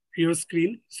your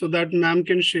screen so that ma'am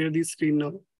can share the screen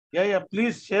now. Yeah.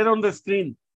 Please share on the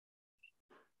screen.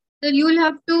 So you will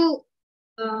have to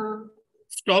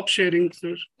stop sharing,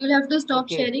 sir. You'll have to stop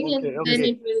sharing and then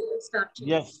it will start sharing.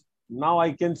 Yes. Now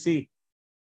I can see.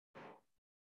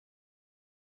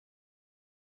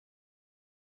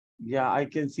 Yeah, I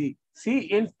can see. See,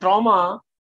 in trauma,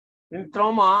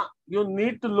 you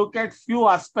need to look at few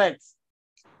aspects.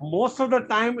 Most of the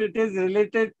time, it is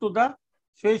related to the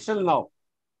facial nerve.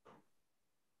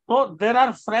 So there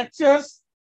are fractures.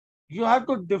 You have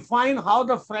to define how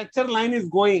the fracture line is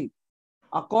going.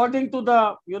 According to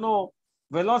the,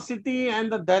 velocity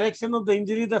and the direction of the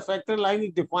injury, the fracture line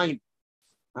is defined.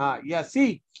 Yeah,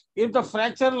 see, if the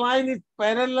fracture line is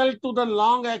parallel to the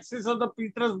long axis of the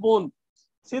petrous bone,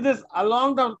 see this,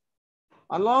 along the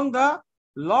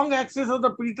long axis of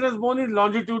the petrous bone is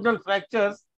longitudinal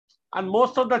fractures, and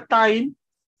most of the time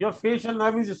your facial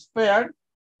nerve is spared.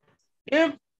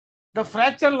 If the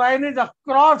fracture line is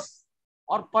across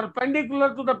or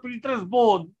perpendicular to the petrous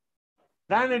bone,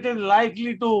 then it is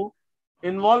likely to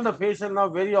involve the facial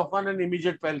nerve, very often an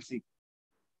immediate palsy.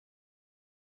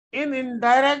 In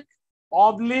indirect,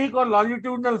 oblique or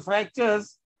longitudinal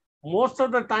fractures, most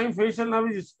of the time facial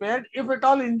nerve is spared. If at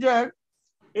all injured,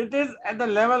 it is at the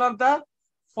level of the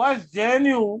first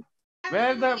genu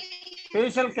where the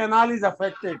facial canal is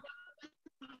affected.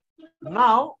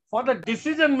 Now, for the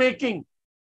decision making,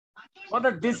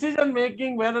 whether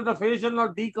the facial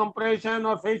nerve decompression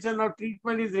or facial nerve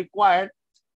treatment is required,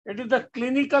 it is the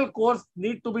clinical course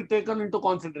need to be taken into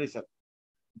consideration.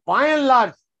 By and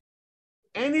large,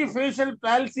 any facial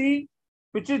palsy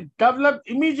which is developed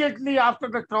immediately after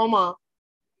the trauma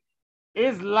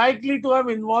is likely to have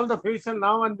involved the facial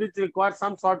nerve and which requires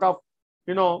some sort of,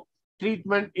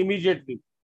 treatment immediately.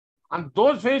 And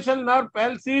those facial nerve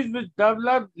palsies which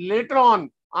develop later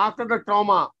on after the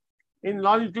trauma in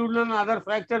longitudinal and other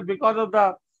fractures because of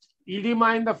the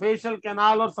edema in the facial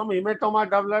canal or some hematoma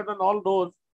developed, and all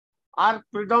those are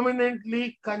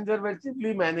predominantly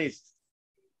conservatively managed.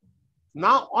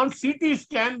 Now on CT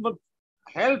scan would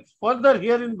help further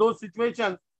here in those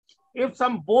situations. If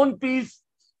some bone piece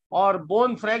or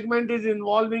bone fragment is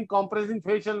involving compressing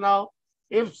facial nerve,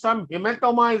 if some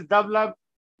hematoma is developed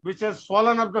which has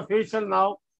swollen up the facial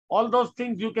nerve, all those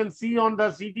things you can see on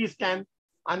the CT scan.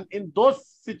 And in those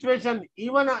situations,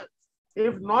 even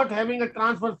if not having a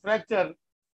transverse fracture,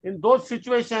 in those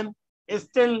situations,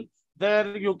 still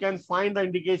there you can find the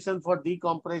indication for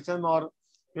decompression or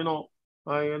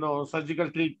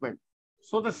surgical treatment.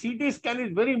 So the CT scan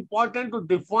is very important to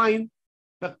define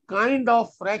the kind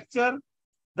of fracture,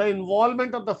 the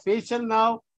involvement of the facial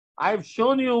nerve. I've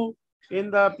shown you in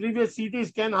the previous CT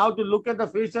scan how to look at the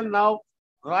facial nerve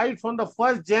right from the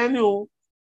first genu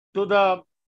to the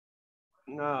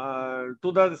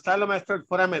stylomastoid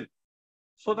foramen.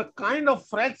 So the kind of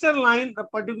fracture line the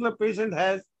particular patient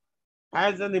has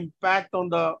an impact on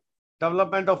the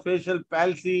development of facial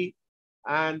palsy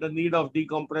and the need of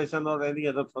decompression or any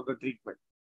other further treatment.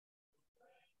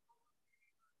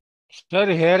 Sir,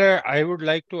 here I would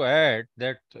like to add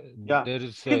that there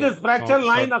is see this fracture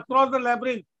line across the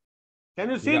labyrinth. Can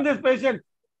you see in this patient?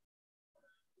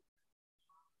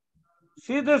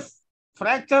 See this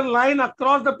fracture line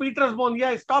across the petrous bone.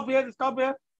 Yeah, stop here.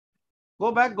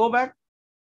 Go back.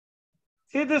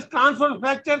 See this transverse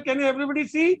fracture. Can you everybody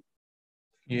see?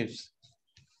 Yes.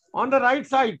 On the right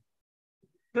side,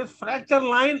 this fracture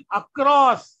line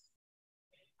across.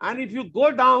 And if you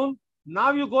go down,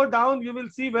 you will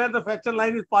see where the fracture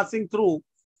line is passing through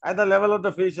at the level of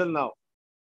the facial nerve.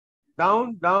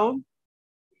 Down.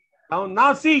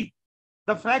 Now see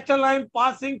the fracture line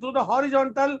passing through the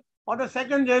horizontal or the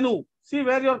second genu. See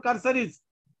where your cursor is.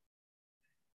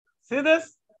 See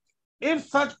this? If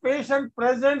such patient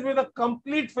presents with a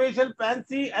complete facial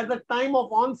palsy at the time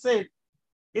of onset,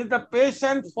 is the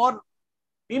patient for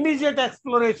immediate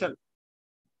exploration.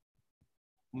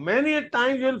 Many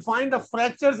times you will find the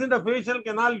fractures in the facial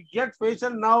canal, yet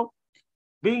facial nerve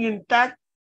being intact.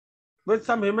 with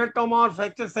some hematoma or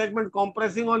fracture segment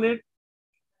compressing on it.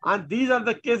 And these are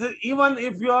the cases, even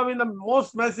if you have in the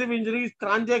most massive injuries,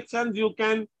 transactions, you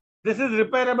can, this is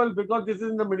repairable because this is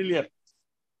in the middle ear,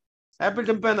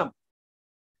 epitympanum.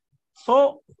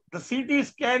 So the CT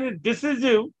scan is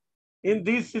decisive in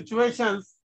these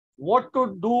situations, what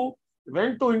to do,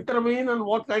 when to intervene, and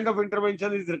what kind of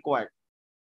intervention is required.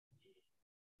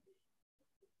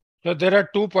 So there are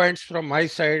 2 points from my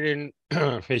side in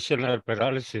facial nerve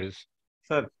paralysis.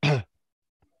 Sir.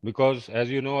 Because as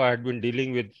you know, I had been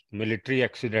dealing with military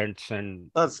accidents and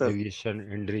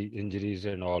aviation injuries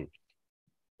and all.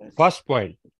 Yes. First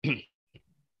point,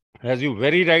 as you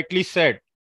very rightly said,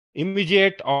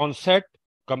 immediate onset,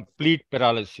 complete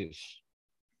paralysis.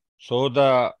 So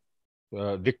the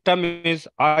dictum is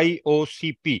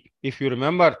IOCP. If you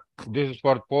remember, this is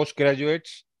for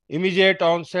postgraduates. Immediate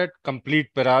onset,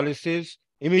 complete paralysis,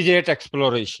 immediate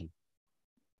exploration.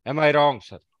 Am I wrong,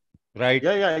 sir? Right?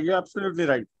 Yeah, you're absolutely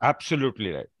right.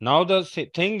 Absolutely right. Now, the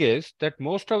thing is that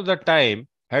most of the time,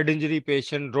 head injury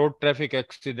patient, road traffic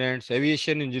accidents,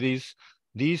 aviation injuries,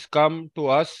 these come to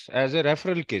us as a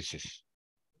referral cases.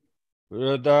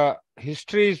 The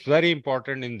history is very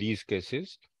important in these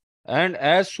cases. And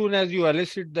as soon as you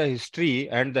elicit the history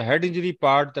and the head injury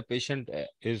part, the patient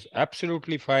is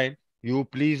absolutely fine. You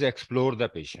please explore the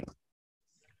patient.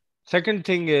 Second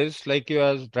thing is, like you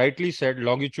have rightly said,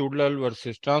 longitudinal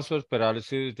versus transverse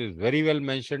paralysis. It is very well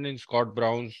mentioned in Scott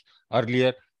Brown's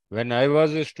earlier. When I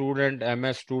was a student,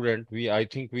 MS student, I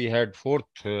think we had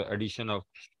 4th edition of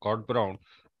Scott Brown.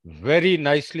 Very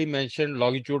nicely mentioned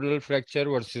longitudinal fracture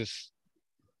versus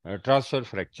transverse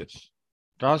fractures.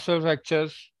 Transverse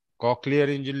fractures, cochlear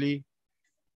injury,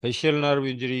 facial nerve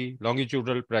injury,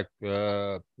 longitudinal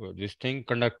this thing,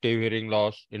 conductive hearing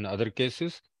loss. In other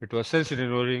cases, it was sensory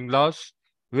hearing loss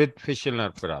with facial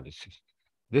nerve paralysis.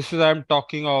 This is I am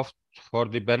talking of for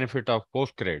the benefit of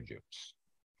postgraduates.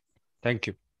 Thank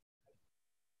you.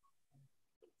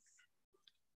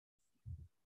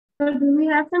 So do we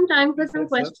have some time for some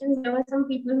questions? There were some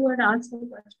people who had asked some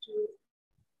questions.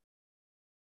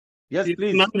 Yes,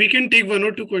 please. Now we can take 1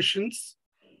 or 2 questions.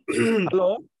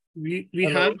 Hello. We Hello.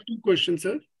 have 2 questions,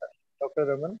 sir. Dr.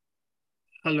 Raman.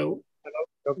 Hello.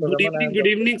 Dr. Good Raman, evening. Good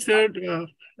evening, sir.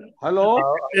 Hello.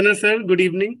 Sir. Good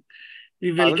evening.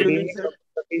 We welcome Good evening, Dr.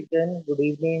 Satish Jain. Good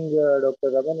evening,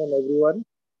 Dr. Raman and everyone.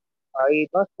 I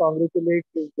must congratulate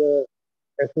the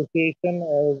association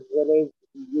as well as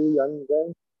you young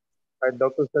guys.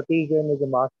 Dr. Satish Jain is a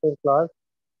master class.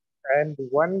 And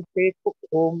one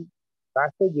take-home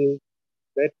message is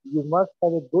that you must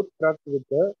have a good trust with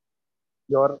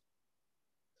your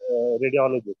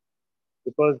radiologist,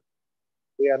 because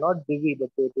they are not busy, but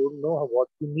they don't know what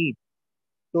you need.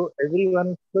 So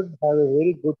everyone should have a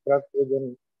very good trust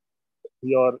within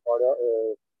your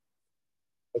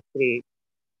X-ray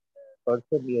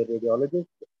person, your radiologist.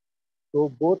 So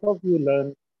both of you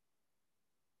learn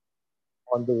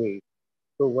on the way.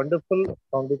 So wonderful.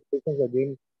 Congratulations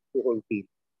again to the whole team.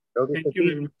 Dr. Thank you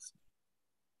very much.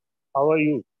 How are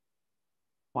you?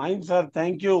 Fine, sir.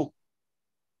 Thank you.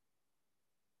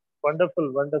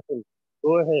 Wonderful, wonderful.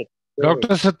 Go ahead.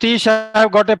 Dr. Satish, I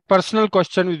have got a personal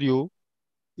question with you.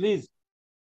 Please.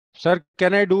 Sir,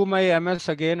 can I do my MS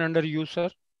again under you,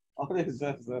 sir? Okay,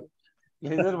 sir.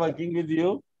 Pleasure working with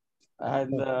you.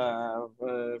 And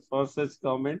for such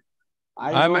comment,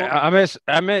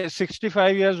 I'm a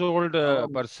 65 years old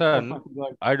person.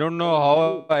 I don't know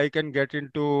how I can get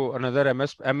into another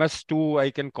MS2, I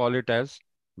can call it as,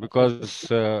 because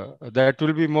that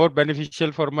will be more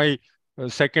beneficial for my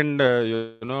second,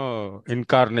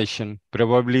 incarnation.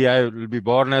 Probably I will be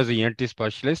born as a ENT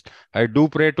specialist. I do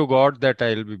pray to God that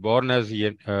I will be born as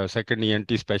second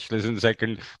ENT specialist in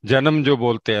second janam jo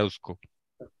bolte hai usko.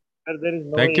 There is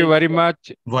no Thank you very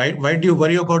much. Why do you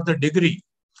worry about the degree?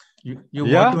 You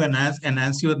want to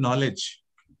enhance your knowledge.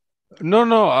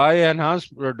 No, I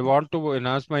want to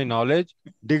enhance my knowledge.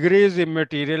 Degree is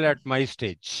immaterial at my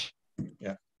stage.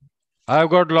 Yeah. I've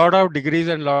got a lot of degrees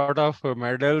and a lot of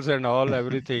medals and all,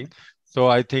 everything. So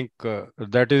I think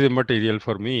that is immaterial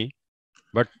for me.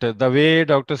 But the way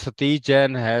Dr. Satish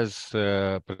Jain has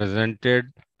presented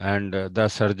and the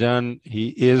surgeon he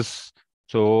is,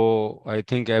 so I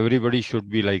think everybody should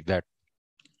be like that.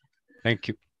 Thank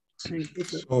you. Thank you,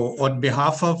 sir. So on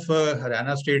behalf of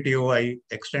Haryana State AO, I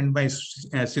extend my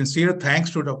sincere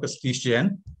thanks to Dr. Satish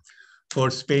Jain for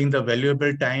spending the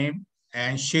valuable time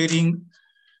and sharing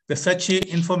such an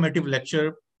informative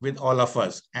lecture with all of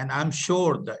us. And I'm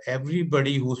sure that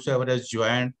everybody whosoever has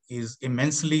joined is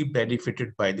immensely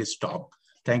benefited by this talk.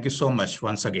 Thank you so much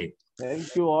once again.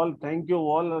 Thank you all. Thank you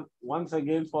all once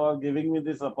again for giving me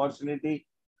this opportunity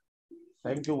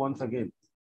Thank you once again.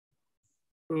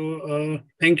 So,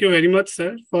 thank you very much,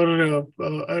 sir. For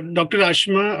Dr.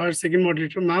 Ashma, our second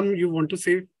moderator. Ma'am, you want to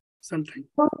say something?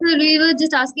 Sir, we were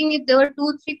just asking if there were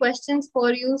 2-3 questions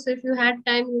for you. So if you had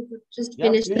time, you could just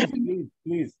finish them.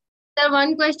 Please. Sir,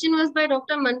 one question was by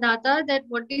Dr. Mandata that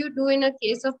what do you do in a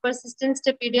case of persistent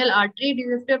stapedial artery? Do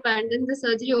you have to abandon the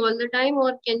surgery all the time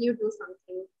or can you do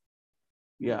something?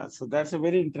 Yeah, so that's a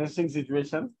very interesting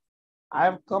situation. I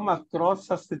have come across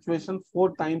such situation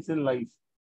 4 times in life.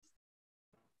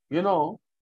 You know,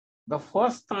 the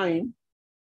first time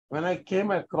when I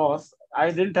came across,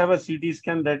 I didn't have a CT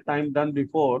scan that time done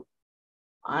before.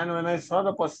 And when I saw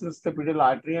the persistent stapedial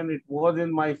artery and it was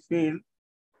in my field,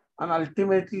 and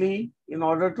ultimately, in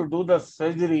order to do the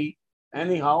surgery,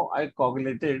 anyhow, I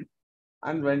coagulated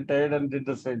and went ahead and did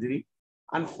the surgery.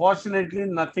 Unfortunately,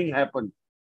 nothing happened.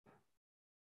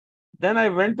 Then I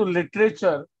went to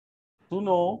literature to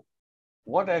know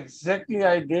what exactly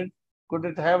I did. Could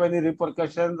it have any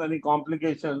repercussions, any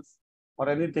complications or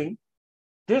anything?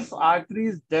 This artery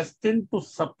is destined to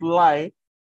supply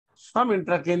some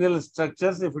intracranial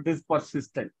structures if it is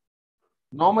persistent.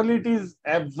 Normally, it is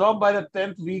absorbed by the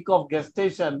 10th week of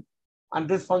gestation and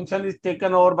this function is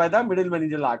taken over by the middle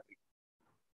meningeal artery.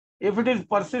 If it is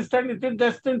persistent, it is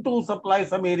destined to supply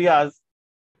some areas.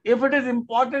 If it is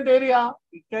important area,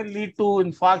 it can lead to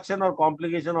infarction or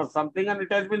complication or something, and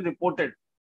it has been reported.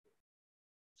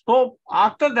 So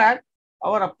after that,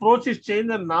 our approach is changed,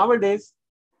 and nowadays,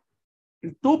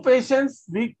 in 2 patients,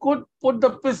 we could put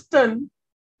the piston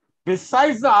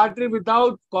besides the artery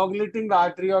without coagulating the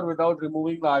artery or without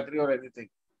removing the artery or anything.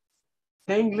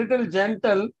 Staying little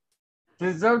gentle,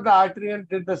 preserved the artery and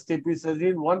did the stapes surgery.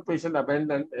 In 1 patient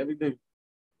abandoned, having the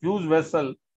fused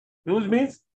vessel. Fused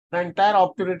means the entire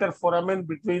obturator foramen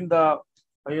between the,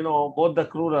 both the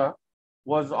crura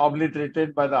was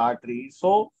obliterated by the artery.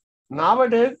 So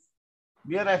nowadays,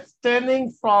 we are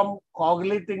abstaining from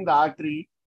coagulating the artery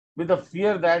with the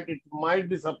fear that it might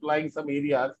be supplying some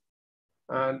areas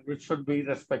and which should be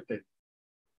respected.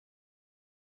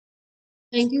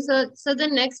 Thank you, sir. So the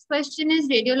next question is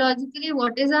radiologically,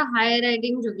 what is a high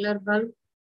riding jugular bulb?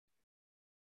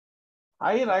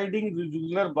 High riding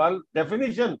jugular bulb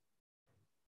definition.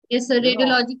 Yes, sir.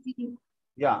 Radiologically.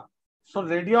 Yeah. So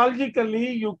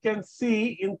radiologically, you can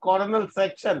see in coronal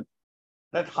section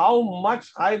that how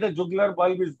much high the jugular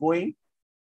bulb is going.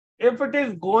 If it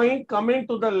is coming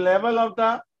to the level of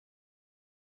the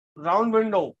round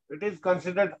window, it is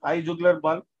considered high jugular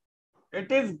bulb.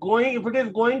 If it is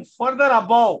going further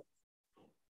above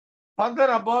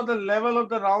the level of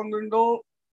the round window,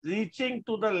 reaching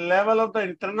to the level of the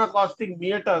internocostic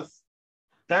meatus,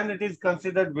 then it is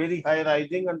considered very high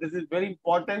rising, and this is very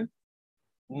important,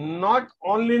 not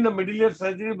only in the medullary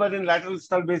surgery, but in lateral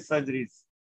skull-based surgeries.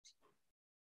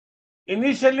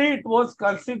 Initially, it was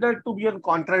considered to be a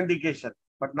contraindication,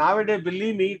 but nowadays,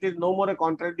 believe me, it is no more a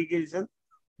contraindication.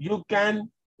 You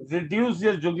can reduce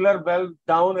your jugular bulb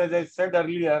down, as I said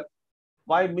earlier,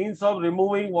 by means of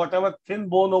removing whatever thin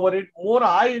bone over it. More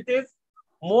high it is,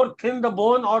 more thin the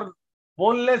bone or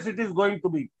boneless it is going to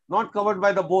be, not covered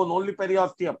by the bone, only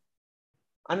periosteum.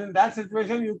 And in that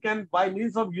situation, you can, by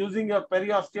means of using your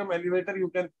periosteum elevator, you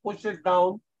can push it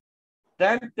down,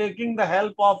 then taking the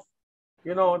help of,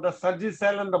 the surgery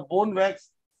cell and the bone wax,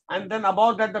 and then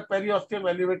above that, the periosteum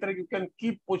elevator, you can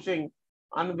keep pushing,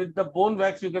 and with the bone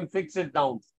wax, you can fix it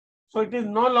down. So it is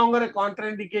no longer a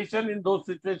contraindication in those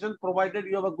situations, provided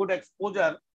you have a good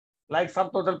exposure, like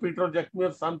subtotal petrojectomy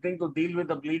or something to deal with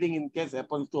the bleeding in case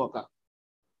happens to occur.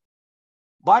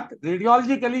 But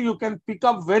radiologically, you can pick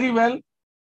up very well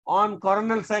on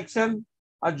coronal section,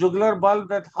 a jugular bulb,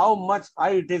 that how much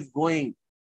high it is going.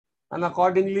 And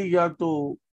accordingly, you have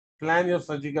to plan your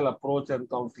surgical approach and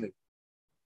counseling.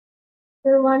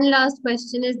 So one last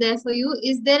question is there for you.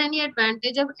 Is there any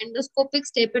advantage of endoscopic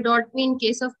stapedotomy in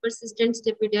case of persistent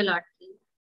stapedial artery?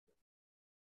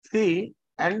 See,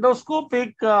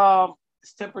 endoscopic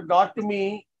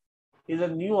stapedotomy is a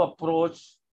new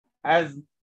approach. As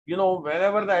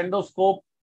wherever the endoscope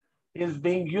is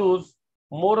being used,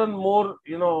 more and more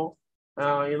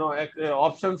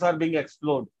options are being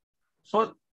explored.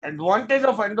 So advantage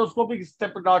of endoscopic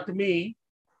stapedotomy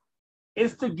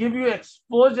is to give you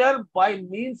exposure by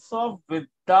means of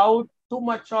without too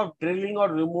much of drilling or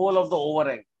removal of the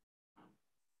overhang.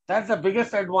 That's the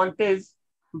biggest advantage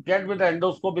to get with the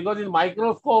endoscope, because in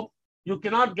microscope, you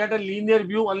cannot get a linear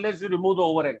view unless you remove the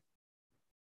overhang.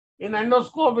 In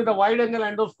endoscope, with a wide angle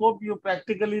endoscope, you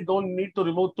practically don't need to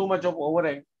remove too much of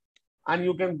overhang, and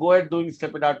you can go ahead doing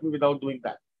stapedotomy without doing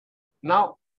that.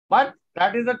 Now, but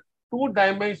that is a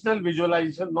 2-dimensional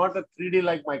visualization, not a 3D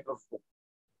like microscope.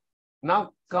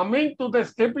 Now, coming to the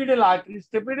stapedial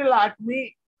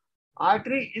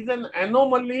artery is an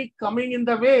anomaly coming in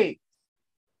the way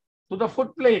to the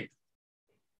foot plate.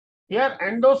 Here,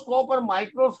 endoscope or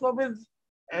microscope is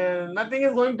nothing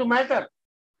is going to matter.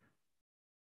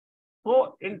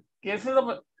 So, in cases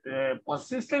of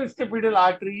persistent stapedial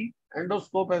artery,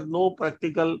 endoscope has no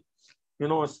practical,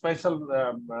 special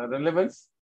relevance.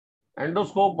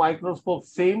 Endoscope, microscope,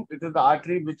 same. It is the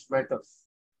artery which matters.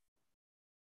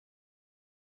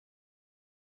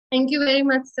 Thank you very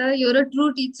much, sir. You're a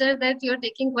true teacher that you're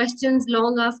taking questions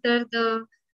long after the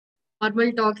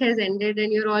formal talk has ended,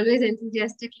 and you're always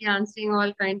enthusiastically answering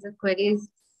all kinds of queries.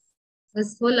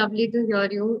 It's so lovely to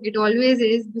hear you. It always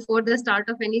is. Before the start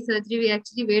of any surgery, we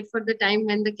actually wait for the time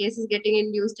when the case is getting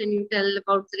induced and you tell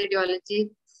about the radiology.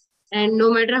 And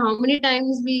no matter how many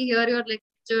times we hear your lectures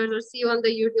or see you on the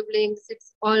YouTube links,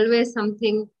 it's always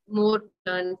something more to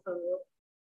learn from you.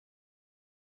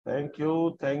 Thank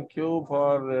you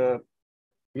for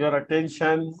your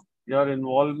attention, your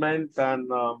involvement,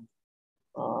 and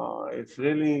it's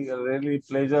really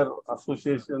pleasure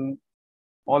association.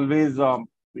 Always,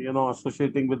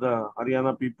 associating with the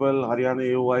Haryana people, Haryana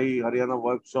AOI, Haryana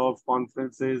workshops,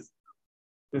 conferences.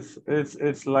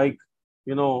 It's like,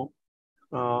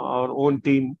 our own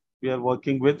team we are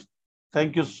working with.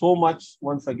 Thank you so much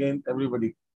once again,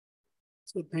 everybody.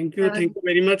 So thank you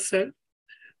very much, sir.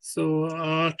 So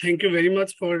thank you very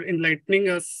much for enlightening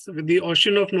us with the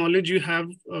ocean of knowledge you have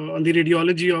on the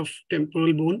radiology of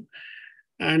temporal bone.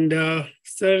 And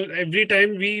sir, every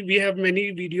time we have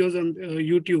many videos on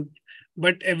YouTube,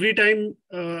 but every time,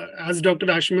 as Dr.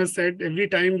 Ashima said, every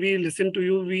time we listen to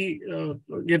you, we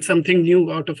get something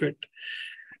new out of it.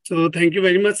 So thank you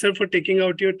very much, sir, for taking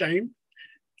out your time.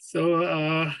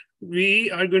 So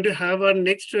we are going to have our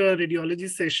next radiology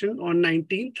session on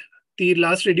 19th, the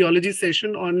last radiology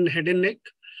session on head and neck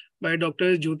by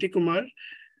Dr. Jyoti Kumar.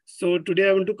 So today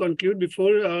I want to conclude.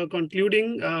 Before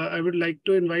concluding, I would like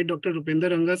to invite Dr. Rupender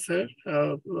Ranga sir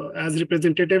as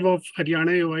representative of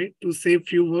Haryana AOI to say a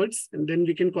few words, and then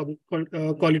we can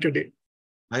call it a day.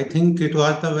 I think it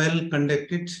was the well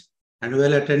conducted and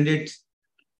well attended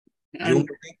Zoom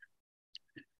meeting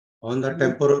on the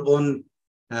temporal bone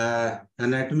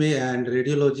anatomy and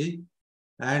radiology.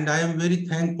 And I am very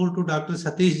thankful to Dr.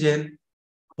 Satish Jain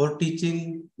for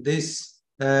teaching this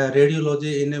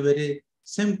radiology in a very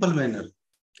simple manner.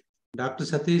 Dr.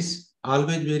 Satish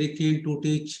always very keen to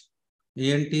teach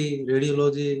ENT,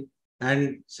 radiology,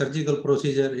 and surgical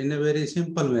procedure in a very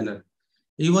simple manner.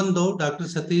 Even though Dr.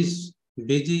 Satish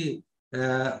busy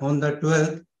on the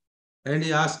 12th, and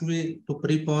he asked me to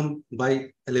prepone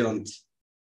by 11th.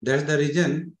 That's the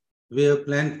reason we have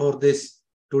planned for this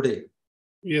today.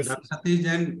 Yes. Dr. Satish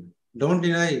Jain, don't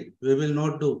deny, we will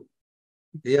not do.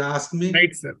 He asked me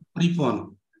to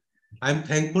prepone. I'm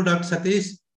thankful, Dr.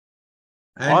 Satish.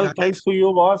 And all thanks to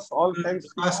you, boss. All thanks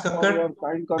for your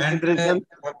kind consideration. And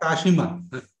Dr. Ashima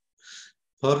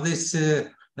for this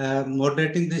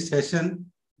moderating this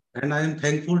session. And I am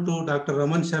thankful to Dr.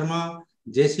 Raman Sharma,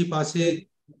 JC Pasi,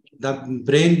 the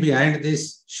brain behind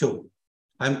this show.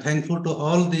 I'm thankful to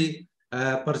all the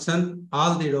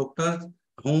all the doctors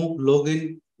who log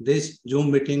in this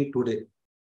Zoom meeting today.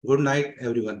 Good night,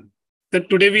 everyone. So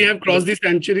today we have crossed the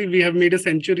century. We have made a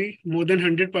century. More than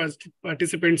 100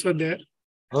 participants were there.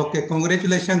 Okay,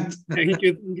 congratulations. Thank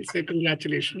you. Say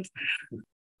congratulations.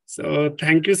 So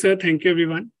thank you, sir. Thank you,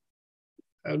 everyone.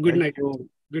 Good night.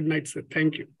 Good night, sir.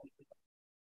 Thank you.